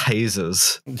adoption of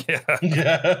tasers.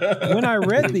 Yeah. When I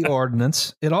read the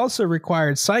ordinance, it also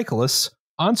required cyclists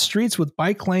on streets with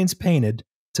bike lanes painted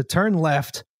to turn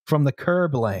left from the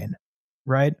curb lane,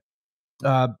 right?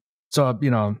 So,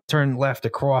 turn left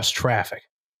across traffic.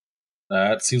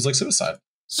 That seems like suicide.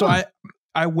 So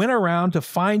I went around to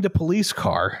find a police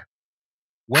car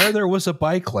where there was a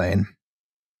bike lane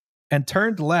and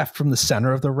turned left from the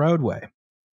center of the roadway.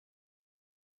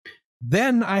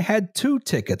 Then I had 2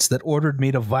 tickets that ordered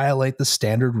me to violate the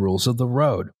standard rules of the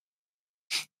road.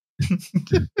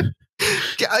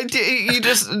 I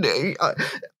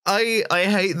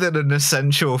hate that an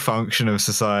essential function of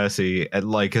society,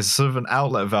 as sort of an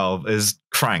outlet valve, is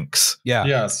cranks. Yeah.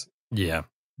 Yes. Yeah.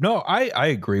 No, I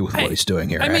agree with what he's doing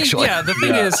here, actually. Yeah, the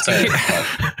thing is,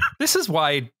 this is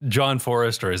why John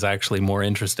Forrester is actually more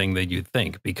interesting than you'd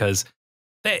think, because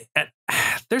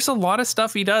there's a lot of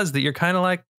stuff he does that you're kind of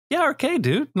like, yeah, okay,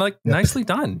 dude, nicely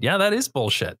done. Yeah, that is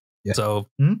bullshit. Yeah. So,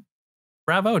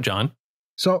 bravo, John.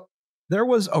 So there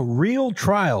was a real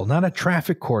trial, not a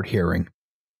traffic court hearing,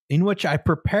 in which I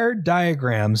prepared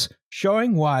diagrams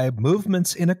showing why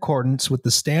movements in accordance with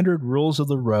the standard rules of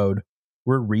the road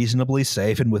were reasonably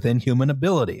safe and within human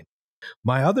ability.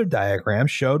 My other diagram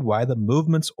showed why the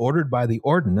movements ordered by the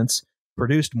ordinance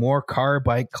produced more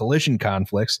car-bike collision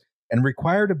conflicts and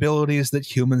required abilities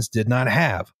that humans did not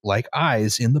have, like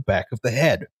eyes in the back of the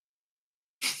head.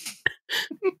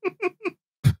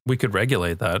 We could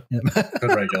regulate that.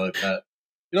 Could regulate that.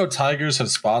 Tigers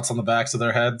have spots on the backs of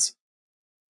their heads.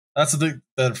 That's the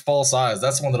false eyes.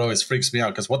 That's the one that always freaks me out,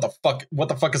 because what the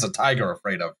fuck is a tiger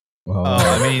afraid of?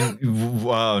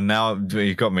 Wow, now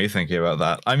you got me thinking about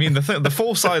that. I mean, the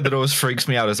false eye that always freaks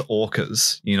me out is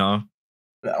orcas, Aren't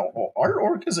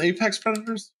orcas apex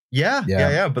predators?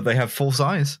 Yeah, but they have false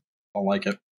eyes. I don't like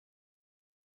it.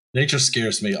 Nature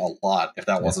scares me a lot, if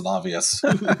that wasn't obvious.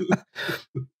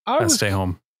 Stay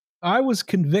home. I was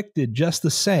convicted just the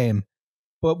same,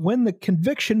 but when the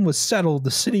conviction was settled,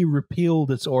 the city repealed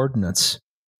its ordinance.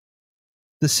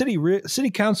 The city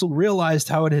council realized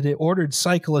how it had ordered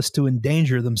cyclists to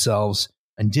endanger themselves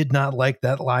and did not like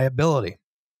that liability.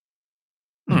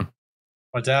 My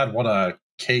dad won a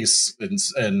case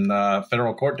in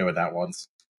federal court doing that once.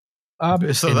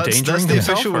 So that's the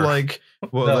official,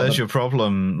 there's your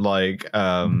problem,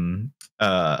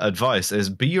 advice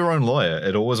is be your own lawyer.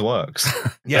 It always works.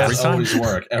 Yeah, it always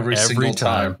work. Every single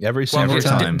time. Every single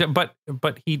time.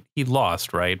 But he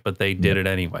lost, right? But they did it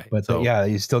anyway. But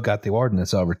he still got the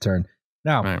ordinance overturned.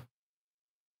 Now,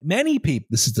 many people,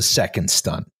 this is the second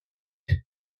stunt.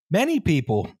 Many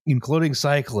people, including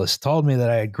cyclists, told me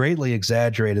that I had greatly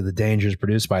exaggerated the dangers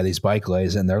produced by these bike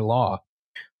lanes and their law.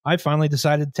 I finally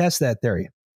decided to test that theory.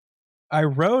 I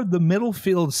rode the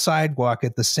Middlefield sidewalk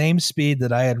at the same speed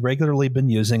that I had regularly been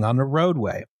using on the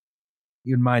roadway.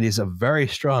 Keep in mind, he's a very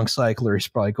strong cycler. He's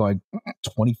probably going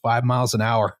 25 miles an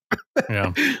hour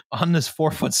on this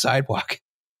 4-foot sidewalk.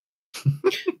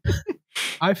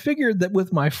 I figured that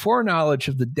with my foreknowledge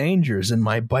of the dangers and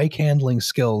my bike handling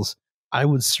skills, I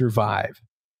would survive.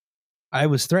 I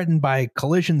was threatened by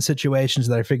collision situations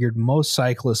that I figured most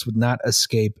cyclists would not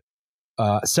escape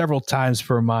several times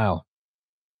per mile.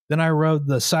 Then I rode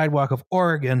the sidewalk of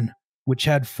Oregon, which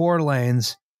had 4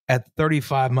 lanes at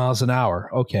 35 miles an hour.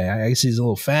 Okay, I guess he's a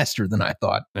little faster than I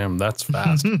thought. Damn, that's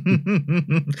fast.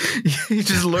 You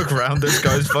just look around, this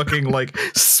guy's fucking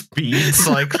speed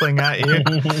cycling at you.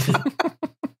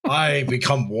 I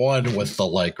become one with the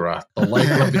Lycra. The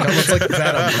Lycra becomes like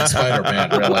Venom from Spider-Man,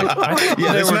 really.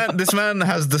 Yeah, this man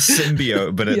has the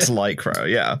symbiote, but it's Lycra,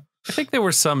 yeah. I think there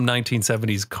were some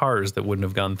 1970s cars that wouldn't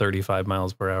have gone 35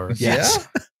 miles per hour. Yes.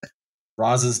 Yeah?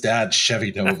 Roz's dad,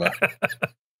 Chevy Nova.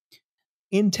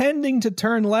 Intending to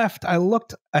turn left, I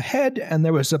looked ahead and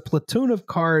there was a platoon of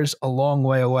cars a long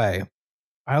way away.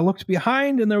 I looked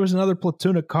behind and there was another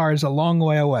platoon of cars a long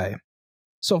way away.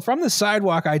 So from the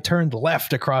sidewalk, I turned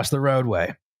left across the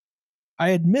roadway. I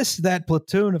had missed that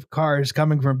platoon of cars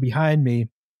coming from behind me.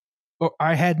 Or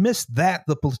I had missed that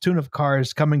the platoon of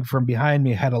cars coming from behind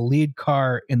me had a lead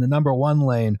car in the number 1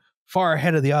 lane far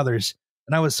ahead of the others,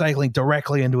 and I was cycling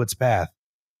directly into its path.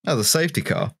 Oh, the safety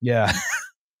car. Yeah.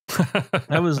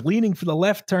 I was leaning for the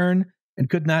left turn and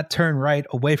could not turn right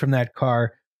away from that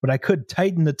car, but I could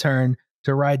tighten the turn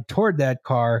to ride toward that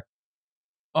car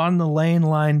on the lane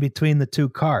line between the 2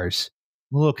 cars.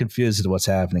 I'm a little confused as to what's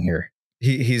happening here.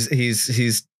 He's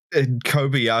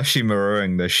Kobayashi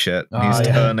Maruing this shit. He's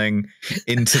turning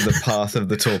into the path of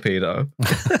the torpedo.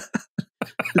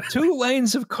 The 2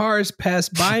 lanes of cars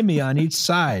passed by me on each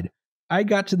side. I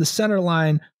got to the center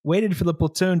line, waited for the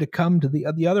platoon to come to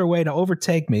the other way to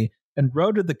overtake me, and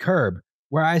rode to the curb,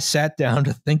 where I sat down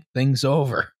to think things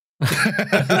over.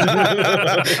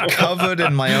 Covered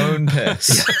in my own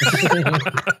piss.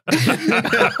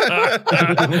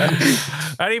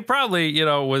 And he probably,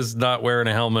 was not wearing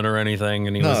a helmet or anything,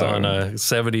 and he was on a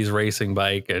 70s racing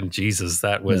bike, and Jesus,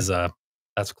 that was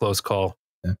that's a close call.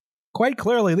 Yeah. Quite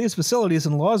clearly, these facilities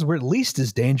and laws were at least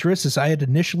as dangerous as I had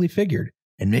initially figured,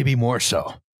 and maybe more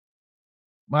so.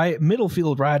 My middle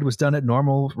field ride was done at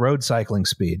normal road cycling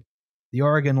speed. The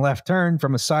Oregon left turn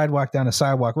from a sidewalk down a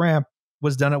sidewalk ramp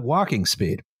was done at walking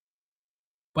speed.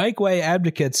 Bikeway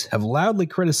advocates have loudly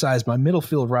criticized my middle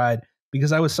field ride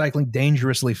because I was cycling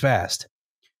dangerously fast.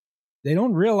 They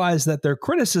don't realize that their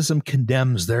criticism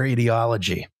condemns their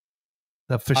ideology.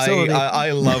 The facility. I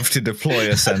love to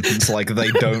deploy a sentence like they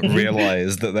don't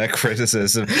realize that their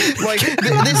criticism. Like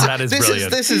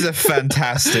this is a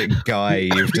fantastic guy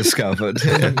you've discovered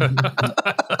here.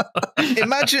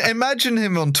 Imagine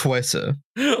him on Twitter.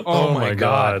 Oh my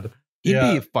God. He'd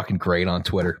be fucking great on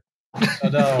Twitter.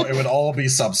 No, it would all be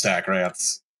Substack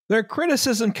rants. Their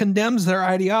criticism condemns their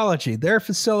ideology. Their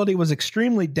facility was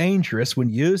extremely dangerous when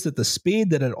used at the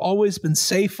speed that had always been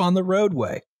safe on the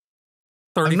roadway.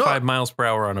 35 miles per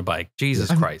hour on a bike.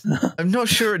 Jesus Christ. I'm not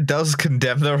sure it does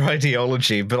condemn their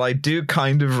ideology, but I do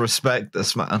kind of respect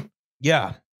this man.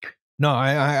 Yeah. No,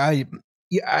 I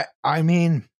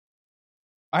mean,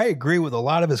 I agree with a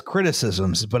lot of his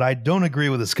criticisms, but I don't agree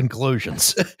with his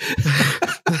conclusions.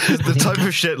 The type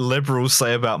of shit liberals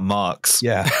say about Marx.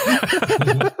 Yeah.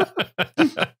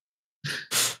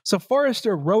 So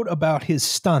Forrester wrote about his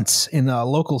stunts in a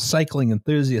local cycling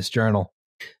enthusiast journal.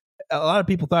 A lot of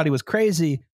people thought he was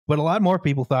crazy, but a lot more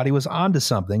people thought he was onto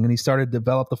something, and he started to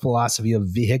develop the philosophy of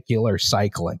vehicular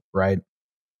cycling, right?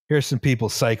 Here's some people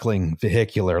cycling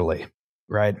vehicularly,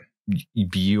 right?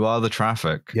 You are the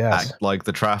traffic. Yes. Act like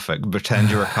the traffic. Pretend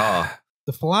you're a car.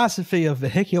 The philosophy of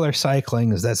vehicular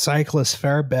cycling is that cyclists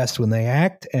fare best when they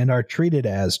act and are treated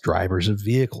as drivers of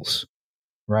vehicles,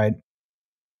 right?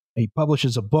 He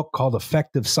publishes a book called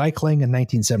Effective Cycling in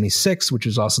 1976, which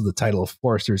is also the title of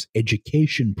Forrester's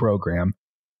education program.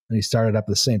 And he started up at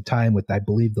the same time with, I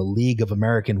believe, the League of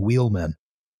American Wheelmen.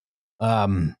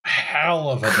 Hell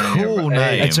of a cool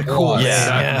name. It's a cool name.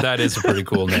 Yeah, that is a pretty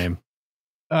cool name.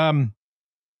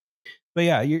 But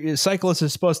yeah, your cyclist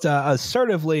is supposed to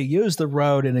assertively use the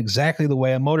road in exactly the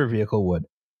way a motor vehicle would.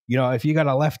 If you got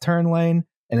a left turn lane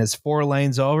and it's 4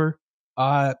 lanes over,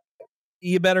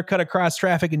 you better cut across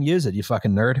traffic and use it, you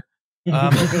fucking nerd.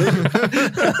 That's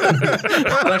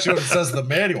actually what it says in the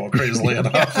manual, crazily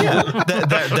enough.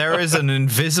 There is an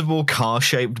invisible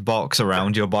car-shaped box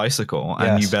around your bicycle,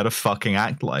 and you better fucking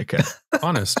act like it.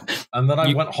 Honest. And then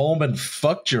I went home and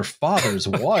fucked your father's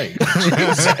wife.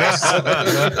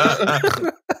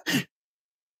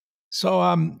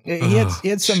 So he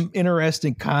had some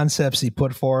interesting concepts he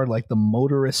put forward, like the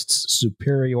motorist's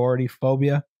superiority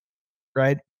phobia,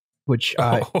 right? Which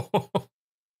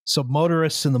so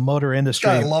motorists in the motor industry,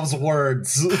 guy loves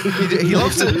words. He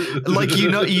loves to, like,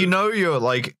 you're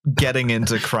like getting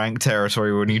into crank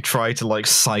territory when you try to like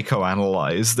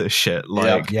psychoanalyze this shit.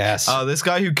 Like, yes, this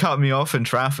guy who cut me off in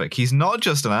traffic, he's not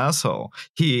just an asshole.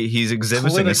 He's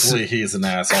exhibiting clinically, he's an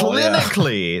asshole.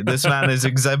 Clinically, this man is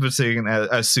exhibiting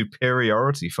a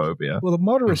superiority phobia. Well, the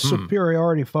motorist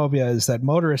superiority phobia is that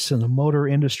motorists in the motor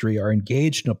industry are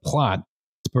engaged in a plot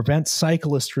to prevent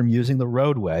cyclists from using the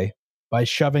roadway by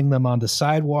shoving them onto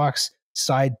sidewalks,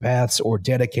 side paths, or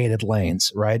dedicated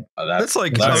lanes, right? That's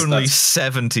only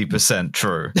 70%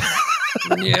 true.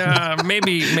 Yeah,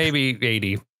 maybe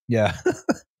 80. Yeah.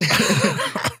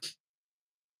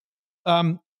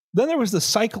 Then there was the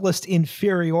cyclist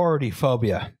inferiority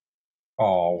phobia.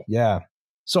 Oh. Yeah.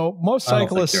 So most I don't think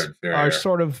cyclists they're are inferior.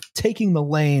 sort of taking the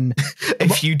lane.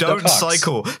 If you don't cocks.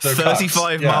 cycle They're 35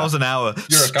 cocks, yeah. miles an hour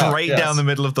You're a cock, straight yes. down the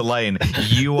middle of the lane,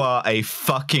 you are a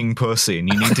fucking pussy, and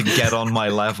you need to get on my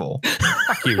level.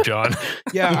 Fuck you, John.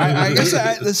 Yeah, I guess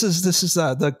this is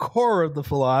the core of the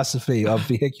philosophy of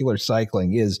vehicular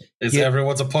cycling is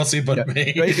everyone's a pussy but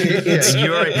me. right,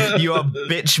 You are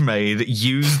bitch made.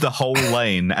 Use the whole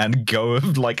lane and go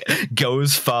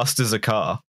as fast as a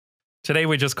car. Today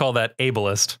we just call that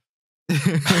ableist.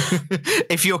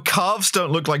 If your calves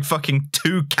don't look like fucking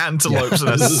two cantaloupes in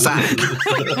a sack,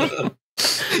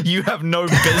 you have no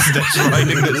business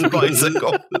riding this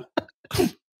bicycle.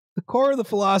 the core of the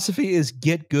philosophy is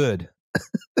get good.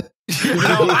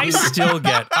 I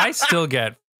still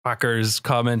get fuckers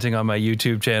commenting on my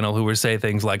YouTube channel who were saying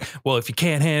things like, well, if you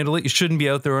can't handle it, you shouldn't be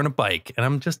out there on a bike. And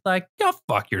I'm just like, go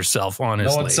fuck yourself,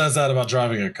 honestly. No one says that about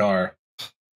driving a car.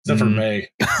 Except for me.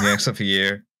 Yeah, except for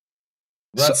you.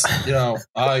 That's,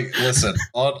 listen,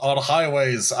 on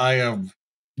highways, I am...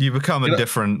 You become a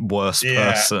different, worse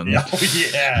person. Yeah. Oh,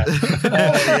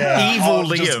 yeah. Evil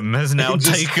Liam has now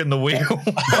taken the wheel.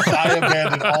 I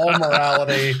abandoned all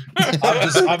morality.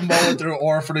 I'm mulling through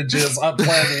orphanages. I'm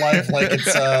playing life like it's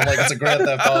a Grand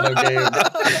Theft Auto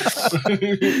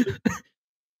game.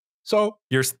 So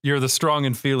you're the strong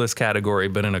and fearless category,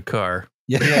 but in a car.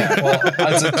 Yeah, well,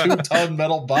 it's a 2-ton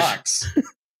metal box.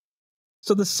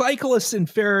 So the cyclist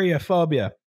inferiority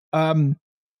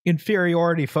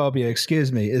phobia,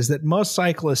 excuse me, is that most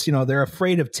cyclists, they're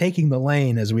afraid of taking the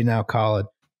lane, as we now call it,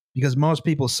 because most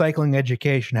people's cycling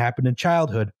education happened in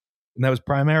childhood, and that was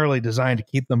primarily designed to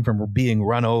keep them from being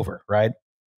run over, right?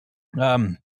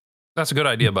 That's a good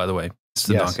idea, by the way,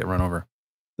 to not get run over.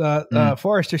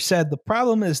 Forrester said, the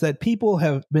problem is that people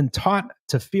have been taught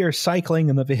to fear cycling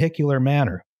in the vehicular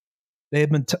manner. They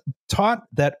have been taught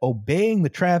that obeying the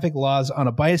traffic laws on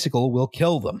a bicycle will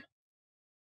kill them.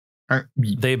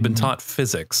 They've been taught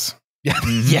physics.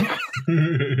 Yeah.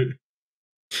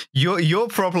 Your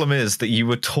problem is that you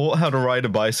were taught how to ride a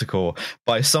bicycle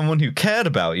by someone who cared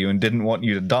about you and didn't want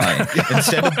you to die,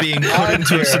 instead of being put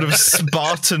into a sort of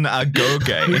Spartan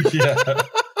agoge. Yeah.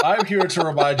 I'm here to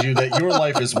remind you that your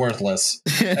life is worthless.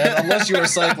 And unless you are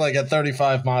cycling at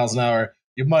 35 miles an hour,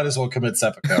 you might as well commit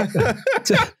seppuku.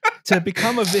 To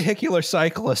become a vehicular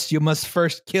cyclist, you must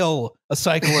first kill a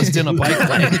cyclist in a bike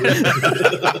lane.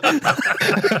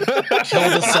 Kill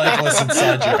the cyclist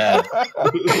inside your head.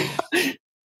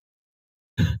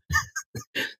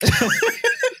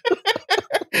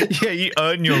 Yeah, you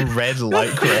earn your red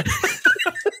lycra.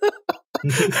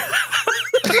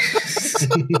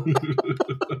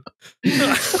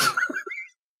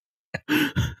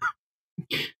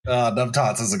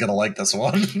 Nubtots isn't going to like this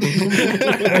one.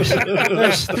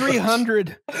 There's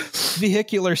 300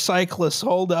 vehicular cyclists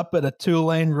holed up at a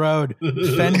 2-lane road,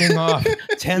 fending off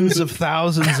tens of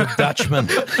thousands of Dutchmen.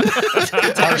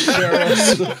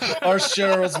 Our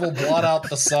sheriffs will blot out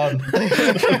the sun.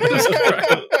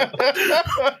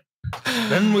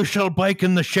 Then we shall bike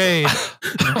in the shade.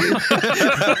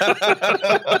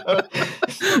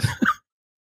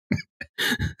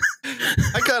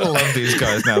 I kind of love these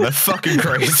guys now. They're fucking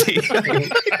crazy.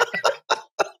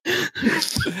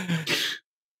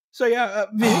 So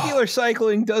vehicular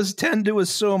cycling does tend to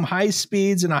assume high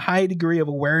speeds and a high degree of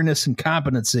awareness and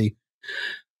competency.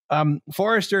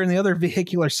 Forrester and the other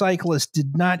vehicular cyclists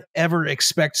did not ever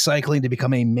expect cycling to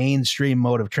become a mainstream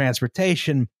mode of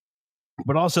transportation,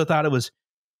 but also thought it was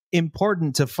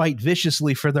important to fight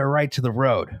viciously for their right to the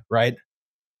road, right?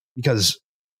 Because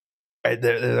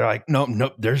they're like,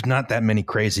 no, there's not that many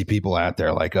crazy people out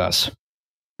there like us.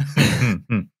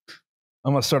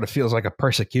 Almost sort of feels like a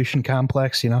persecution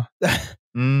complex, More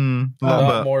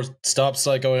stop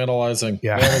psychoanalyzing.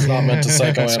 Yeah. Man is not meant to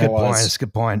psychoanalyze. That's a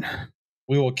good point.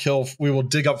 We will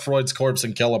dig up Freud's corpse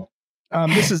and kill him.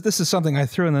 This is something I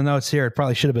threw in the notes here. It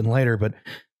probably should have been later, but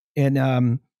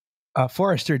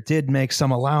Forrester did make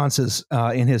some allowances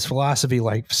in his philosophy,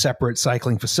 like separate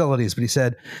cycling facilities. But he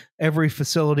said every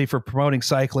facility for promoting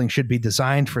cycling should be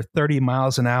designed for 30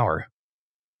 miles an hour.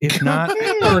 If not,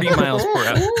 30 miles per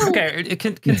hour. Okay,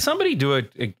 can somebody do a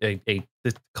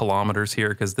kilometers here?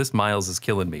 Because this miles is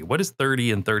killing me. What is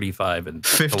 30 and 35 and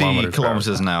 50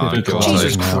 kilometers an hour?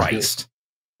 Jesus Christ.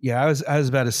 Yeah, I was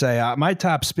about to say my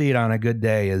top speed on a good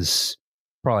day is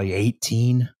probably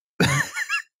 18.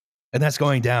 And that's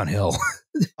going downhill.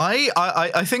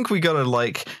 I think we gotta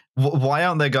why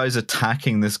aren't there guys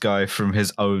attacking this guy from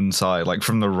his own side, like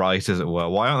from the right, as it were?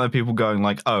 Why aren't there people going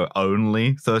like, oh,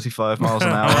 only 35 miles an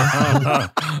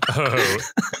hour?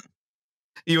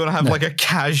 You want to have like a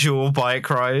casual bike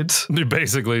ride? You're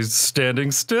basically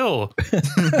standing still.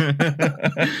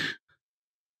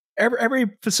 every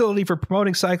facility for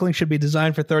promoting cycling should be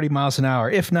designed for 30 miles an hour.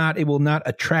 If not, it will not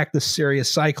attract the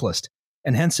serious cyclist,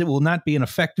 and hence it will not be an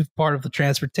effective part of the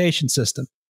transportation system.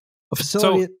 A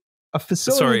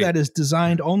facility that is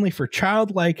designed only for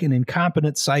childlike and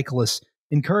incompetent cyclists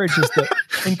encourages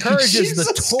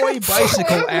the toy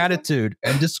bicycle attitude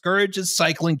and discourages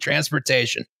cycling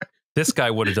transportation. This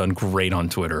guy would have done great on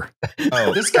Twitter.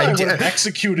 Oh, this guy would have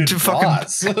executed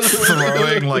bots.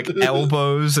 Throwing like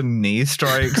elbows and knee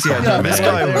strikes. Yeah, this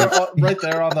guy right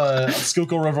there on the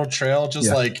Schuylkill River Trail, just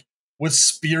like with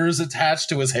spears attached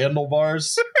to his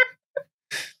handlebars.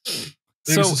 Maybe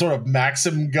some sort of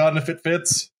Maxim gun if it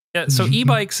fits. Yeah, so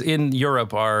e-bikes in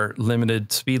Europe are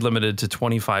speed limited to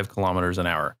 25 kilometers an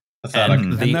hour.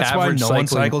 And that's why no one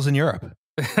cycles in Europe.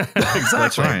 Exactly.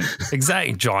 That's right.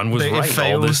 Exactly. John was right. It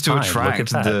fails to time.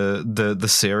 attract the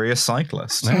serious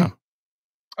cyclist. Yeah.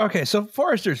 Okay, so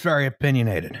Forrester's very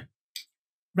opinionated.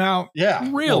 Now,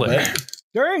 really,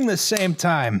 during the same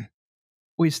time,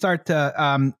 we start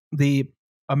to the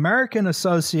American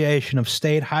Association of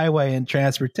State Highway and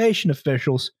Transportation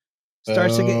Officials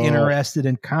starts to get interested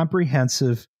in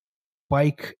comprehensive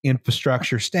bike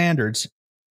infrastructure standards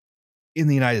in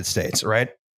the United States, right?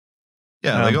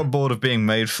 Yeah, they got bored of being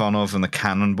made fun of in the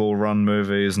Cannonball Run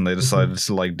movies, and they decided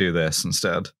to like do this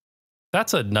instead.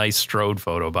 That's a nice Strode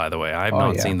photo, by the way. I've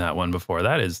not seen that one before.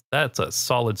 That's a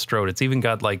solid Strode. It's even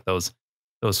got like those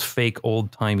fake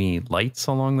old timey lights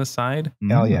along the side.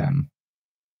 Hell yeah!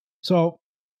 So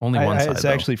only one side. It's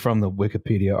actually from the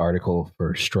Wikipedia article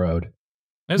for Strode.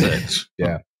 Is it?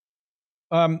 Yeah.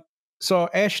 So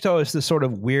AASHTO is this sort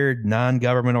of weird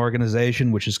non-government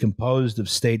organization which is composed of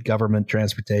state government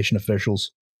transportation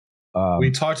officials. We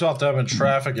talked about them in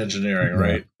traffic engineering,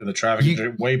 right? In the traffic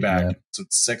engineering way back, so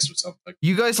it's 6 or something.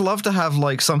 You guys love to have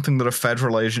like something that a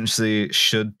federal agency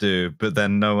should do, but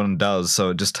then no one does, so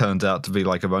it just turns out to be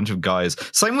like a bunch of guys.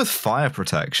 Same with fire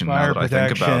protection. Now that I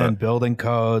think about it, building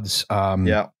codes.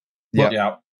 Yeah.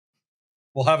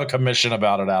 We'll have a commission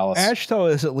about it, Alice.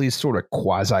 AASHTO is at least sort of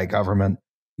quasi-government.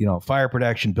 You know, fire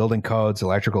protection, building codes,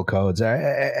 electrical codes.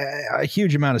 A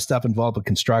huge amount of stuff involved with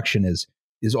construction is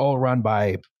all run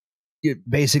by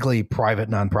basically private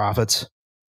nonprofits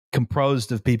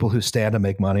composed of people who stand to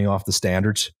make money off the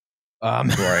standards.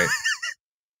 Right.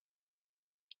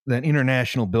 The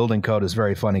International Building Code is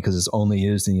very funny because it's only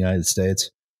used in the United States.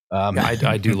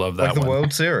 I do love that like the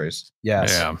World Series.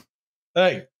 Yes. Yeah.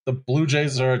 Hey, the Blue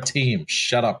Jays are a team.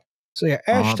 Shut up. So yeah,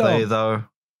 Are they though?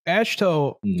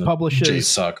 AASHTO publishes Jays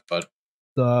suck, but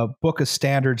the Book of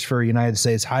Standards for United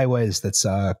States Highways. That's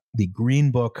the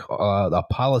Green Book, a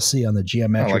policy on the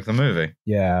geometric. Like the movie.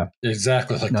 Yeah,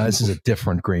 exactly. Like this is a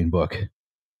different Green Book.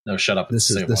 No, shut up. This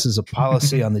is a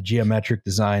policy on the geometric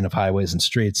design of highways and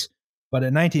streets. But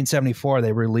in 1974,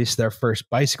 they released their first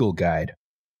bicycle guide,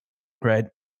 right?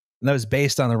 And that was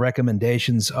based on the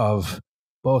recommendations of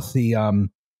both the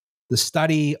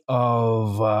study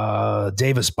of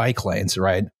Davis bike lanes,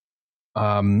 right?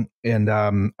 I think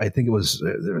there was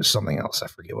something else. I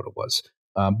forget what it was.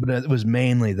 But it was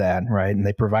mainly that, right? And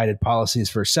they provided policies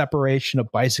for separation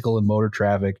of bicycle and motor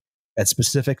traffic at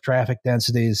specific traffic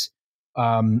densities.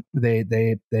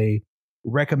 They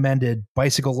recommended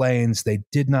bicycle lanes. They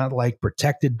did not like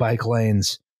protected bike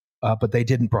lanes, but they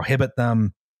didn't prohibit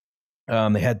them.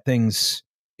 They had things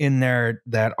in there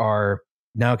that are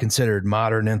now considered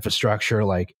modern infrastructure,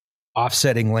 like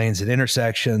offsetting lanes at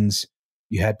intersections.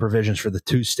 You had provisions for the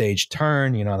 2-stage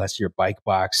turn. You know, that's your bike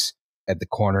box at the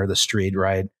corner of the street,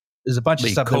 right? There's a bunch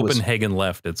of stuff. Copenhagen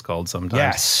left, it's called sometimes.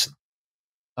 Yes.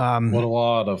 What a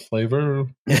lot of flavor.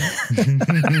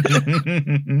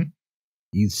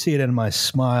 You see it in my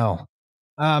smile.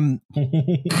 They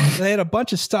had a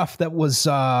bunch of stuff that was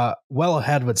well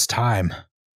ahead of its time.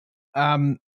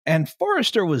 And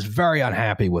Forrester was very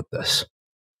unhappy with this.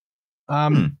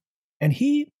 And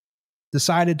he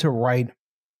decided to write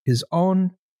his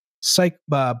own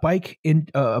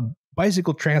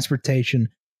bicycle transportation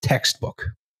textbook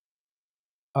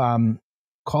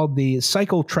called the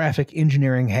Cycle Traffic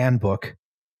Engineering Handbook,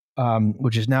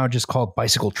 which is now just called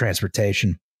Bicycle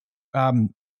Transportation.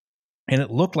 And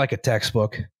it looked like a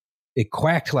textbook. It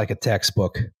quacked like a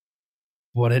textbook,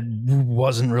 but it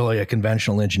wasn't really a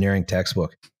conventional engineering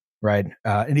textbook, right?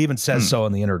 It even says so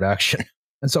in the introduction.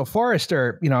 And so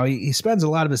Forrester, you know, he spends a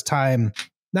lot of his time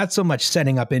not so much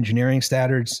setting up engineering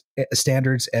standards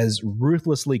as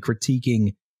ruthlessly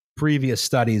critiquing previous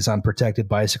studies on protected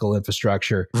bicycle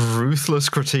infrastructure. Ruthless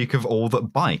critique of all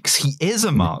that bikes. He is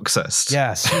a Marxist.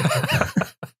 Yes.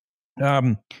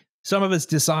 Some of it's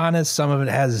dishonest. Some of it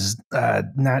has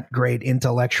not great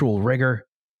intellectual rigor.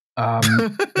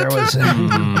 There was.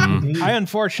 I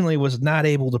unfortunately was not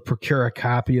able to procure a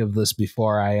copy of this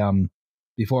before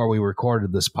we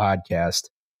recorded this podcast,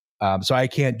 so I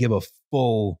can't give a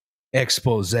full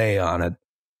expose on it.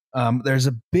 There's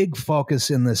a big focus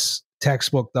in this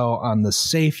textbook, though, on the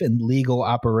safe and legal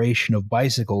operation of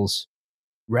bicycles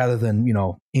rather than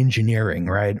engineering.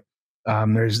 Right?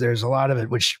 There's a lot of it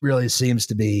which really seems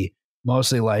to be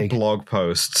mostly like blog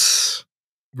posts.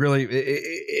 Really,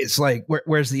 it's like,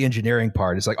 where's the engineering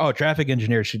part? It's like, oh, traffic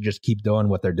engineers should just keep doing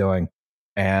what they're doing,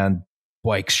 and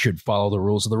bikes should follow the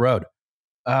rules of the road.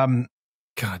 God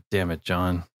damn it,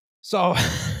 John. So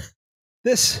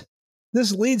this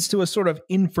leads to a sort of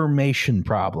information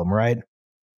problem, right?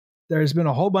 There's been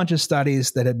a whole bunch of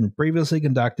studies that had been previously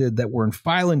conducted that were in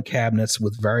filing cabinets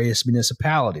with various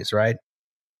municipalities, right?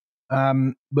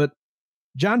 But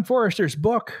John Forrester's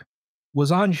book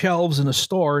was on shelves in a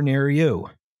store near you.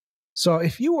 So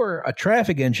if you were a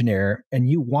traffic engineer and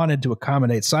you wanted to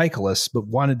accommodate cyclists but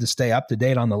wanted to stay up to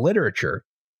date on the literature,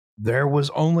 there was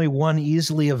only one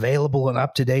easily available and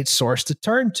up-to-date source to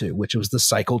turn to, which was the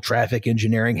Cycle Traffic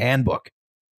Engineering Handbook.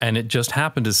 And it just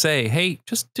happened to say, hey,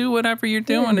 just do whatever you're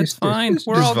doing. It's fine.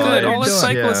 We're all good. All the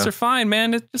cyclists are fine,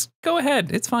 man. Just go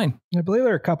ahead. It's fine. I believe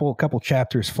there are a couple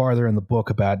chapters farther in the book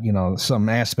about, some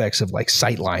aspects of like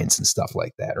sight lines and stuff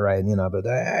like that, right? But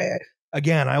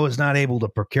I was not able to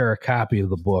procure a copy of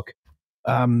the book.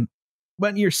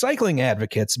 But your cycling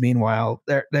advocates, meanwhile,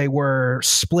 they were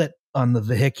split on the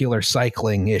vehicular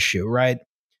cycling issue, right?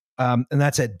 And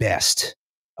that's at best.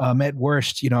 At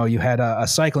worst, you had a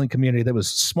cycling community that was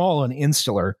small and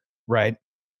insular, right?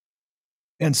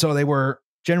 And so they were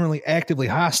generally actively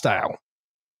hostile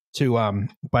to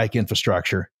bike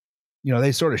infrastructure.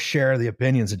 They sort of share the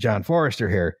opinions of John Forrester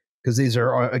here, because these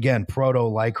are, again,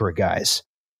 proto-Lycra guys.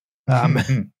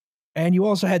 And you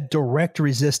also had direct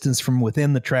resistance from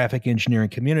within the traffic engineering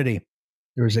community.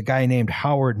 There was a guy named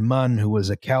Howard Munn who was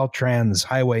a Caltrans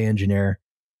highway engineer.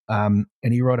 And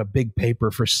he wrote a big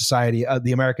paper for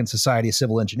the American Society of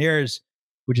Civil Engineers,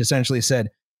 which essentially said,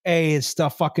 hey, it's the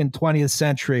fucking 20th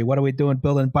century. What are we doing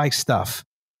building bike stuff?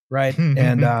 Right.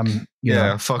 And,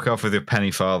 fuck off with your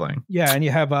penny farthing. Yeah. And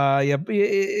you have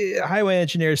highway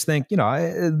engineers think,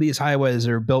 these highways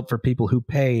are built for people who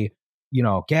pay,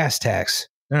 gas tax.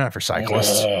 They're not for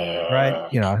cyclists. Right.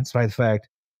 Despite the fact,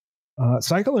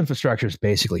 cycle infrastructure is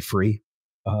basically free.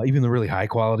 Even the really high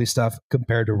quality stuff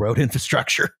compared to road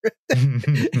infrastructure.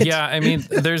 Yeah, I mean,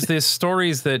 there's these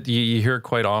stories that you hear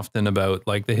quite often about,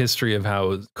 like the history of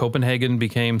how Copenhagen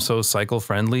became so cycle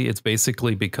friendly. It's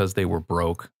basically because they were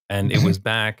broke, and it was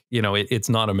back. It's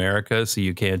not America, so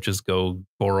you can't just go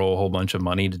borrow a whole bunch of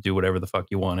money to do whatever the fuck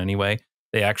you want anyway.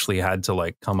 They actually had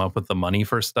to come up with the money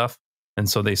for stuff. And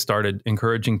so they started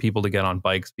encouraging people to get on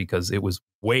bikes because it was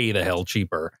way the hell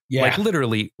cheaper. Yeah. Like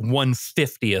literally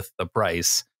 1/50th the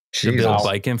price to build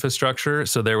bike infrastructure.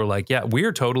 So they were like, yeah,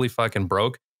 we're totally fucking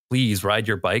broke. Please ride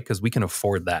your bike because we can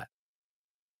afford that.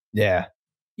 Yeah.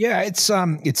 Yeah, it's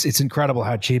incredible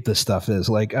how cheap this stuff is.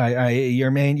 Like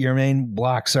your main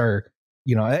blocks are,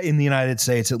 in the United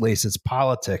States at least, it's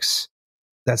politics.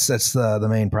 That's the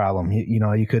main problem.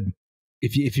 You could,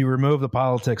 if you remove the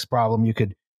politics problem, you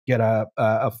could get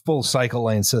a full cycle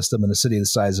lane system in a city the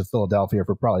size of Philadelphia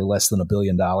for probably less than $1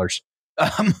 billion.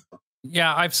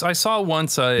 Yeah, I saw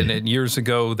once years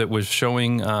ago that was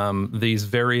showing these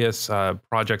various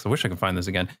projects. I wish I could find this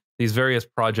again. These various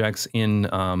projects in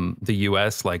the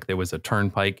U.S. Like there was a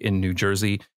turnpike in New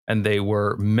Jersey, and they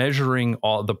were measuring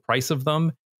all the price of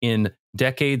them in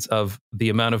decades of the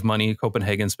amount of money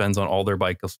Copenhagen spends on all their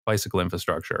bicycle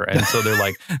infrastructure. And so they're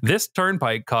like, this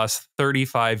turnpike costs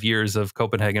 35 years of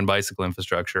Copenhagen bicycle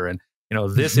infrastructure. And,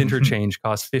 this interchange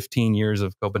costs 15 years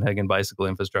of Copenhagen bicycle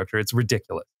infrastructure. It's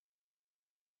ridiculous.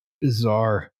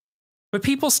 Bizarre. But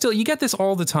people still, you get this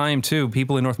all the time too.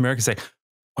 People in North America say,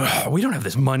 oh, we don't have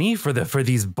this money for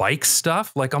these bike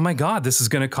stuff. Like, oh my God, this is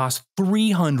going to cost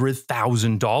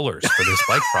 $300,000 for this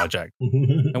bike project.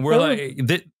 And we're like,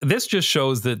 this just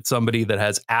shows that somebody that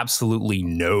has absolutely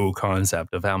no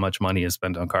concept of how much money is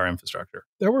spent on car infrastructure.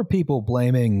 There were people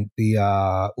blaming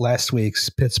the last week's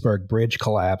Pittsburgh bridge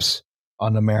collapse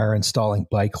on the mayor installing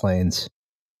bike lanes,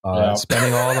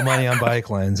 spending all the money on bike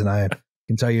lanes. And I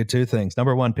can tell you two things.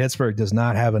 Number one, Pittsburgh does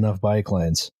not have enough bike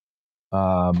lanes.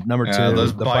 Number two,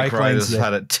 those the bike riders lanes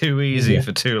had it too easy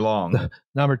for too long.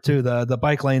 Number two, the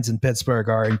bike lanes in Pittsburgh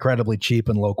are incredibly cheap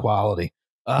and low quality.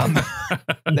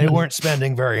 They weren't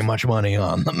spending very much money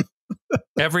on them.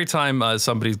 Every time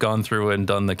somebody's gone through and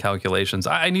done the calculations,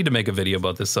 I need to make a video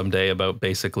about this someday, about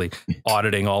basically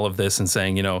auditing all of this and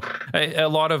saying, you know, a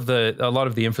lot of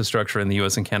the infrastructure in the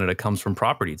U.S. and Canada comes from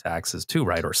property taxes too,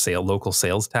 right? Or local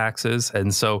sales taxes.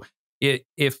 And so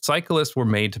if cyclists were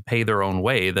made to pay their own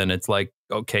way, then it's like,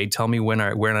 okay, tell me when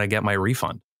I get my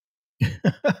refund.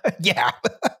 Yeah.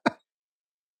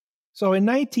 So in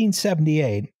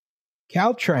 1978,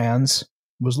 Caltrans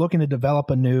was looking to develop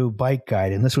a new bike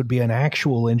guide, and this would be an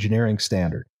actual engineering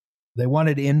standard. They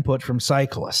wanted input from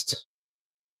cyclists.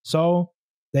 So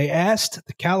they asked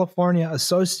the California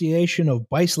Association of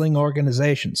Bicycling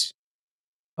Organizations,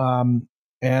 and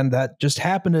that just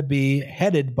happened to be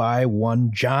headed by one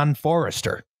John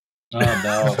Forrester. Oh,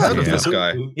 no. Heard of this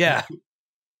guy. Yeah.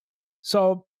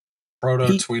 So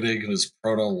Proto-tweeting his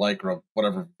proto-lycra,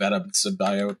 whatever Venom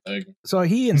symbiote thing. So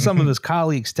he and some of his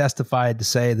colleagues testified to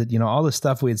say that, you know, all the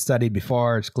stuff we had studied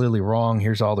before, it's clearly wrong.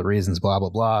 Here's all the reasons, blah, blah,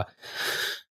 blah.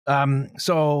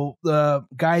 So the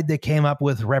guide they came up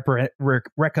with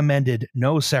recommended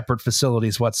no separate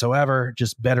facilities whatsoever,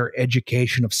 just better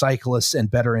education of cyclists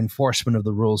and better enforcement of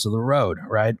the rules of the road,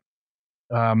 right?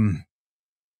 But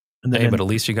at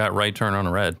least you got right turn on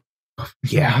a red.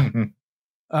 Yeah.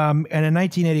 And in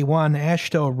 1981,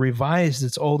 AASHTO revised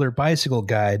its older bicycle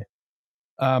guide.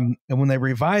 And when they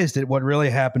revised it, what really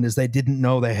happened is they didn't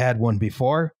know they had one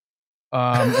before.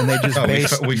 And they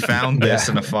just we found this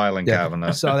in a filing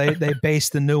cabinet. So they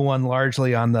based the new one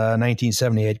largely on the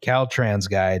 1978 Caltrans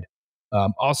guide,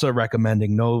 also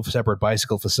recommending no separate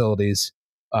bicycle facilities,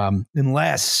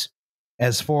 unless,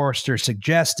 as Forrester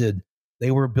suggested,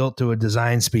 they were built to a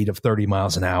design speed of 30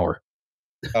 miles an hour.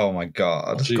 Oh my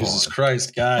God. Jesus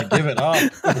Christ, guy, give it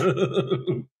up.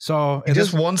 So he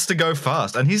just wants to go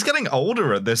fast. And he's getting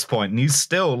older at this point, and he's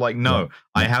still like, no,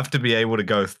 I have to be able to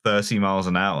go 30 miles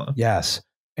an hour. Yes.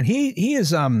 And he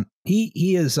is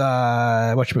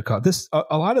what should we call it? This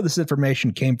a lot of this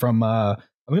information came from I'm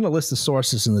going to list the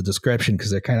sources in the description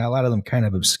because they're a lot of them kind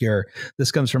of obscure.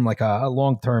 This comes from like a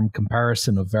long-term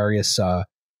comparison of various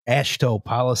AASHTO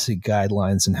policy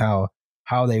guidelines and how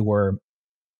they were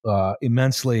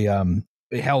immensely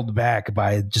held back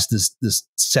by just this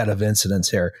set of incidents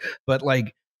here. But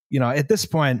like, you know, at this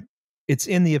point, it's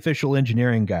in the official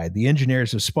engineering guide. The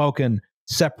engineers have spoken.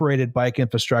 Separated bike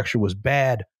infrastructure was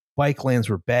bad. Bike lanes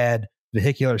were bad.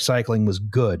 Vehicular cycling was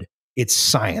good. It's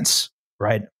science,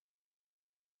 right?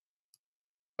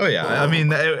 Oh yeah, I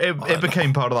mean, it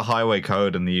became part of the highway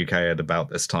code in the UK at about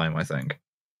this time, I think.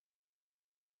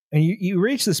 And you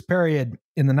reach this period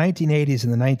in the 1980s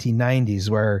and the 1990s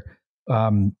where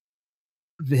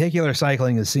vehicular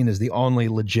cycling is seen as the only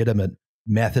legitimate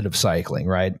method of cycling,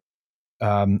 right?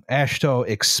 AASHTO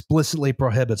explicitly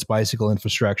prohibits bicycle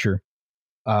infrastructure.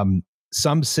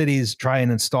 Some cities try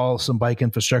and install some bike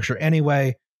infrastructure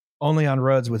anyway, only on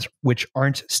roads which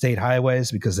aren't state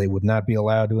highways because they would not be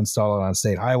allowed to install it on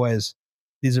state highways.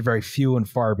 These are very few and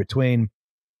far between.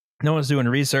 No one's doing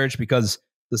research because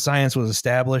the science was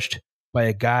established by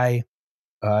a guy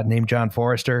named John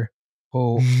Forrester,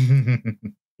 who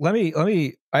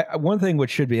one thing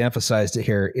which should be emphasized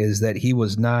here is that he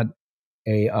was not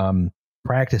a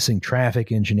practicing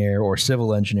traffic engineer or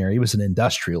civil engineer. He was an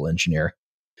industrial engineer.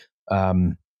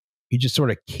 He just sort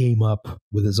of came up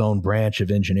with his own branch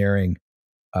of engineering,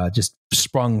 just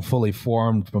sprung fully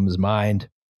formed from his mind.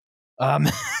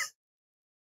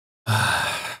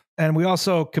 And we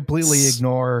also completely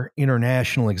ignore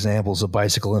international examples of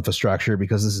bicycle infrastructure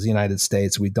because this is the United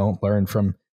States. We don't learn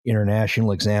from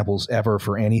international examples ever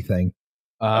for anything.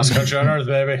 Let's go on Earth,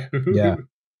 baby. Yeah.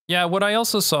 Yeah, what I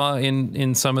also saw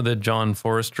in some of the John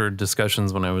Forrester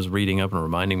discussions when I was reading up and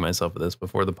reminding myself of this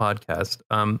before the podcast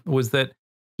was that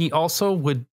he also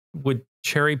would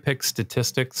cherry pick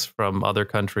statistics from other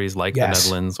countries like the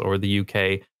Netherlands or the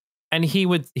UK, and he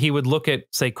would look at,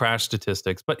 say, crash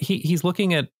statistics, but he's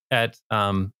looking at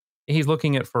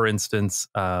for instance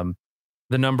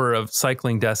the number of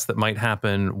cycling deaths that might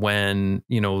happen when,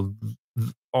 you know,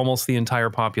 almost the entire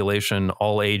population,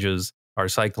 all ages, are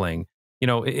cycling. You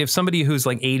know, if somebody who's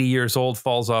like 80 years old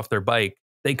falls off their bike,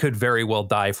 they could very well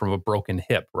die from a broken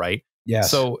hip, right?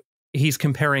 Yes. So he's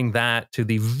comparing that to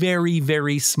the very,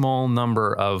 very small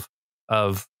number of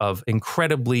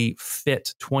incredibly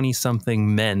fit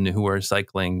 20-something men who are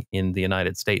cycling in the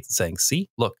United States, and saying, "See,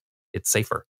 look, it's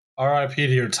safer." R.I.P.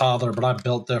 to your toddler, but I'm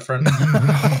built different.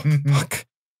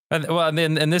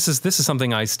 And this is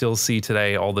something I still see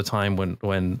today all the time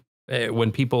when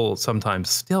people sometimes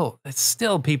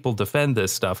still people defend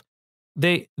this stuff.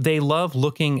 They love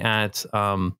looking at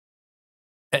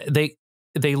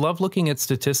they love looking at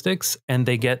statistics and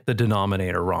they get the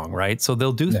denominator wrong, right? So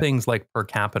they'll do things like per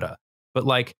capita. But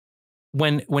like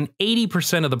when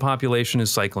 80% of the population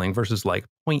is cycling versus like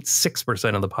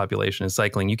 0.6% of the population is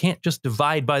cycling, you can't just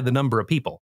divide by the number of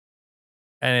people.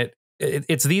 And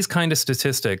it's these kind of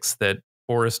statistics that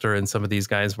Forrester and some of these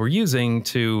guys were using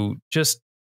to just,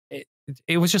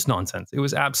 it was just nonsense. It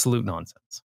was absolute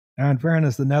nonsense. Now, in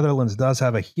fairness, the Netherlands does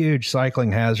have a huge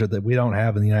cycling hazard that we don't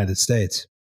have in the United States,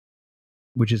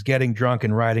 which is getting drunk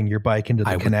and riding your bike into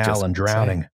the canal and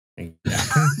drowning. Yeah.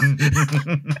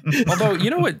 Although, you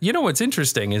know what's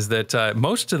interesting is that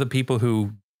most of the people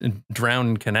who drown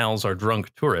in canals are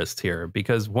drunk tourists here,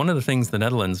 because one of the things the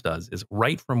Netherlands does is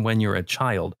right from when you're a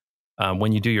child,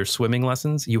 when you do your swimming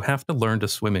lessons, you have to learn to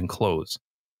swim in clothes.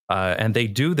 And they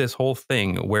do this whole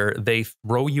thing where they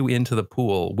throw you into the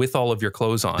pool with all of your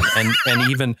clothes on. And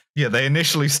even... Yeah, they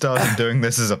initially started doing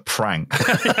this as a prank.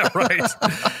 Yeah, right.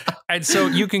 And so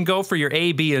you can go for your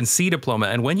A, B, and C diploma.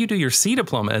 And when you do your C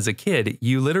diploma as a kid,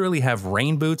 you literally have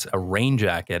rain boots, a rain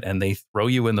jacket, and they throw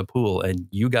you in the pool and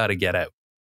you got to get out.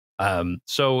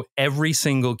 So every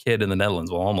single kid in the Netherlands,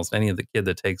 well, almost any of the kid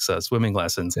that takes swimming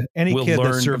lessons, any will kid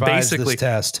learn that survives basically this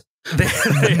test.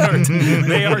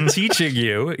 They are teaching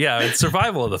you. Yeah, it's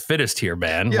survival of the fittest here,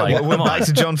 man. Yeah, like, we're back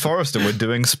to John Forrester. We're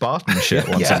doing Spartan shit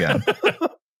once again.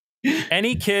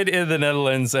 Any kid in the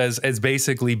Netherlands as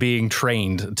basically being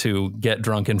trained to get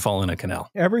drunk and fall in a canal.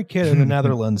 Every kid in the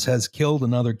Netherlands has killed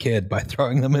another kid by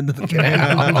throwing them into the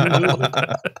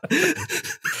canal.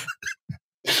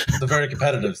 It's a very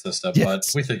competitive system, but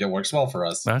we think it works well for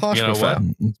us. You know what?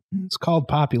 It's called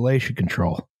population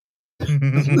control.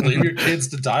 Leave your kids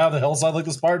to die on the hillside like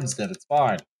the Spartans did. It's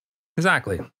fine.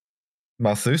 Exactly.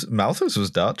 Malthus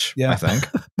was Dutch, yeah. I think.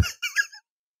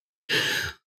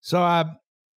 So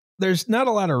there's not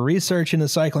a lot of research into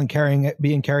cycling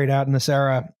being carried out in this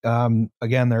era.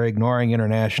 Again, they're ignoring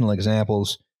international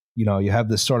examples. You know, you have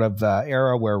this sort of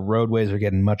era where roadways are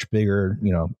getting much bigger.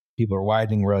 You know, people are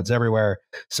widening roads everywhere.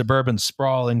 Suburban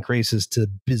sprawl increases to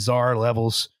bizarre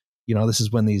levels. You know, this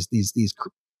is when these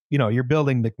you know, you're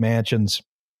building McMansions.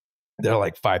 They're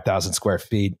like 5,000 square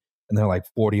feet, and they're like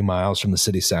 40 miles from the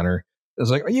city center. It's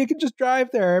like, you can just drive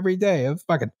there every day.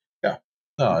 Fucking yeah.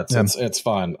 No, it's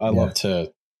fine. I love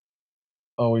to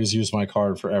always use my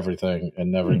card for everything and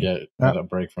never get a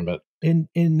break from it. In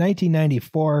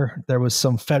 1994, there was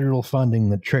some federal funding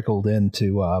that trickled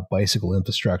into bicycle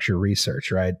infrastructure research,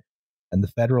 right? And the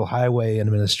Federal Highway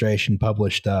Administration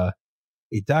published a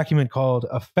document called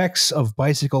Effects of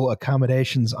Bicycle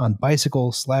Accommodations on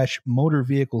Bicycle/Motor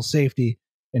Vehicle Safety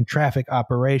and Traffic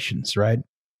Operations, right?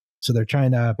 So they're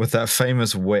trying to... With that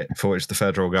famous wit for which the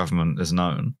federal government is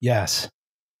known. Yes.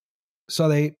 So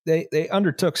they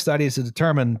undertook studies to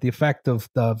determine the effect of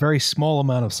the very small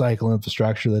amount of cycle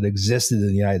infrastructure that existed in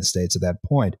the United States at that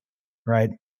point, right?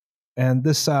 And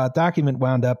this document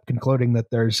wound up concluding that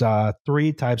there's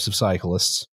 3 types of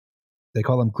cyclists. They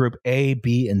call them Group A,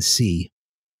 B, and C.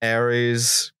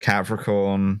 Aries,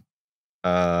 Capricorn,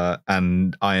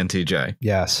 and INTJ.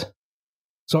 Yes.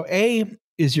 So A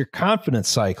is your confident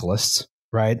cyclists,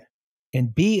 right?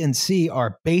 And B and C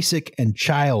are basic and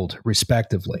child,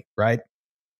 respectively, right?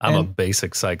 I'm a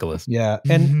basic cyclist. Yeah.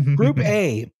 And Group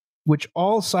A, which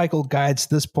all cycle guides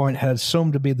to this point had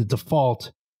assumed to be the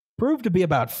default, proved to be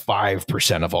about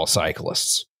 5% of all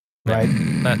cyclists, right?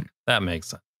 That makes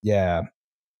sense. Yeah.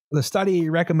 The study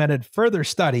recommended further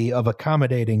study of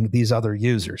accommodating these other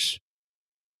users.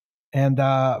 And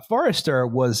Forrester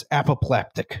was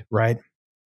apoplectic, right?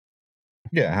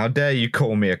 Yeah, how dare you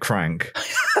call me a crank?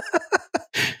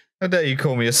 How dare you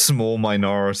call me a small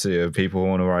minority of people who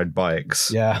want to ride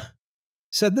bikes? Yeah.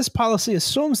 Said this policy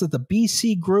assumes that the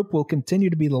BC group will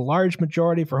continue to be the large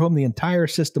majority for whom the entire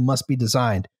system must be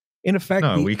designed. In effect,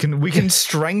 no, we can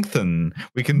strengthen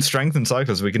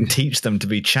cyclists. We can teach them to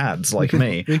be chads like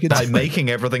me by making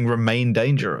everything remain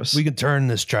dangerous. We can turn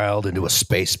this child into a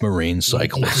space marine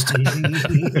cyclist. We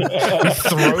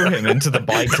throw him into the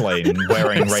bike lane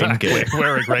wearing rain gear.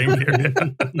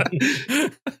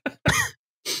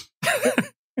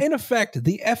 In effect,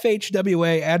 the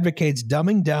FHWA advocates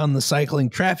dumbing down the cycling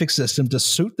traffic system to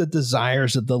suit the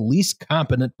desires of the least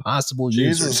competent possible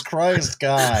users. Jesus Christ,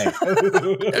 guy.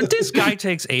 This guy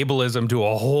takes ableism to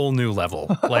a whole new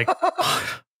level. Like,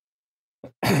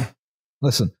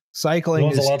 listen,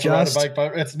 cycling is just...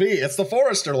 It's me. It's the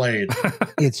Forrester lane.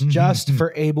 It's just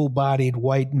for able-bodied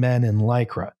white men in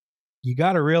Lycra. You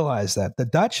got to realize that. The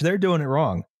Dutch, they're doing it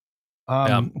wrong.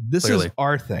 This clearly is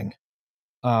our thing.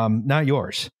 Not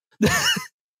yours.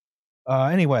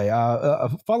 Anyway,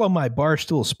 follow my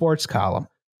Barstool Sports column.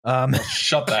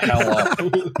 Shut the hell up.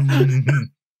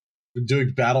 Been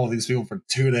doing battle with these people for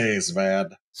 2 days, man.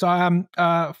 So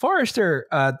Forrester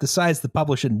decides to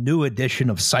publish a new edition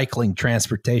of Cycling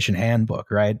Transportation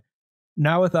Handbook, right?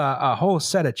 Now with a whole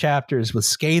set of chapters with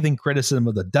scathing criticism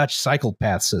of the Dutch cycle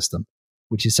path system,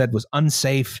 which he said was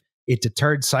unsafe. It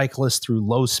deterred cyclists through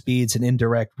low speeds and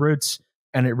indirect routes,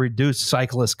 and it reduced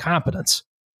cyclist competence,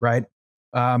 right?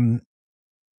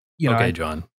 Okay,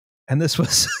 John. And this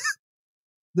was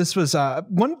this was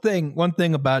one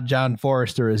thing about John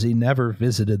Forrester is he never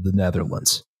visited the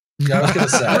Netherlands. Yeah, I was gonna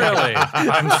say. Really?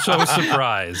 I'm so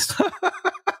surprised.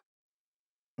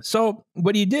 So,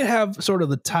 but he did have sort of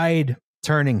the tide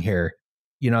turning here.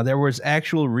 There was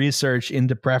actual research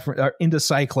into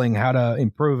cycling, how to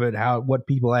improve it, what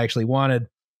people actually wanted.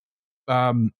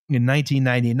 In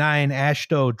 1999,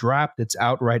 AASHTO dropped its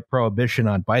outright prohibition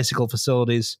on bicycle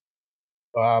facilities.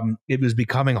 It was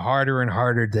becoming harder and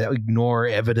harder to ignore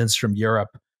evidence from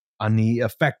Europe on the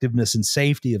effectiveness and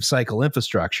safety of cycle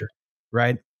infrastructure,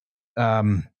 right?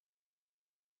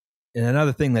 And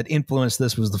another thing that influenced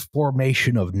this was the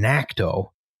formation of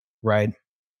NACTO, right?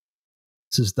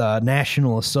 This is the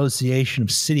National Association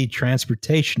of City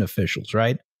Transportation Officials,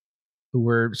 right? Who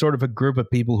were sort of a group of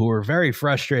people who were very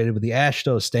frustrated with the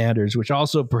AASHTO standards, which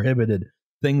also prohibited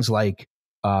things like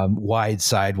wide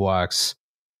sidewalks,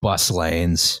 bus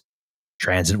lanes,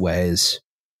 transit ways.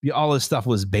 All this stuff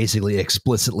was basically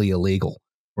explicitly illegal,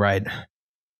 right?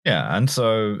 Yeah, and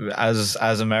so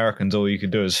as Americans, all you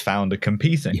could do is found a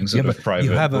competing sort of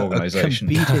private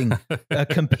organization. A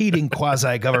competing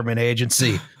quasi-government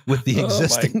agency with the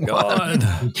existing one.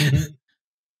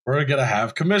 We're going to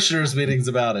have commissioners meetings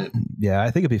about it. Yeah,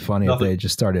 I think it'd be funny if they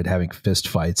just started having fist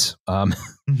fights.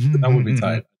 That would be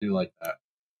tight. I do like that.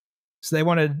 So they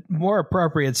wanted more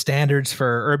appropriate standards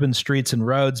for urban streets and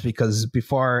roads because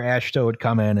before AASHTO would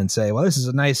come in and say, well, this is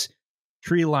a nice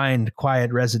tree-lined,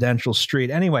 quiet residential street.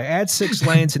 Anyway, add 6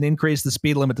 lanes and increase the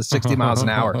speed limit to 60 miles an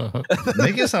hour.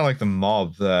 Make it sound like the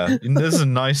mob there. This is a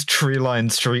nice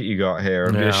tree-lined street you got here.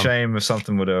 It'd be a shame if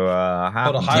something would have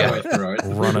happened. Put a highway through it.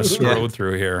 Run a road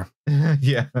through here.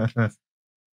 Yeah.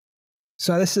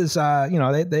 So this is,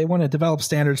 they want to develop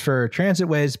standards for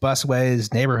transitways,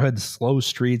 busways, neighborhoods, slow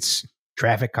streets,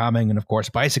 traffic calming, and of course,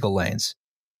 bicycle lanes.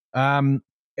 And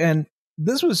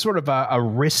this was sort of a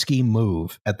risky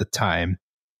move at the time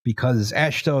because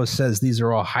AASHTO says these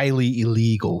are all highly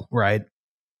illegal, right?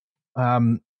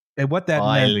 And what that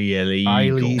highly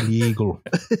illegal.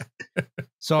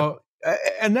 So,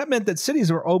 and that meant that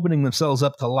cities were opening themselves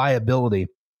up to liability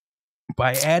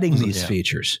by adding these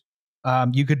features.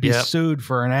 You could be sued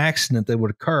for an accident that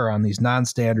would occur on these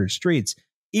non-standard streets.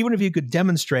 Even if you could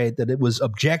demonstrate that it was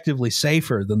objectively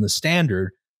safer than the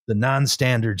standard, the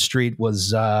non-standard street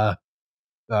was going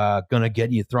to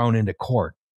get you thrown into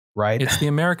court, right? It's the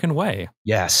American way.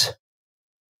 Yes.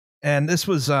 And this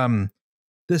was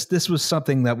this was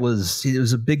something that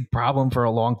was a big problem for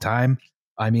a long time.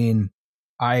 I mean,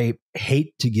 I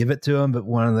hate to give it to him, but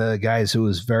one of the guys who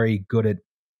was very good at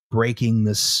breaking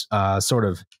this sort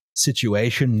of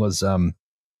situation was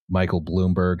Michael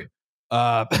Bloomberg.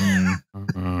 Yeah.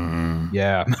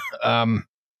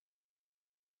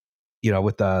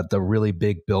 With the really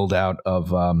big build out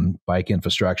of bike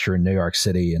infrastructure in New York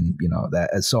City and, that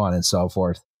and so on and so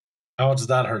forth. How much does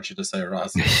that hurt you to say,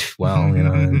 Ross? Well,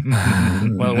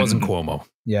 well, it wasn't Cuomo.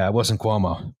 Yeah, it wasn't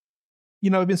Cuomo.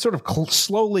 We've been sort of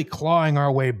slowly clawing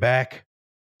our way back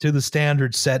to the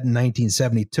standards set in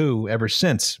 1972 ever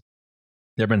since.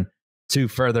 There have been 2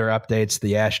 further updates,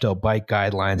 the AASHTO bike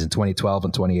guidelines in 2012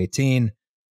 and 2018.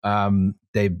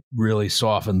 They really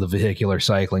softened the vehicular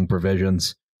cycling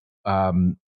provisions.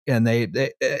 And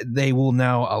they will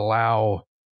now allow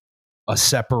a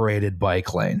separated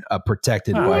bike lane, a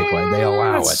protected bike lane. They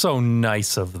allow it. So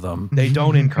nice of them. They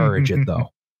don't encourage it, though.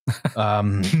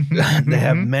 They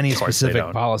have many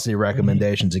specific policy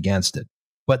recommendations against it,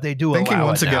 but they do Thinking allow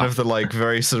once it again now. of the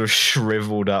very sort of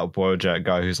shriveled up Bojack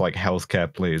guy who's like,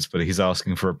 healthcare please, but he's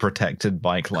asking for a protected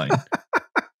bike lane.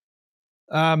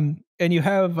 And you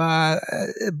have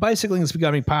bicycling is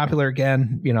becoming popular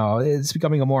again. It's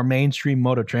becoming a more mainstream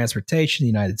mode of transportation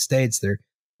in the United States. They're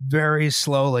very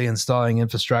slowly installing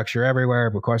infrastructure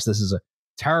everywhere. But of course, this is a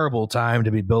terrible time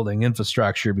to be building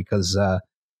infrastructure because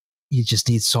you just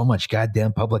need so much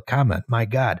goddamn public comment. My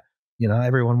God,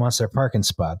 everyone wants their parking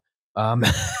spot. And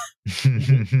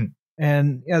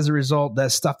as a result,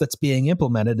 that stuff that's being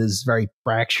implemented is very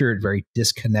fractured, very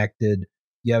disconnected.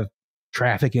 You have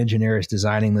traffic engineers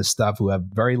designing this stuff who have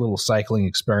very little cycling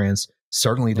experience,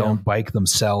 certainly don't bike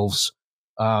themselves.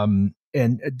 And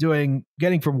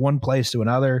getting from one place to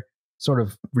another sort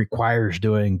of requires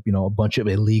doing, a bunch of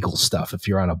illegal stuff if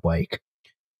you're on a bike.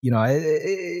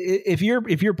 if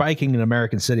you're biking in an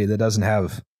American city that doesn't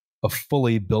have a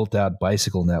fully built out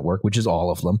bicycle network, which is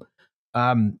all of them,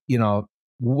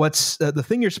 what's the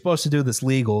thing you're supposed to do that's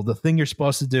legal, the thing you're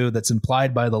supposed to do that's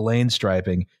implied by the lane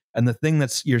striping, and the thing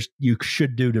that's you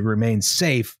should do to remain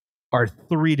safe are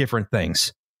three different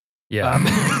things. Yeah,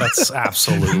 that's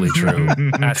absolutely true.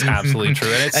 That's absolutely true.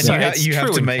 And you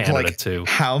have to make Canada too.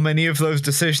 How many of those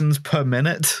decisions per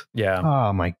minute? Yeah.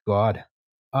 Oh my God.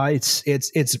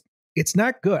 It's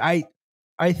not good.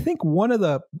 I think one of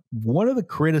the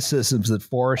criticisms that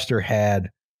Forrester had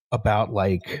about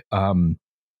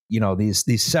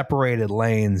these separated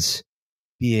lanes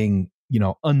being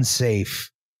unsafe,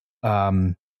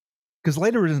 because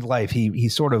later in his life he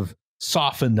sort of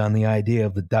softened on the idea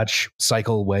of the Dutch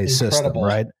cycleway system,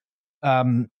 right?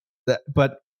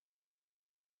 But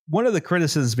one of the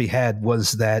criticisms we had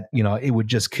was that it would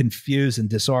just confuse and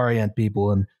disorient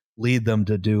people and lead them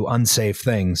to do unsafe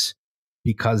things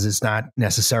because it's not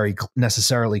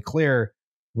necessarily clear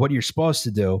what you're supposed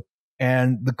to do.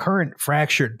 And the current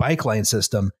fractured bike lane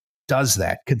system does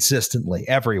that consistently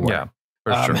everywhere.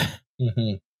 Yeah, for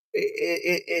sure.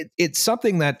 It's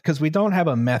something that, because we don't have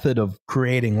a method of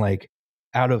creating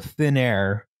out of thin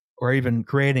air or even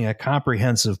creating a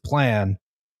comprehensive plan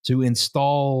to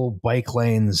install bike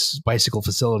lanes, bicycle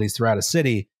facilities throughout a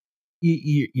city,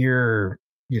 you're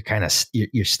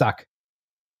stuck.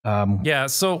 Yeah.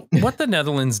 So what the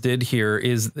Netherlands did here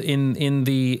is in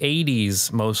the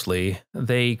 80s, mostly,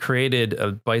 they created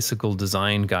a bicycle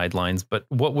design guidelines. But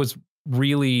what was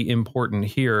really important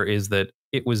here is that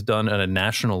it was done at a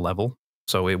national level.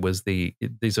 So it was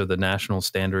these are the national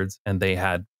standards, and they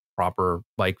had proper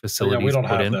bike facilities. Yeah, we don't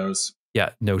put have in. those. Yeah,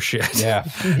 no shit. Yeah.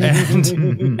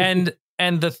 and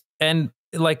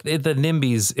like the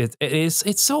NIMBYs,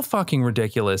 it's so fucking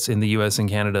ridiculous in the US and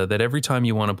Canada that every time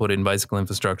you want to put in bicycle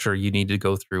infrastructure, you need to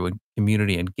go through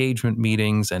community engagement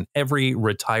meetings, and every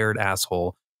retired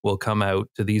asshole will come out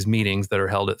to these meetings that are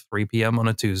held at 3 p.m. on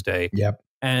a Tuesday. Yep.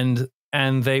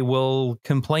 And they will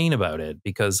complain about it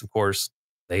because, of course,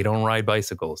 they don't ride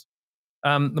bicycles.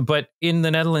 But in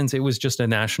the Netherlands, it was just a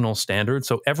national standard.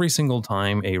 So every single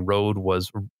time a road was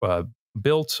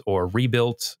built or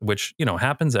rebuilt, which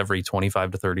happens every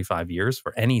 25 to 35 years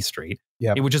for any street,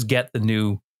 Yep. it would just get the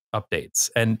new updates.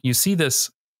 And you see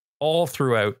this all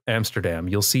throughout Amsterdam.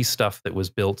 You'll see stuff that was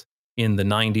built in the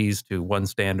 90s to one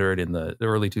standard, in the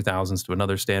early 2000s to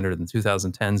another standard, in the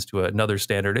 2010s to another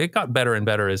standard. It got better and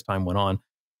better as time went on,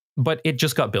 but it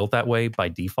just got built that way by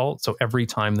default. So every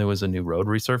time there was a new road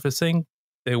resurfacing,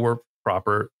 there were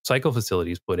proper cycle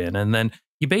facilities put in. And then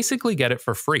you basically get it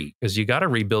for free because you got to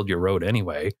rebuild your road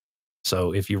anyway.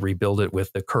 So if you rebuild it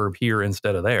with the curb here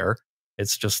instead of there,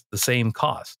 it's just the same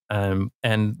cost.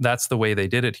 And that's the way they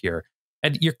did it here.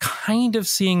 And you're kind of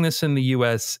seeing this in the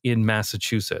US in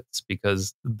Massachusetts,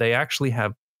 because they actually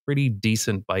have pretty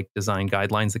decent bike design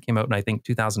guidelines that came out in, I think,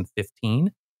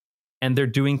 2015. And they're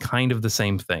doing kind of the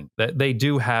same thing. That they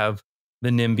do have the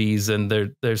NIMBYs, and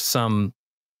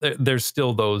there's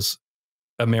still those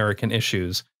American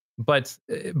issues. But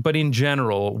in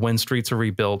general, when streets are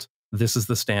rebuilt, this is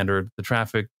the standard. The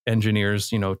traffic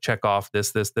engineers, check off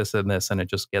this, and this, and it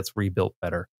just gets rebuilt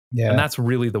better. Yeah. And that's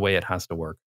really the way it has to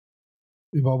work.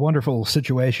 We have a wonderful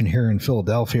situation here in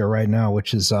Philadelphia right now,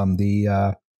 which is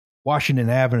the Washington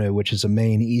Avenue, which is a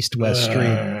main east-west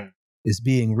street, is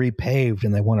being repaved,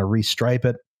 and they want to restripe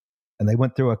it. And they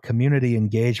went through a community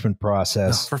engagement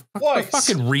process. For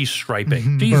fucking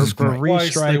restriping. Jesus for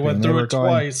Christ. restriping. They went through it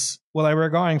twice. Well, they were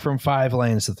going from 5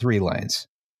 lanes to 3 lanes,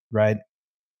 right?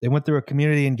 They went through a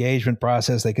community engagement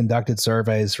process. They conducted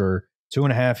surveys for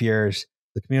 2.5 years.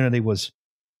 The community was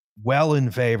well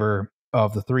in favor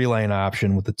of the 3-lane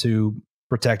option with the 2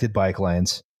 protected bike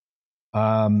lanes.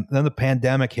 Then the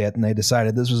pandemic hit, and they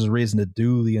decided this was a reason to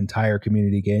do the entire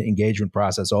community engagement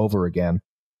process over again,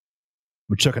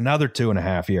 which took another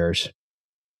 2.5 years,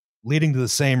 leading to the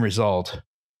same result.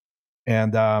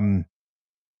 And,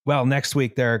 next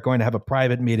week they're going to have a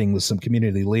private meeting with some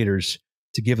community leaders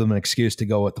to give them an excuse to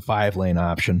go with the 5-lane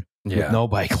option with no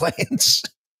bike lanes.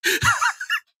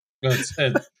 It's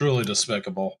truly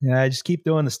despicable. Yeah, just keep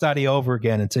doing the study over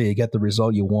again until you get the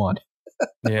result you want.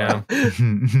 Yeah.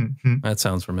 That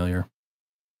sounds familiar.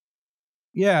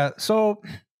 Yeah, so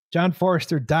John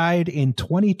Forrester died in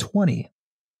 2020.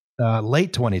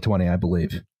 Late 2020, I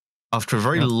believe. After a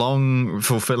very long,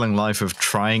 fulfilling life of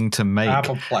trying to make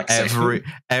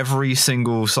every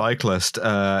single cyclist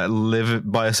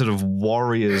live by a sort of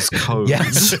warrior's code.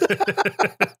 Yes.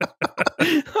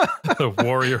 The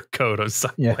warrior code of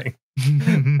cycling.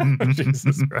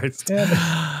 Jesus Christ.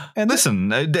 And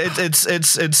listen,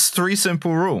 it's three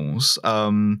simple rules.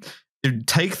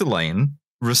 Take the lane,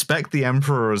 respect the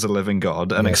emperor as a living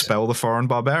god, and expel the foreign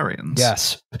barbarians.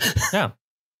 Yes. Yeah.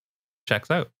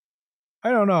 Checks out. I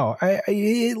don't know.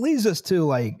 It leads us to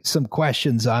like some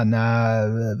questions on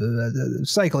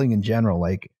cycling in general.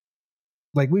 Like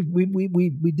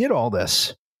we did all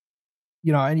this,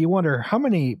 you know, and you wonder how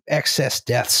many excess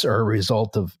deaths are a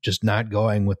result of just not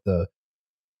going with the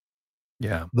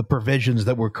provisions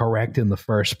that were correct in the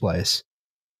first place.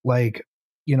 Like,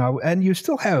 you know, and you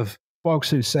still have folks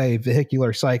who say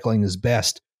vehicular cycling is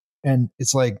best, and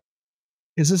it's like,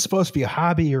 is this supposed to be a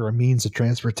hobby or a means of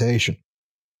transportation?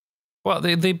 Well,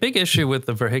 the big issue with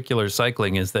the vehicular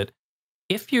cycling is that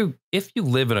if you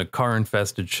live in a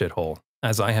car-infested shithole,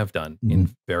 as I have done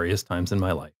in various times in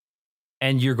my life,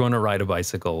 and you're going to ride a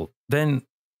bicycle, then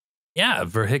yeah,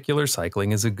 vehicular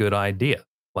cycling is a good idea.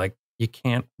 Like, you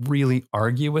can't really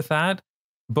argue with that.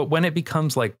 But when it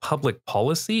becomes like public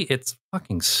policy, it's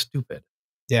fucking stupid.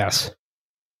 Yes.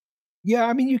 Yeah,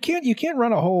 I mean, you can't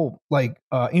run a whole like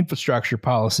infrastructure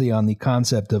policy on the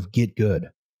concept of get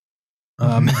good.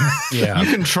 Yeah,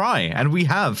 you can try, and we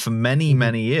have for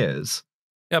many years.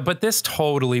 Yeah, but this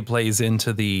totally plays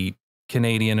into the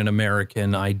Canadian and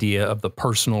American idea of the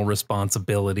personal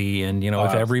responsibility, and you know,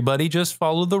 if everybody just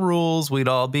followed the rules, we'd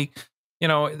all be, you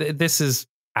know, this is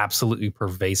absolutely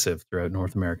pervasive throughout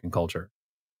North American culture.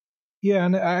 Yeah,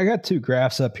 and I got two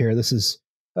graphs up here. This is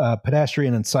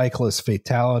pedestrian and cyclist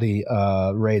fatality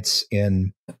rates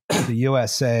in the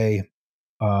USA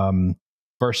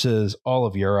versus all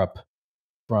of Europe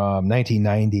from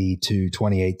 1990 to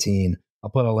 2018. I'll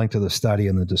put a link to the study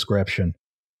in the description.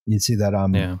 You'd see that,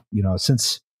 you know,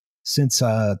 since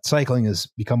cycling has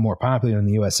become more popular in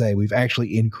the USA, we've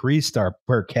actually increased our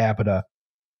per capita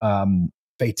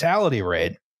fatality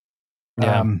rate.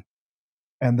 Yeah.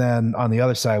 And then on the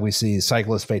other side, we see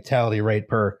cyclist fatality rate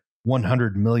per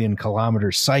 100 million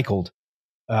kilometers cycled.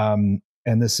 And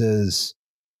this is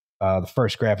the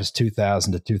first graph is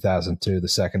 2000 to 2002. The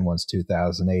second one's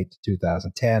 2008 to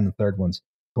 2010. The third one's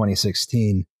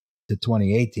 2016 to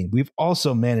 2018. We've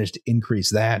also managed to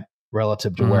increase that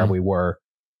relative to where we were.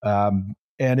 And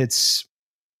it's,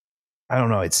 I don't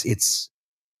know, it's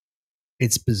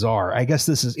bizarre. I guess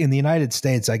this is in the United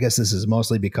States. I guess this is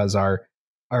mostly because our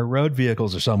road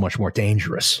vehicles are so much more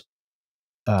dangerous.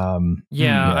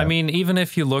 Yeah, I mean, even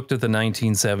if you looked at the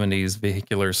 1970s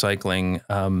vehicular cycling,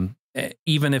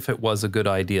 even if it was a good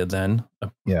idea then,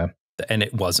 and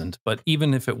it wasn't, but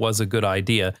even if it was a good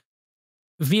idea,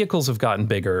 vehicles have gotten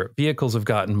bigger, vehicles have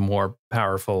gotten more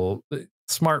powerful,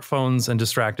 smartphones and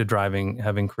distracted driving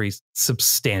have increased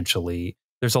substantially.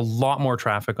 There's a lot more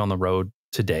traffic on the road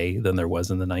today than there was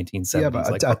in the 1970s. Yeah,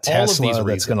 but like a Tesla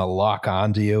that's going to lock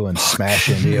onto you and smash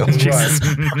into you. Jesus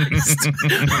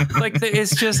Christ. Like,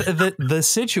 it's just the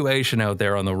situation out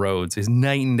there on the roads is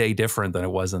night and day different than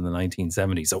it was in the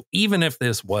 1970s. So even if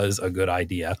this was a good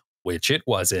idea, which it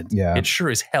wasn't, it sure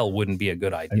as hell wouldn't be a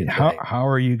good idea. I mean, how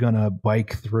are you going to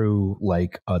bike through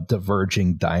like a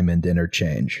diverging diamond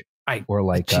interchange? Or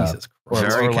like Jesus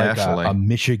Christ. Or like a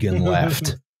Michigan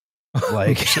left?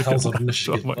 Like,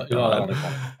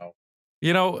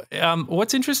 you know,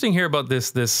 what's interesting here about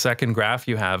this second graph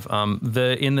you have,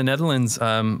 in the Netherlands,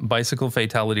 bicycle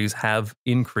fatalities have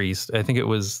increased. I think it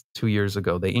was 2 years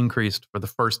ago. They increased for the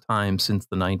first time since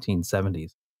the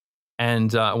 1970s.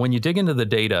 And when you dig into the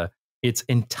data, it's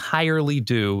entirely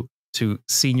due to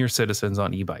senior citizens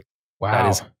on e-bike. Wow. That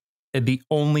is the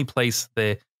only place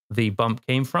the bump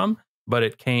came from. But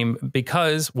it came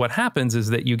because what happens is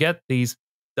that you get these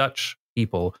Dutch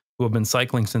people who have been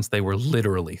cycling since they were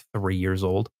literally 3 years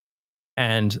old,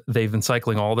 and they've been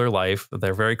cycling all their life.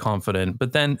 They're very confident,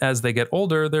 but then as they get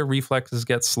older, their reflexes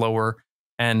get slower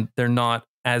and they're not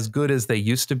as good as they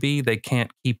used to be. They can't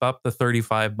keep up the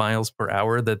 35 miles per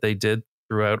hour that they did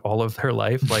throughout all of their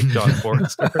life, like John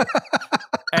Forrester.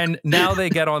 And now they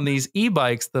get on these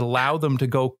e-bikes that allow them to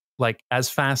go like as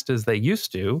fast as they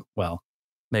used to. Well,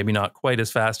 maybe not quite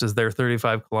as fast as their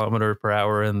 35 kilometer per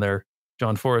hour in their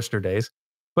John Forrester days,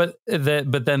 but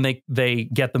then they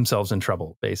get themselves in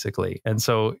trouble, basically. And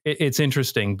so it's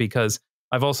interesting because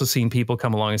I've also seen people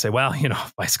come along and say, well, you know,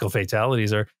 bicycle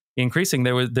fatalities are increasing.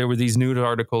 There were these news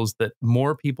articles that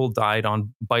more people died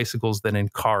on bicycles than in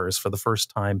cars for the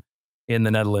first time in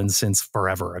the Netherlands since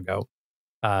forever ago.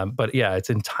 But yeah, it's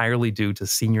entirely due to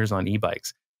seniors on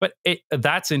e-bikes. But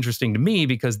that's interesting to me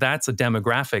because that's a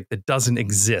demographic that doesn't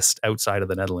exist outside of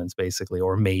the Netherlands, basically,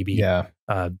 or maybe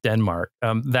Denmark.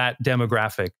 That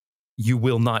demographic, you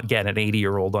will not get an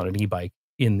 80-year-old on an e-bike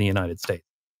in the United States.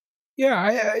 Yeah,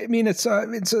 I mean, it's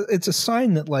a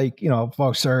sign that, like,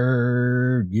 folks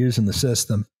are using the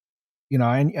system,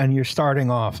 and you're starting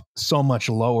off so much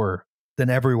lower than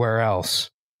everywhere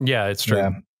else. Yeah, it's true. Yeah,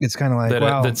 it's kind of like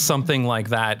that something like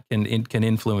that can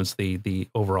influence the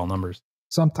overall numbers.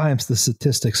 Sometimes the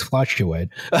statistics fluctuate.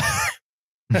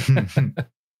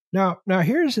 Now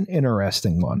here's an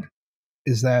interesting one: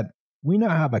 is that we now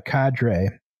have a cadre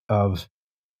of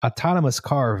autonomous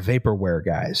car vaporware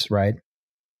guys, right?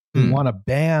 Who want to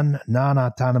ban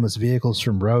non-autonomous vehicles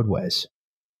from roadways.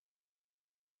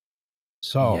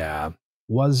 So, yeah,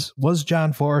 was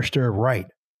John Forrester right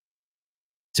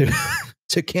to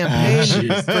campaign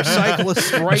for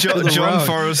cyclists to the John road?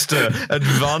 Forrester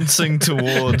advancing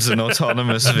towards an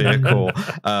autonomous vehicle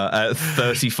at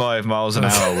 35 miles an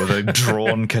hour with a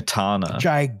drawn katana.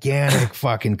 Gigantic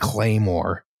fucking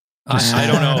claymore. I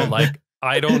don't know. Like,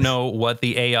 I don't know what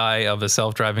the AI of a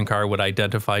self-driving car would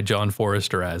identify John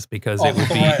Forrester as, because it would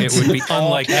be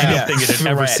unlike anything it had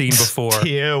ever seen before.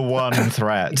 Tier 1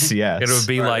 threats, yes. It would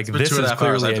be like, this is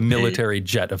clearly a military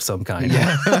jet of some kind.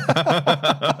 Yeah.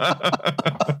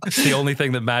 It's the only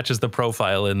thing that matches the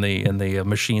profile in the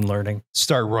machine learning.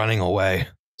 Start running away.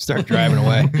 Start driving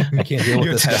away. I can't deal with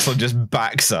Your this. Tesla just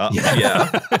backs up. Yeah.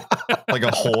 Like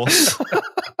a horse.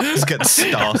 Just gets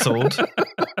startled.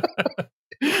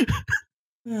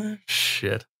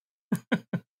 Shit.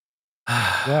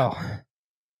 Well,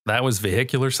 that was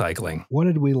vehicular cycling. What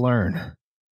did we learn?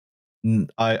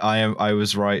 I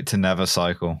was right to never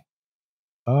cycle.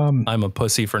 I'm a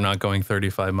pussy for not going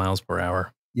 35 miles per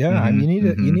hour. Yeah, I mean,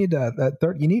 you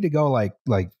need to go like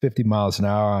 50 miles an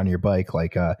hour on your bike.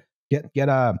 Like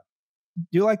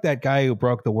do like that guy who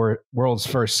broke the world's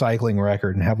first cycling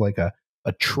record and have like a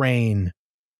train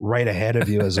right ahead of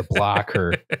you as a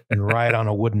blocker and ride on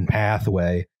a wooden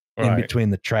pathway in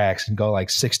between the tracks and go like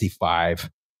 65.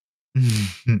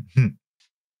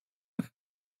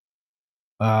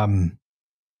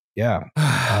 Yeah.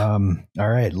 All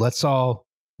right. Let's all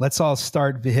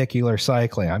start vehicular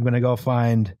cycling. I'm going to go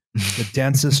find the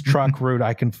densest truck route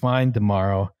I can find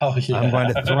tomorrow. Oh, yeah. I'm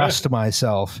going to thrust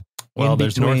myself. Well,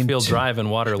 there's Northfield Drive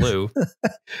in Waterloo.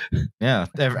 Yeah.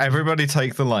 Everybody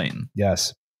take the lane.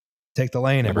 Yes. Take the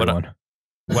lane, everyone.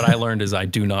 What I learned is I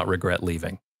do not regret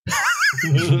leaving.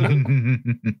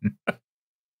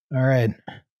 All right.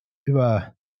 We have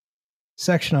a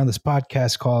section on this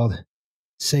podcast called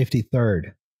Safety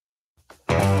Third.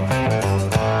 Shake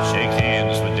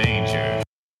hands with danger.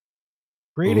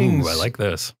 Greetings. Ooh, I like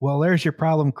this. Well, there's your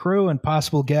problem crew and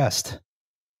possible guest.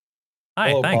 Hi,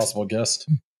 Hello, thanks. possible guest.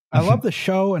 I love the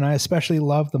show, and I especially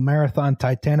love the Marathon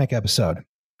Titanic episode.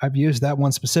 I've used that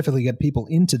one specifically to get people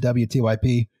into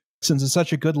WTYP since it's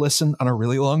such a good listen on a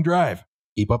really long drive.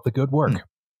 Keep up the good work.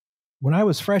 When I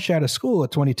was fresh out of school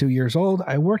at 22 years old,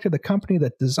 I worked at a company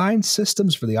that designed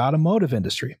systems for the automotive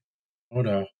industry. Oh,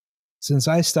 no. Since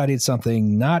I studied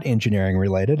something not engineering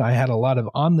related, I had a lot of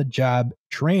on-the-job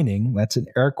training, that's in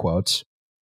air quotes,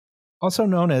 also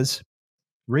known as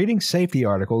reading safety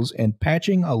articles and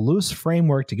patching a loose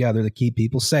framework together to keep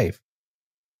people safe.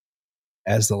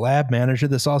 As the lab manager,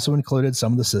 this also included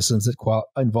some of the systems that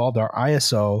involved our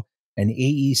ISO and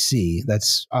AEC,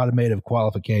 that's automotive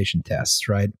qualification tests,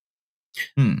 right?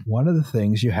 One of the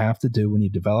things you have to do when you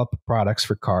develop products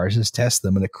for cars is test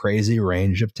them in a crazy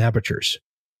range of temperatures.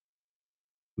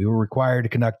 We were required to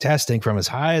conduct testing from as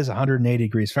high as 180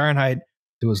 degrees Fahrenheit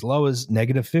to as low as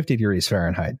negative 50 degrees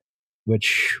Fahrenheit,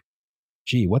 which,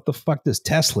 gee, what the fuck does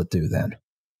Tesla do then?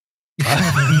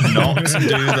 Not do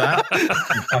that.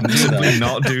 Simply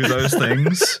not do those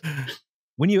things.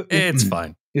 It's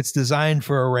fine. It's designed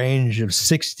for a range of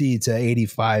 60 to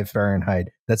 85 Fahrenheit.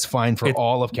 That's fine for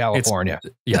all of California.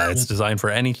 It's designed for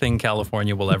anything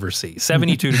California will ever see.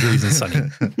 72 degrees and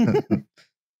sunny.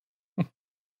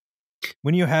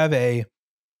 When you have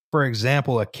for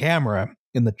example, a camera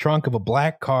in the trunk of a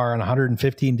black car on a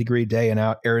 115 degree day in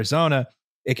Arizona,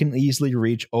 it can easily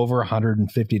reach over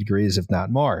 150 degrees, if not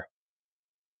more.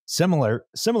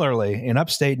 Similarly, in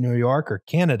upstate New York or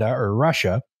Canada or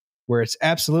Russia, where it's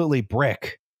absolutely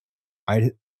brick,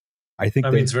 I think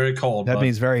that means very cold. That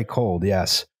means very cold,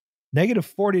 yes. Negative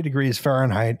 40 degrees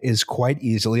Fahrenheit is quite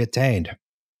easily attained.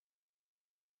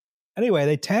 Anyway,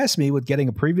 they tasked me with getting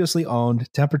a previously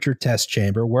owned temperature test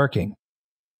chamber working.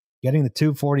 Getting the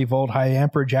 240-volt high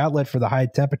amperage outlet for the high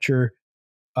temperature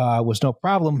was no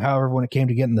problem. However, when it came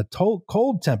to getting the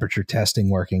cold temperature testing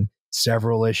working,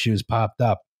 several issues popped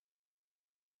up.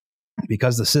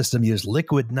 Because the system used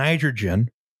liquid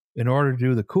nitrogen in order to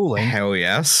do the cooling. Hell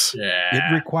yes. Yeah.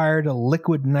 It required a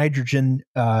liquid nitrogen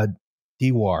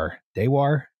dewar.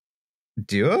 Dewar?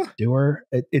 Dewar? Dewar?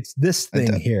 It's this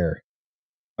thing here.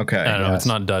 Okay. No, it's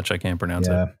not Dutch. I can't pronounce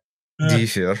it.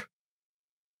 Vehicular.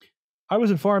 I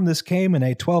was informed this came in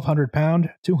a 1,200-pound,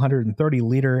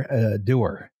 230-liter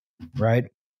Dewar, right?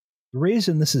 The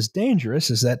reason this is dangerous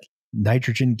is that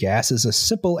nitrogen gas is a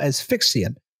simple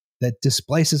asphyxiant that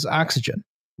displaces oxygen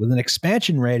with an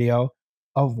expansion ratio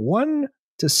of 1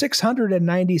 to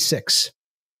 696.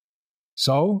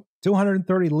 So,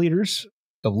 230 liters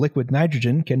of liquid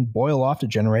nitrogen can boil off to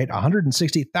generate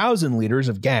 160,000 liters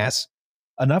of gas,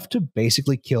 enough to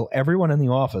basically kill everyone in the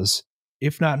office,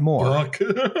 if not more.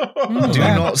 Do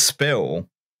not spill.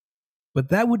 But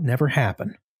that would never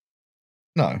happen.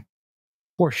 No.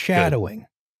 Foreshadowing.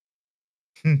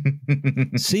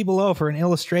 See below for an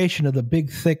illustration of the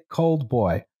big, thick, cold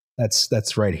boy.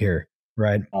 That's right here,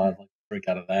 right? I'd like to freak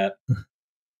out of that.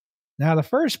 Now, the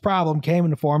first problem came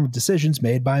in the form of decisions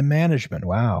made by management.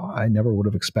 Wow, I never would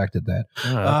have expected that.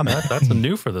 That's a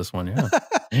new for this one, yeah.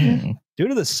 Due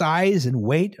to the size and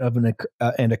weight of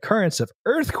an occurrence of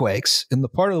earthquakes in the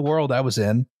part of the world I was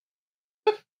in,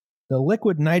 the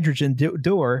liquid nitrogen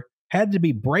Dewar had to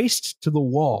be braced to the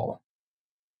wall.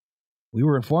 We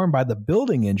were informed by the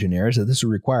building engineers that this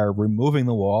would require removing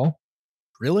the wall,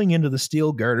 drilling into the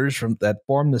steel girders that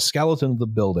form the skeleton of the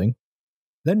building,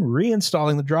 then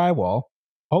reinstalling the drywall,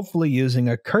 hopefully using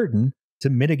a curtain to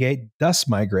mitigate dust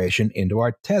migration into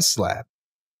our test lab.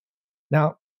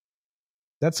 Now,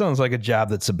 that sounds like a job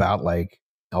that's about like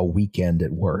a weekend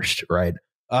at worst, right?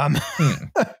 And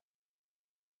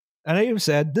I even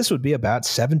said this would be about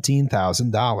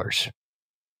 $17,000.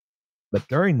 But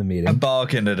during the meeting, a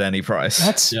bargain at any price.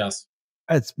 That's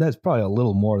probably a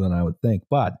little more than I would think,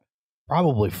 but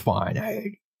probably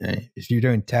fine. If you're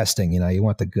doing testing, you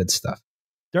want the good stuff.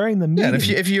 During the meeting, and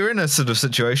if you're in a sort of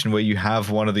situation where you have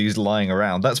one of these lying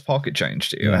around, that's pocket change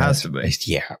to you. Yeah, it has to be.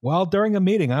 Yeah. Well, during a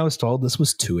meeting, I was told this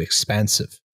was too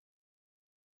expensive.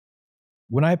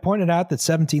 When I pointed out that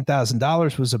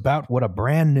 $17,000 was about what a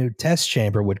brand new test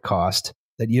chamber would cost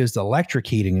that used electric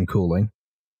heating and cooling,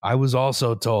 I was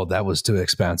also told that was too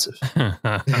expensive. And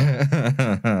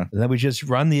that we just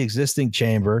run the existing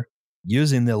chamber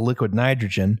using the liquid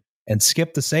nitrogen and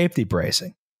skip the safety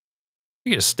bracing.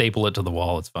 You just staple it to the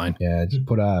wall. It's fine. Yeah, just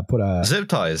put a zip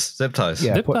ties.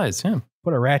 Yeah, zip ties. Yeah,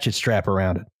 put a ratchet strap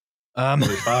around it.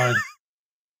 Fine.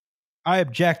 I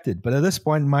objected, but at this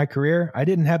point in my career, I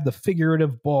didn't have the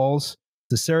figurative balls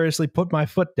to seriously put my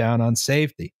foot down on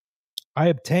safety. I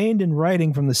obtained in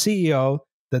writing from the CEO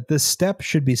that this step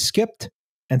should be skipped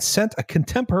and sent a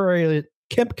contemporaneous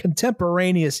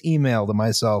email to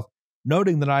myself,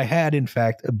 noting that I had, in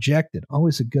fact, objected.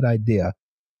 Always a good idea,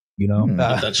 Put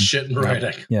that shit in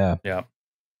writing. Yeah. Yeah.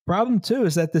 Problem two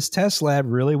is that this test lab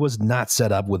really was not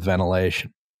set up with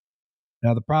ventilation.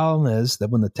 Now, the problem is that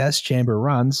when the test chamber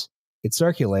runs, it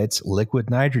circulates liquid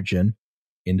nitrogen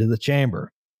into the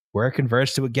chamber, where it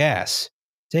converts to a gas,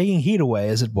 taking heat away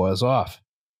as it boils off,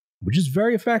 which is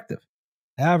very effective.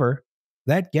 However,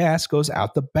 that gas goes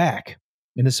out the back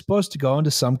and is supposed to go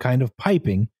into some kind of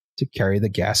piping to carry the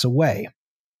gas away.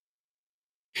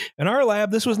 In our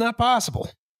lab, this was not possible.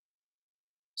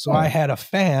 So I had a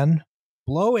fan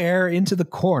blow air into the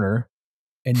corner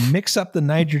and mix up the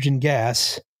nitrogen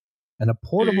gas and a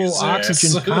portable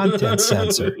oxygen content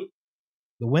sensor.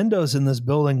 The windows in this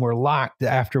building were locked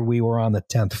after we were on the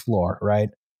 10th floor, right?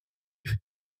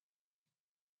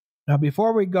 Now,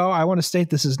 before we go, I want to state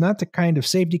this is not the kind of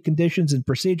safety conditions and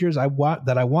procedures I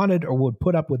wanted or would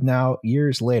put up with now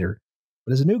years later.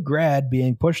 But as a new grad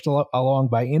being pushed along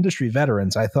by industry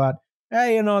veterans, I thought,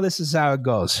 hey, this is how it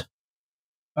goes.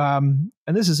 And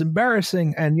this is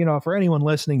embarrassing. And, for anyone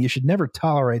listening, you should never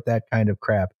tolerate that kind of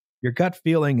crap. Your gut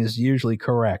feeling is usually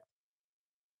correct.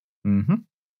 Mm-hmm.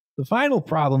 The final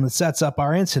problem that sets up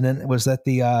our incident was that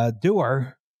the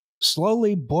Dewar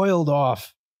slowly boiled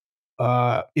off.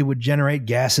 It would generate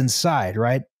gas inside,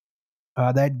 right?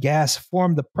 That gas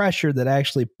formed the pressure that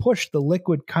actually pushed the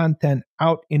liquid content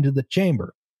out into the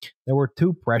chamber. There were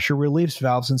 2 pressure relief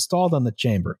valves installed on the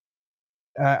chamber.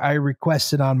 I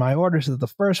requested on my orders that the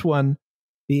first one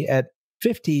be at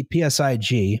 50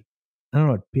 psig. I don't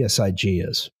know what psig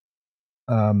is.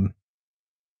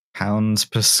 Pounds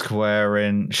per square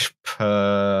inch per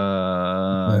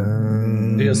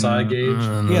PSI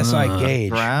gauge. PSI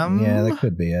gauge. Gram? Yeah, that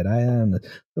could be it.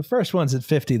 The first one's at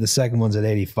 50, the second one's at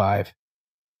 85.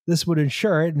 This would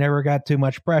ensure it never got too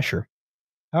much pressure.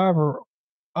 However,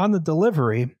 on the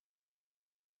delivery,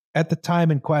 at the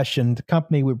time in question, the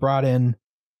company brought in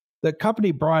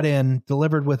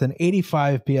delivered with an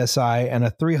 85 psi and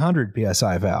a 300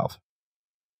 psi valve.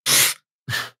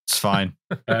 It's fine.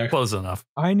 Close enough.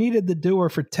 I needed the Dewar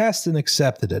for tests and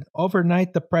accepted it.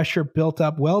 Overnight, the pressure built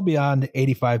up well beyond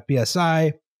 85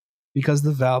 psi, because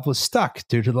the valve was stuck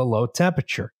due to the low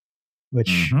temperature,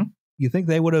 which you think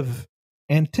they would have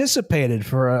anticipated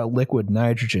for a liquid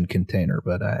nitrogen container,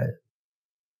 but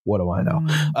what do I know?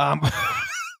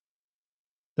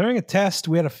 During a test,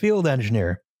 we had a field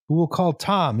engineer who we'll call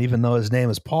Tom, even though his name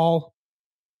is Paul.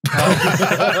 I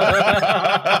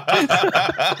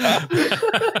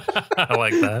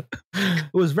like that.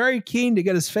 Who was very keen to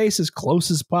get his face as close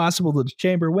as possible to the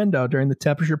chamber window during the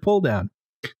temperature pull down,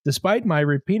 despite my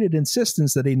repeated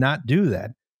insistence that he not do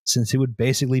that, since he would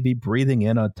basically be breathing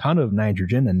in a ton of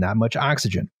nitrogen and not much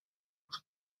oxygen.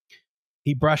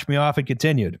 He brushed me off and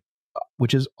continued,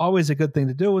 which is always a good thing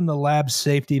to do when the lab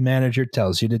safety manager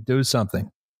tells you to do something.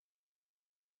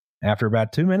 After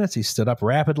about 2 minutes, he stood up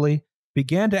rapidly,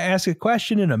 began to ask a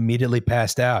question, and immediately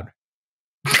passed out.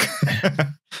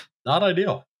 Not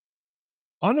ideal.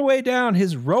 On the way down,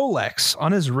 his Rolex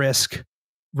on his wrist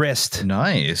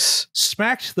Nice.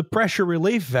 smacked the pressure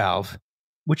relief valve,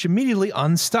 which immediately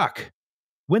unstuck,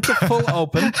 went to full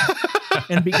open,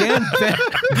 and began...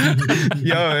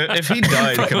 Yo, if he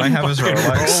died, can I have his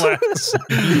Rolex?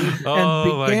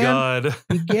 Oh my God.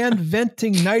 began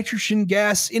venting nitrogen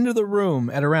gas into the room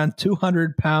at around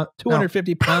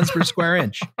 250 pounds per square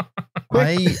inch.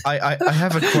 I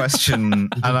have a question,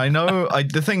 and I know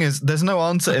the thing is, there's no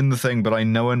answer in the thing, but I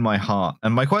know in my heart.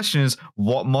 And my question is,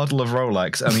 what model of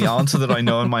Rolex? And the answer that I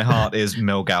know in my heart is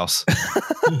Milgauss.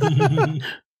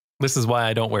 This is why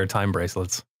I don't wear time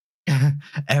bracelets.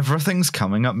 Everything's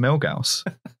coming up Milgauss.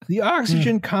 The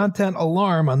oxygen content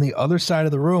alarm on the other side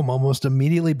of the room almost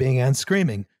immediately began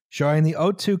screaming, showing the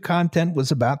O2 content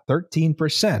was about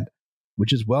 13%,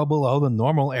 which is well below the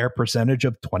normal air percentage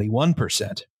of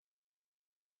 21%.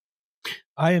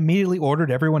 I immediately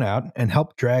ordered everyone out and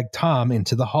helped drag Tom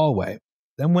into the hallway,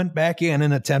 then went back in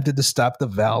and attempted to stop the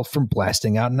valve from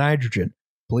blasting out nitrogen.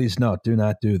 Please note, do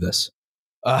not do this.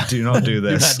 Do not do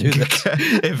this. Do not do this.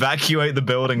 Evacuate the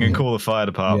building and call the fire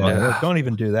department. Yeah, don't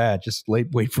even do that. Just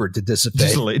wait for it to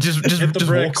dissipate. Just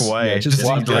walk away. Yeah, just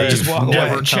walk away.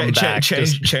 Never come back.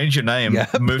 Change your name. Yeah.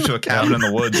 Move to a cabin in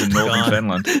the woods in northern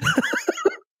Finland.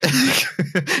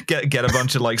 Get a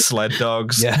bunch of like sled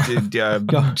dogs. Yeah.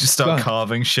 Just start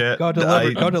carving shit. Go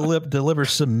deliver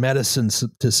some medicine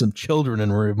to some children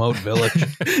in a remote village.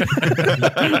 Grow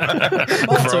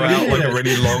out like a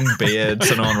really long beard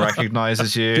so no one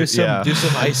recognizes you. Do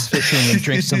some ice fishing and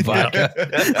drink some vodka.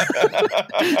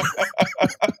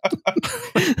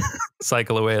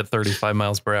 Cycle away at 35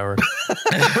 miles per hour.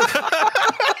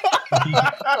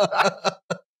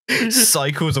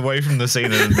 Cycles away from the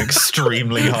scene at an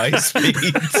extremely high speed.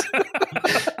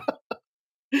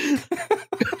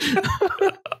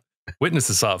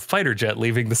 Witnesses saw a fighter jet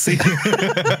leaving the scene.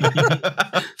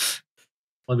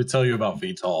 Let me tell you about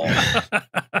VTOL.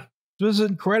 It was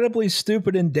incredibly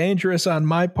stupid and dangerous on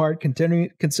my part,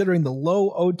 considering the low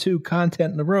O2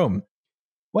 content in the room.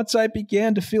 Once I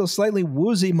began to feel slightly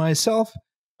woozy myself,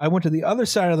 I went to the other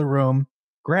side of the room,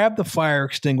 grabbed the fire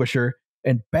extinguisher,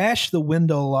 and bashed the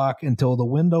window lock until the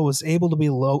window was able to be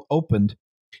opened,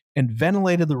 and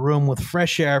ventilated the room with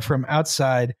fresh air from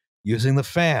outside using the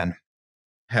fan.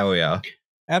 Hell yeah.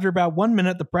 After about 1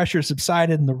 minute, the pressure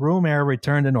subsided and the room air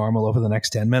returned to normal over the next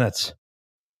 10 minutes.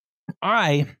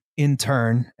 I, in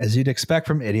turn, as you'd expect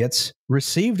from idiots,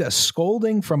 received a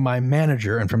scolding from my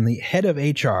manager and from the head of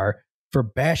HR for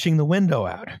bashing the window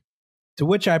out, to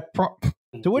which I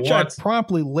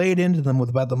promptly laid into them with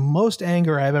about the most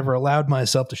anger I've ever allowed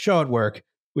myself to show at work,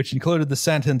 which included the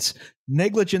sentence,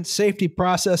 negligent safety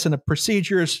process and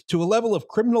procedures to a level of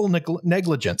criminal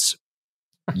negligence.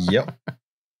 Yep.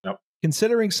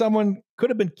 Considering someone could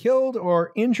have been killed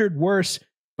or injured worse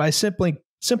by simply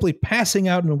passing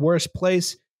out in a worse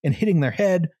place and hitting their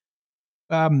head.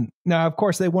 Now, of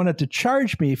course, they wanted to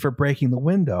charge me for breaking the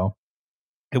window,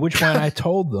 at which point I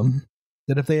told them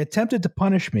that if they attempted to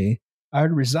punish me, I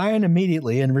would resign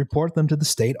immediately and report them to the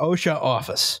state OSHA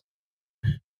office.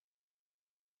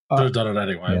 Could have done it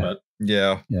anyway, but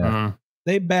yeah. Mm.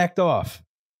 They backed off.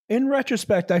 In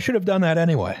retrospect, I should have done that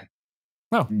anyway.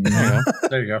 Oh,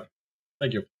 there you go.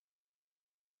 Thank you.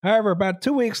 However, about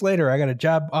 2 weeks later, I got a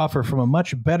job offer from a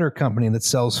much better company that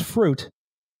sells fruit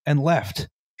and left,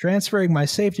 transferring my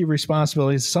safety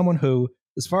responsibilities to someone who,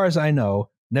 as far as I know,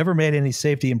 never made any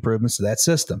safety improvements to that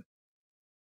system.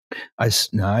 I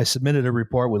submitted a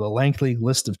report with a lengthy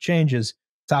list of changes,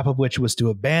 top of which was to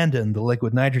abandon the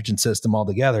liquid nitrogen system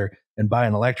altogether and buy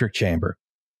an electric chamber.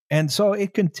 And so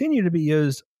it continued to be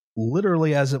used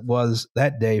literally as it was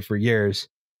that day for years,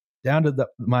 down to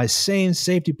my same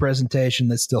safety presentation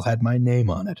that still had my name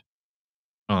on it.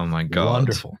 Oh my God.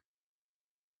 Wonderful.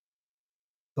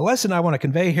 The lesson I want to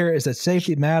convey here is that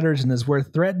safety matters and is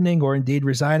worth threatening or indeed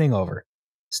resigning over.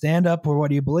 Stand up for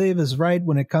what you believe is right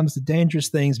when it comes to dangerous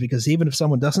things, because even if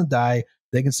someone doesn't die,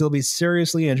 they can still be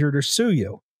seriously injured or sue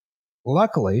you.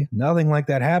 Luckily, nothing like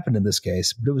that happened in this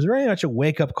case, but it was very much a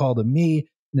wake-up call to me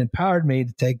and empowered me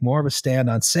to take more of a stand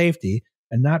on safety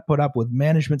and not put up with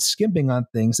management skimping on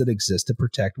things that exist to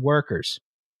protect workers.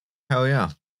 Hell yeah.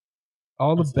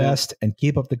 All the best and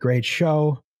keep up the great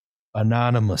show.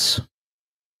 Anonymous.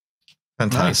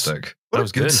 Fantastic. Nice. What That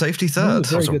was a good good. safety third. Very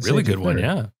That was a good really safety good one. third.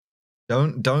 Yeah.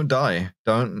 Don't die.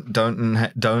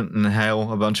 Don't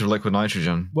inhale a bunch of liquid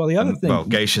nitrogen. Well, the other thing, well,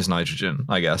 gaseous nitrogen,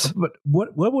 I guess. but what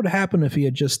would happen if he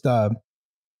had just got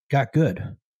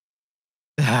good?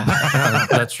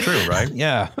 That's true, right?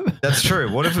 Yeah. That's true.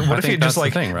 What if I he think just that's the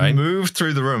like thing, right? moved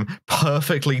through the room,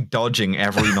 perfectly dodging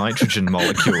every nitrogen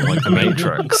molecule like the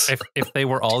Matrix? If they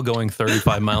were all going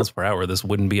 35 miles per hour, this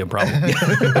wouldn't be a problem.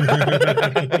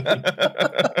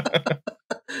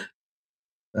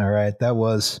 All right. That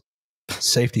was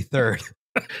safety third.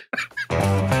 Shake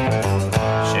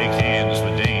hands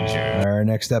with danger. Our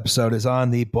next episode is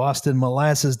on the Boston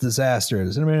molasses disaster.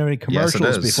 Does anybody have any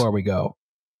commercials is. before we go?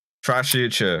 Trash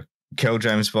Future, Kill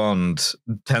James Bond,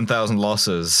 10,000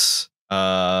 Losses, Lions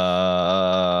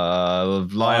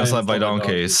Led by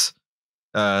Donkeys,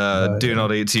 Do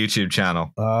Not Eat's YouTube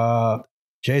channel.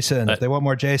 Jason, if they want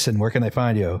more Jason, where can they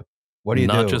find you? What do you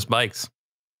Not do? just bikes.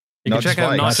 You Not can check just out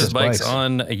bikes. Not Just Not just Bikes bikes.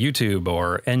 on YouTube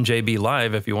or NJB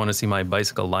Live if you want to see my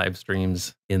bicycle live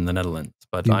streams in the Netherlands.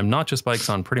 But I'm Not Just Bikes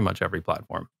on pretty much every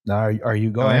platform. Now, are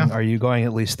you going? yeah. Are you going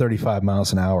at least 35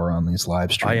 miles an hour on these live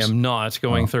I streams? am not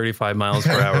going 35 miles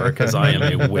per hour because I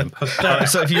am a wimp. All right,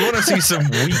 so if you want to see some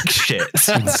weak shit,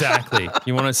 Exactly.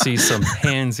 You want to see some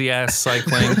pansy ass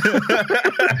cycling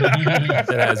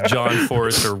that has John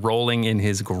Forrester rolling in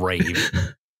his grave.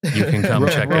 You can come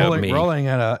check out me. Rolling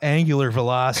at an angular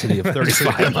velocity of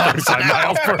 35 miles. 35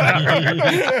 miles per hour.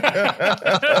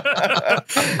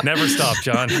 Never stop,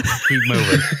 John. Keep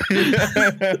moving.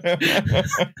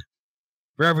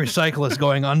 For every cyclist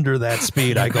going under that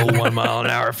speed, I go 1 mile an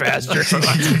hour faster.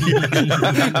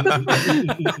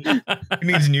 he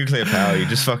needs nuclear power. You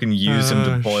just fucking use him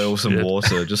to boil some shit.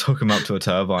 water. Just hook him up to a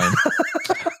turbine.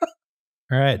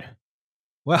 All right.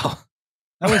 Well,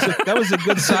 that was a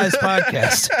good sized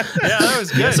podcast. Yeah, that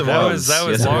was good. Yes, it that was. was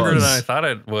Yes, it longer was. than I thought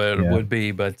it would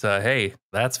be. But hey,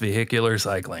 that's vehicular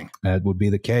cycling. That would be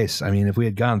the case. I mean, if we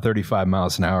had gone 35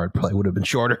 miles an hour, it probably would have been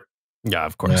shorter. Yeah,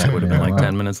 of course. Yeah, It would have been like well.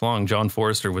 10 minutes long. John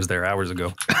Forrester was there hours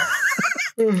ago.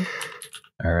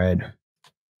 All right.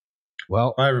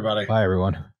 Well, Bye, everybody. bye,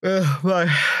 everyone.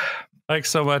 Bye. Thanks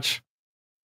so much.